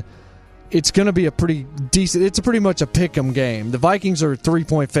win. It's going to be a pretty decent, it's pretty much a pick-em game. The Vikings are a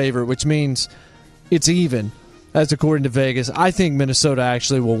 3-point favorite, which means it's even, as according to Vegas. I think Minnesota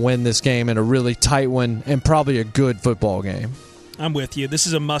actually will win this game in a really tight one and probably a good football game. I'm with you. This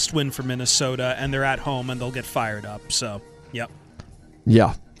is a must-win for Minnesota, and they're at home, and they'll get fired up. So, yep.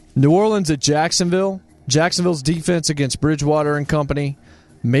 Yeah. New Orleans at Jacksonville. Jacksonville's defense against Bridgewater and company.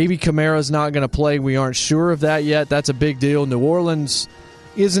 Maybe Kamara's not going to play. We aren't sure of that yet. That's a big deal. New Orleans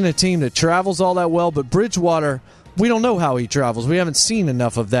isn't a team that travels all that well, but Bridgewater, we don't know how he travels. We haven't seen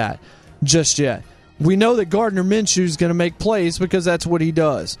enough of that just yet. We know that Gardner Minshew is going to make plays because that's what he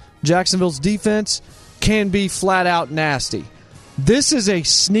does. Jacksonville's defense can be flat-out nasty. This is a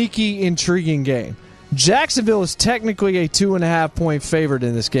sneaky, intriguing game. Jacksonville is technically a 2.5-point favorite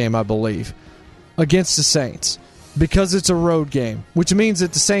in this game, I believe, against the Saints because it's a road game, which means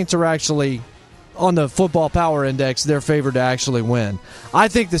that the Saints are actually, on the football power index, they're favored to actually win. I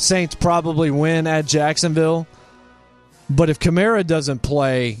think the Saints probably win at Jacksonville, but if Kamara doesn't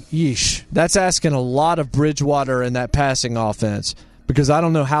play, yeesh, that's asking a lot of Bridgewater in that passing offense, because I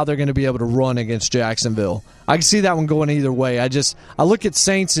don't know how they're going to be able to run against Jacksonville. I can see that one going either way. I look at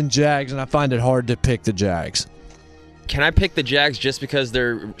Saints and Jags, and I find it hard to pick the Jags. Can I pick the Jags just because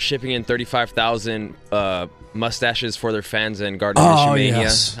they're shipping in 35,000 mustaches for their fans in Gardner Minshew Mania?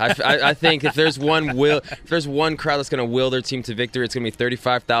 Yes. I think if there's one crowd that's going to will their team to victory, it's going to be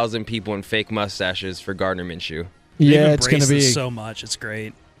 35,000 people in fake mustaches for Gardner Minshew. Yeah, it's going to be so much. It's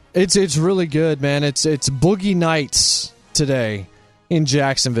great. It's really good, man. It's Boogie Nights today in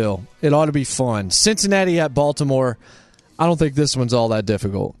Jacksonville. It ought to be fun. Cincinnati at Baltimore. I don't think this one's all that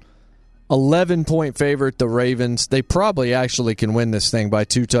difficult. 11-point favorite, the Ravens. They probably actually can win this thing by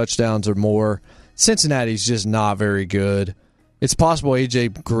 2 touchdowns or more. Cincinnati's just not very good. It's possible A.J.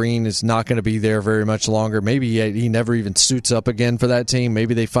 Green is not going to be there very much longer. Maybe he never even suits up again for that team.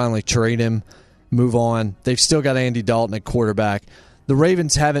 Maybe they finally trade him, move on. They've still got Andy Dalton at quarterback. The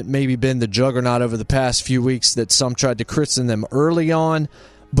Ravens haven't maybe been the juggernaut over the past few weeks that some tried to christen them early on,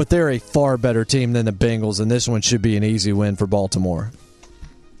 but they're a far better team than the Bengals, and this one should be an easy win for Baltimore.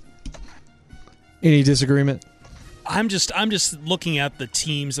 Any disagreement? I'm just looking at the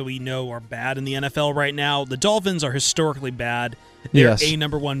teams that we know are bad in the NFL right now. The Dolphins are historically bad. They're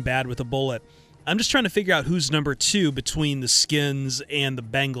number 1 bad with a bullet. I'm just trying to figure out who's number 2 between the Skins and the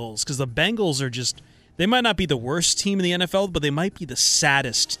Bengals, because the Bengals are just, they might not be the worst team in the NFL, but they might be the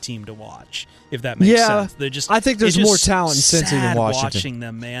saddest team to watch, if that makes sense. They're just, I think there's more talent in Cincy than Washington. Watching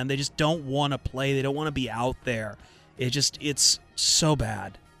them, man. They just don't want to play. They don't want to be out there. It's so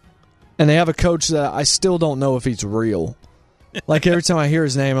bad. And they have a coach that I still don't know if he's real. Like, every time I hear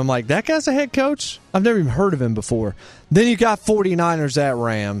his name, I'm like, that guy's a head coach? I've never even heard of him before. Then you got 49ers at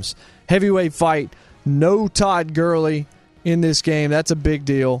Rams. Heavyweight fight. No Todd Gurley in this game. That's a big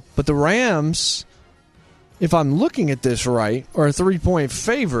deal. But the Rams, if I'm looking at this right, are a 3-point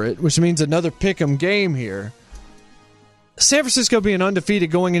favorite, which means another pick'em game here. San Francisco being undefeated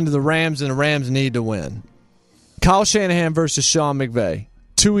going into the Rams, and the Rams need to win. Kyle Shanahan versus Sean McVay.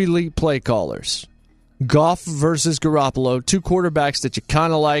 2 elite play callers. Goff versus Garoppolo. 2 quarterbacks that you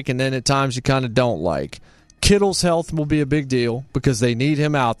kind of like, and then at times you kind of don't like. Kittle's health will be a big deal because they need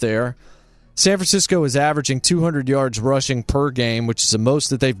him out there. San Francisco is averaging 200 yards rushing per game, which is the most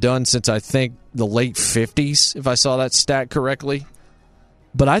that they've done since, I think, the late 50s, if I saw that stat correctly.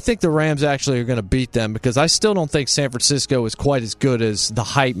 But I think the Rams actually are going to beat them because I still don't think San Francisco is quite as good as the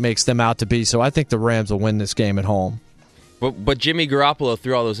hype makes them out to be, so I think the Rams will win this game at home. But Jimmy Garoppolo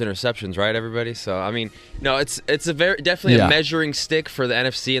threw all those interceptions, right, everybody? So, I mean, no, it's definitely a measuring stick for the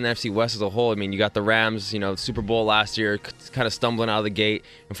NFC and the NFC West as a whole. I mean, you got the Rams, Super Bowl last year, kind of stumbling out of the gate.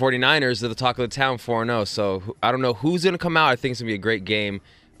 And 49ers are the talk of the town, 4-0. So, I don't know who's going to come out. I think it's going to be a great game.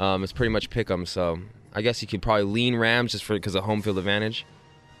 It's pretty much pick 'em. So, I guess you could probably lean Rams just because of home field advantage.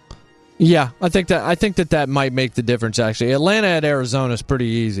 Yeah, I think that might make the difference, actually. Atlanta at Arizona is pretty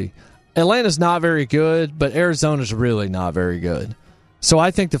easy. Atlanta's not very good, but Arizona's really not very good. So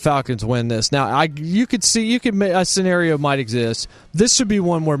I think the Falcons win this. Now, a scenario might exist. This should be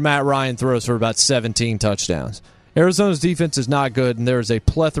one where Matt Ryan throws for about 17 touchdowns. Arizona's defense is not good, and there is a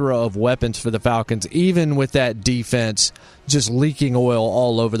plethora of weapons for the Falcons, even with that defense just leaking oil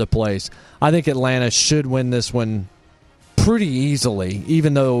all over the place. I think Atlanta should win this one pretty easily,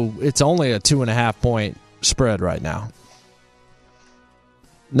 even though it's only a 2.5-point spread right now.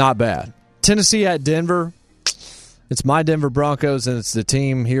 Not bad. Tennessee at Denver. It's my Denver Broncos, and it's the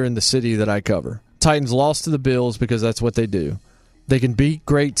team here in the city that I cover. Titans lost to the Bills because that's what they do. They can beat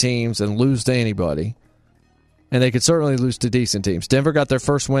great teams and lose to anybody, and they could certainly lose to decent teams. Denver got their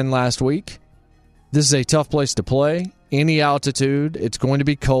first win last week. This is a tough place to play. Any altitude, it's going to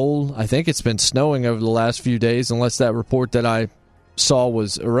be cold. I think it's been snowing over the last few days, unless that report that I saw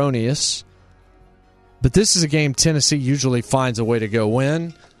was erroneous. But this is a game Tennessee usually finds a way to go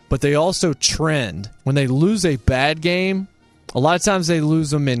win, but they also trend. When they lose a bad game, a lot of times they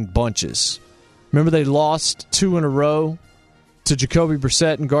lose them in bunches. Remember they lost 2 in a row to Jacoby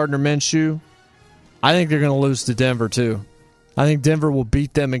Brissett and Gardner Minshew? I think they're going to lose to Denver too. I think Denver will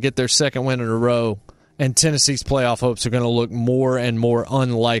beat them and get their second win in a row, and Tennessee's playoff hopes are going to look more and more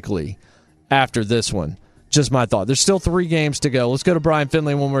unlikely after this one. Just my thought. There's still 3 games to go. Let's go to Brian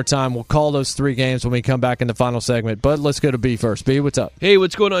Finley one more time. We'll call those 3 games when we come back in the final segment. But let's go to B first. B, what's up? Hey,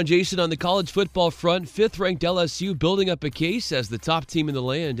 what's going on, Jason? On the college football front, 5th-ranked LSU building up a case as the top team in the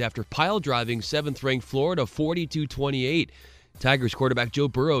land after pile-driving 7th-ranked Florida 42-28. Tigers quarterback Joe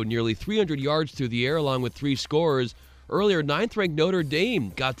Burrow nearly 300 yards through the air along with 3 scores. Earlier, 9th-ranked Notre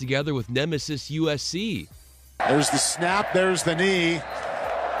Dame got together with nemesis USC. There's the snap, there's the knee,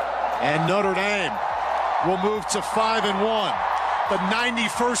 and Notre Dame will move to 5-1. The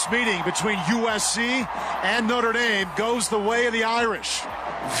 91st meeting between USC and Notre Dame goes the way of the Irish.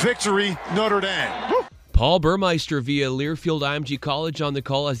 Victory, Notre Dame. Paul Burmeister via Learfield IMG College on the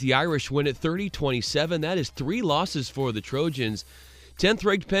call as the Irish win at 30-27. That is 3 losses for the Trojans.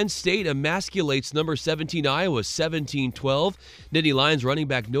 10th-ranked Penn State emasculates number 17 Iowa 17-12. Nittany Lions running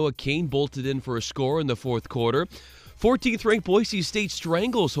back Noah Cain bolted in for a score in the 4th quarter. 14th-ranked Boise State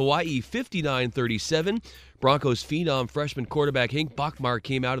strangles Hawaii 59-37. Broncos phenom freshman quarterback Hank Bachmeier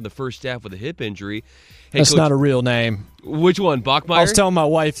came out in the first half with a hip injury. Hey, That's Coach, not a real name. Which one, Bachmeier? I was telling my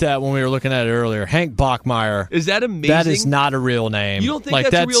wife that when we were looking at it earlier. Hank Bachmeier. Is that amazing? That is not a real name. You don't think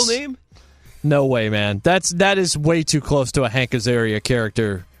that's a real name? No way, man. That is way too close to a Hank Azaria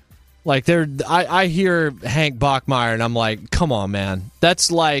character. Like I hear Hank Bachmeier and I'm like, come on, man.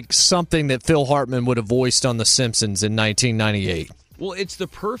 That's like something that Phil Hartman would have voiced on The Simpsons in 1998. Well, it's the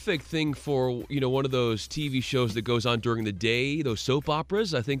perfect thing for one of those TV shows that goes on during the day, those soap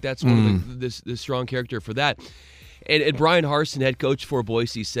operas. I think that's one of the strong character for that. And Brian Harsin, head coach for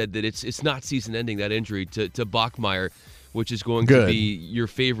Boise, said that it's not season-ending, that injury to Bachmeier, which is going to be your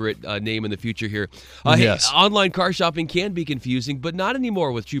favorite name in the future here. Yes. Hey, online car shopping can be confusing, but not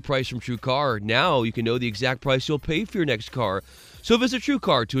anymore with True Price from True Car. Now you can know the exact price you'll pay for your next car. So visit True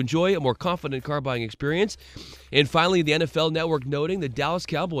Car to enjoy a more confident car buying experience. And finally, the NFL Network noting the Dallas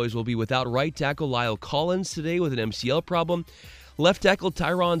Cowboys will be without right tackle Lyle Collins today with an MCL problem. Left tackle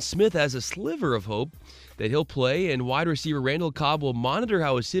Tyron Smith has a sliver of hope that he'll play, and wide receiver Randall Cobb will monitor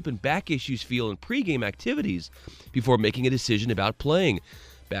how his hip and back issues feel in pregame activities before making a decision about playing.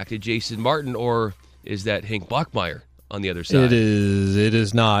 Back to Jason Martin, or is that Hank Bachmeier on the other side? It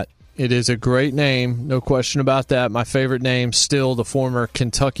is not. It is a great name, no question about that. My favorite name still the former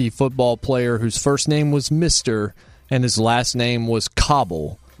Kentucky football player whose first name was Mr. and his last name was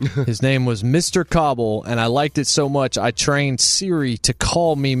Cobble. His name was Mr. Cobble, and I liked it so much I trained Siri to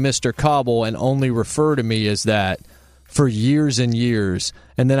call me Mr. Cobble and only refer to me as that for years and years.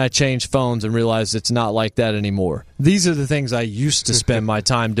 And then I changed phones and realized it's not like that anymore. These are the things I used to spend my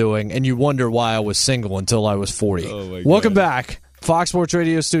time doing, and you wonder why I was single until I was 40. Oh my Welcome God. back. Fox Sports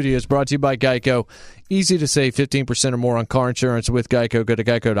Radio Studios brought to you by Geico. Easy to save 15% or more on car insurance with Geico. Go to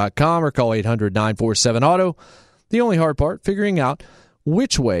geico.com or call 800-947-AUTO. The only hard part, figuring out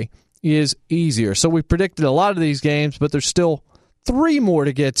which way is easier. So we predicted a lot of these games, but there's still 3 more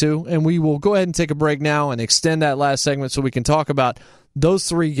to get to, and we will go ahead and take a break now and extend that last segment so we can talk about those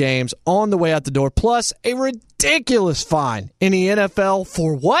 3 games on the way out the door, plus a ridiculous fine in the NFL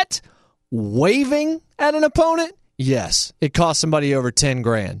for what? Waving at an opponent? Yes, it cost somebody over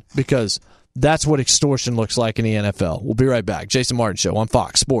 $10,000 because that's what extortion looks like in the NFL. We'll be right back. Jason Martin Show on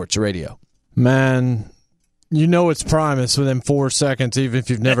Fox Sports Radio. Man, you know it's Primus within 4 seconds, even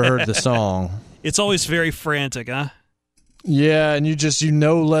if you've never heard the song. It's always very frantic, huh? Yeah, and you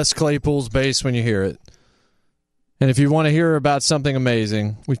know Les Claypool's bass when you hear it. And if you want to hear about something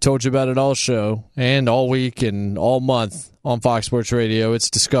amazing, we've told you about it all show and all week and all month on Fox Sports Radio. It's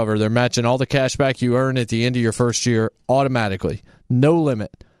Discover. They're matching all the cash back you earn at the end of your first year automatically. No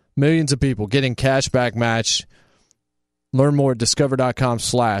limit. Millions of people getting cash back match. Learn more at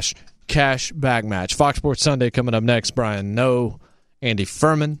discover.com/cashbackmatch. Fox Sports Sunday coming up next. Brian Noe, Andy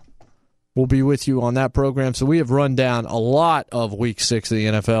Furman. We'll be with you on that program. So we have run down a lot of Week 6 of the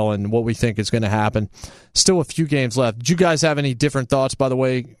NFL and what we think is going to happen. Still a few games left. Did you guys have any different thoughts, by the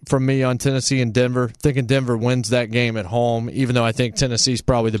way, from me on Tennessee and Denver? Thinking Denver wins that game at home, even though I think Tennessee's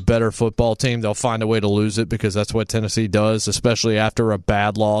probably the better football team. They'll find a way to lose it because that's what Tennessee does, especially after a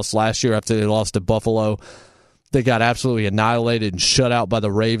bad loss. Last year, after they lost to Buffalo, they got absolutely annihilated and shut out by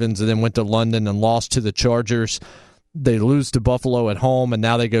the Ravens and then went to London and lost to the Chargers. They lose to Buffalo at home, and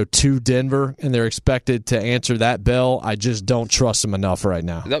now they go to Denver, and they're expected to answer that bell. I just don't trust them enough right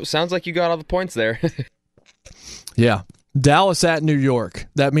now. That sounds like you got all the points there. Yeah. Dallas at New York.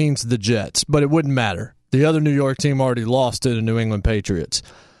 That means the Jets, but it wouldn't matter. The other New York team already lost to the New England Patriots.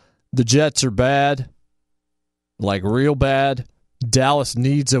 The Jets are bad, like real bad. Dallas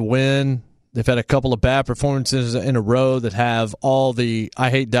needs a win. They've had a couple of bad performances in a row that have all the I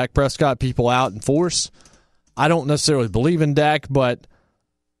hate Dak Prescott people out in force. I don't necessarily believe in Dak, but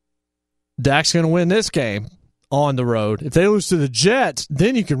Dak's going to win this game on the road. If they lose to the Jets,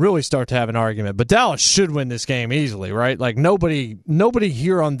 then you can really start to have an argument. But Dallas should win this game easily, right? Like nobody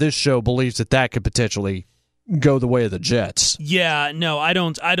here on this show believes that could potentially go the way of the Jets. Yeah, no, I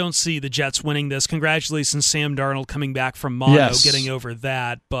don't see the Jets winning this. Congratulations, Sam Darnold coming back from mono, getting over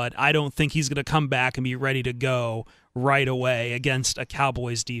that. But I don't think he's going to come back and be ready to go right away against a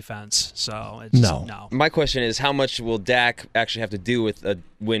Cowboys defense. So it's no. My question is, how much will Dak actually have to do with a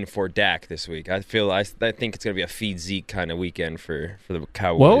win for Dak this week? I think it's going to be a feed Zeke kind of weekend for the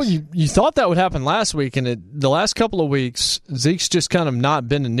Cowboys. Well, you thought that would happen last week, and the last couple of weeks, Zeke's just kind of not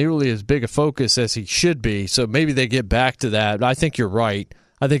been nearly as big a focus as he should be, so maybe they get back to that. I think you're right.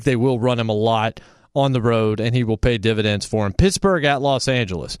 I think they will run him a lot on the road, and he will pay dividends for him. Pittsburgh at Los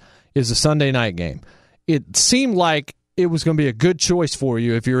Angeles is a Sunday night game. It seemed like it was going to be a good choice for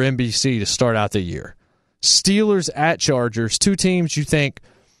you if you're NBC to start out the year. Steelers at Chargers, two teams you think,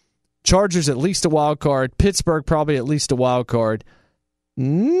 Chargers at least a wild card, Pittsburgh probably at least a wild card.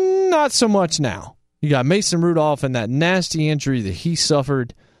 Not so much now. You got Mason Rudolph and that nasty injury that he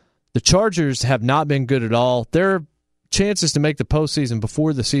suffered. The Chargers have not been good at all. Their chances to make the postseason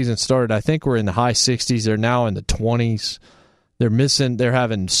before the season started, I think, were in the high 60s. They're now in the 20s. They're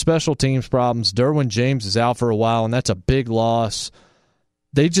having special teams problems. Derwin James is out for a while, and that's a big loss.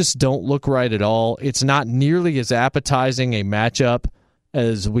 They just don't look right at all. It's not nearly as appetizing a matchup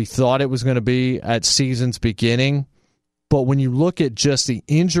as we thought it was going to be at season's beginning. But when you look at just the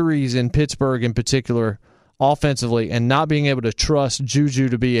injuries in Pittsburgh in particular, offensively, and not being able to trust Juju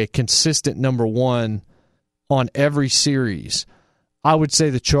to be a consistent number one on every series, I would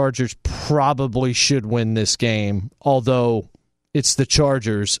say the Chargers probably should win this game, although it's the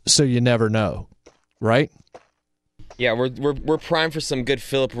Chargers, so you never know, right? Yeah, we're primed for some good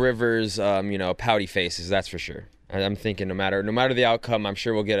Phillip Rivers, pouty faces. That's for sure. I'm thinking no matter the outcome, I'm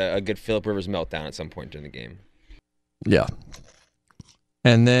sure we'll get a good Phillip Rivers meltdown at some point during the game. Yeah.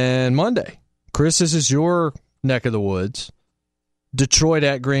 And then Monday, Chris, this is your neck of the woods. Detroit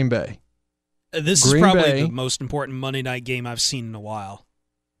at Green Bay. This is probably the most important Monday night game I've seen in a while.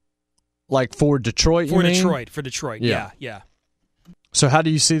 Like for Detroit, For Detroit, yeah. So how do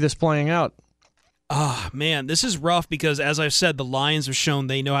you see this playing out? Man, this is rough because, as I've said, the Lions have shown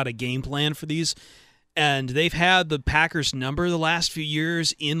they know how to game plan for these, and they've had the Packers' number the last few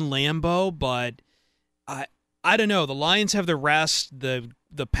years in Lambeau, but I don't know. The Lions have the rest. The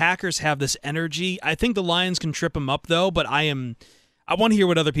Packers have this energy. I think the Lions can trip them up, though, but I want to hear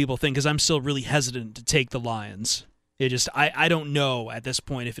what other people think because I'm still really hesitant to take the Lions. I don't know at this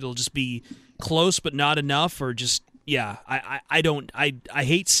point if it'll just be close but not enough or just... Yeah, I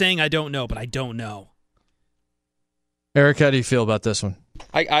hate saying I don't know, but I don't know. Eric, how do you feel about this one?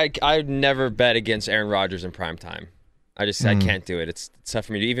 I never bet against Aaron Rodgers in prime time. I can't do it. It's tough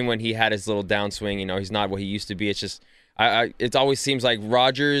for me to, even when he had his little downswing, he's not what he used to be. It's just it always seems like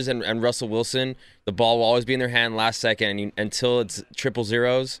Rodgers and Russell Wilson, the ball will always be in their hand last second, and until it's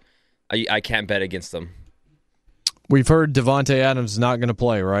 000s, I can't bet against them. We've heard Devontae Adams is not going to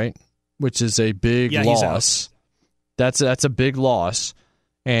play, right? Which is a big loss. That's a big loss.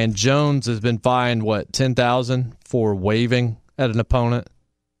 And Jones has been fined, $10,000 for waving at an opponent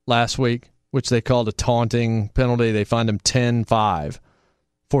last week, which they called a taunting penalty. They fined him $10,500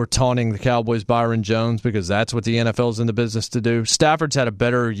 for taunting the Cowboys' Byron Jones because that's what the NFL's in the business to do. Stafford's had a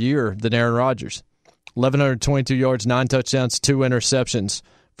better year than Aaron Rodgers. 1,122 yards, 9 touchdowns, 2 interceptions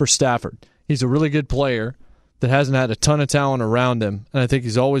for Stafford. He's a really good player that hasn't had a ton of talent around him, and I think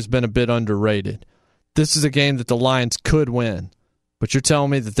he's always been a bit underrated. This is a game that the Lions could win, but you're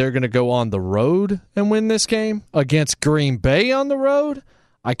telling me that they're going to go on the road and win this game against Green Bay on the road?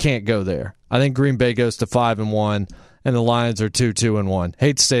 I can't go there. I think Green Bay goes to 5-1, and the Lions are 2-2-1.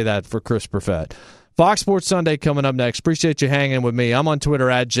 Hate to say that for Chris Perfett. Fox Sports Sunday coming up next. Appreciate you hanging with me. I'm on Twitter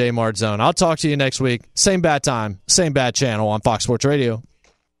at JMartzone. I'll talk to you next week. Same bad time, same bad channel on Fox Sports Radio.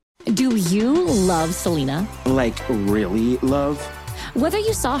 Do you love Selena? Like, really love? Whether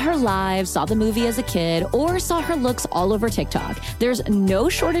you saw her live, saw the movie as a kid, or saw her looks all over TikTok, there's no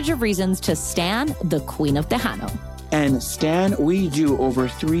shortage of reasons to stan the Queen of Tejano. And Stan, we do over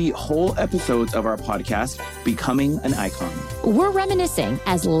 3 whole episodes of our podcast, Becoming an Icon. We're reminiscing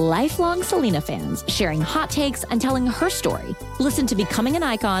as lifelong Selena fans, sharing hot takes and telling her story. Listen to Becoming an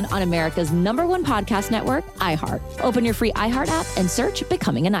Icon on America's #1 podcast network, iHeart. Open your free iHeart app and search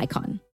Becoming an Icon.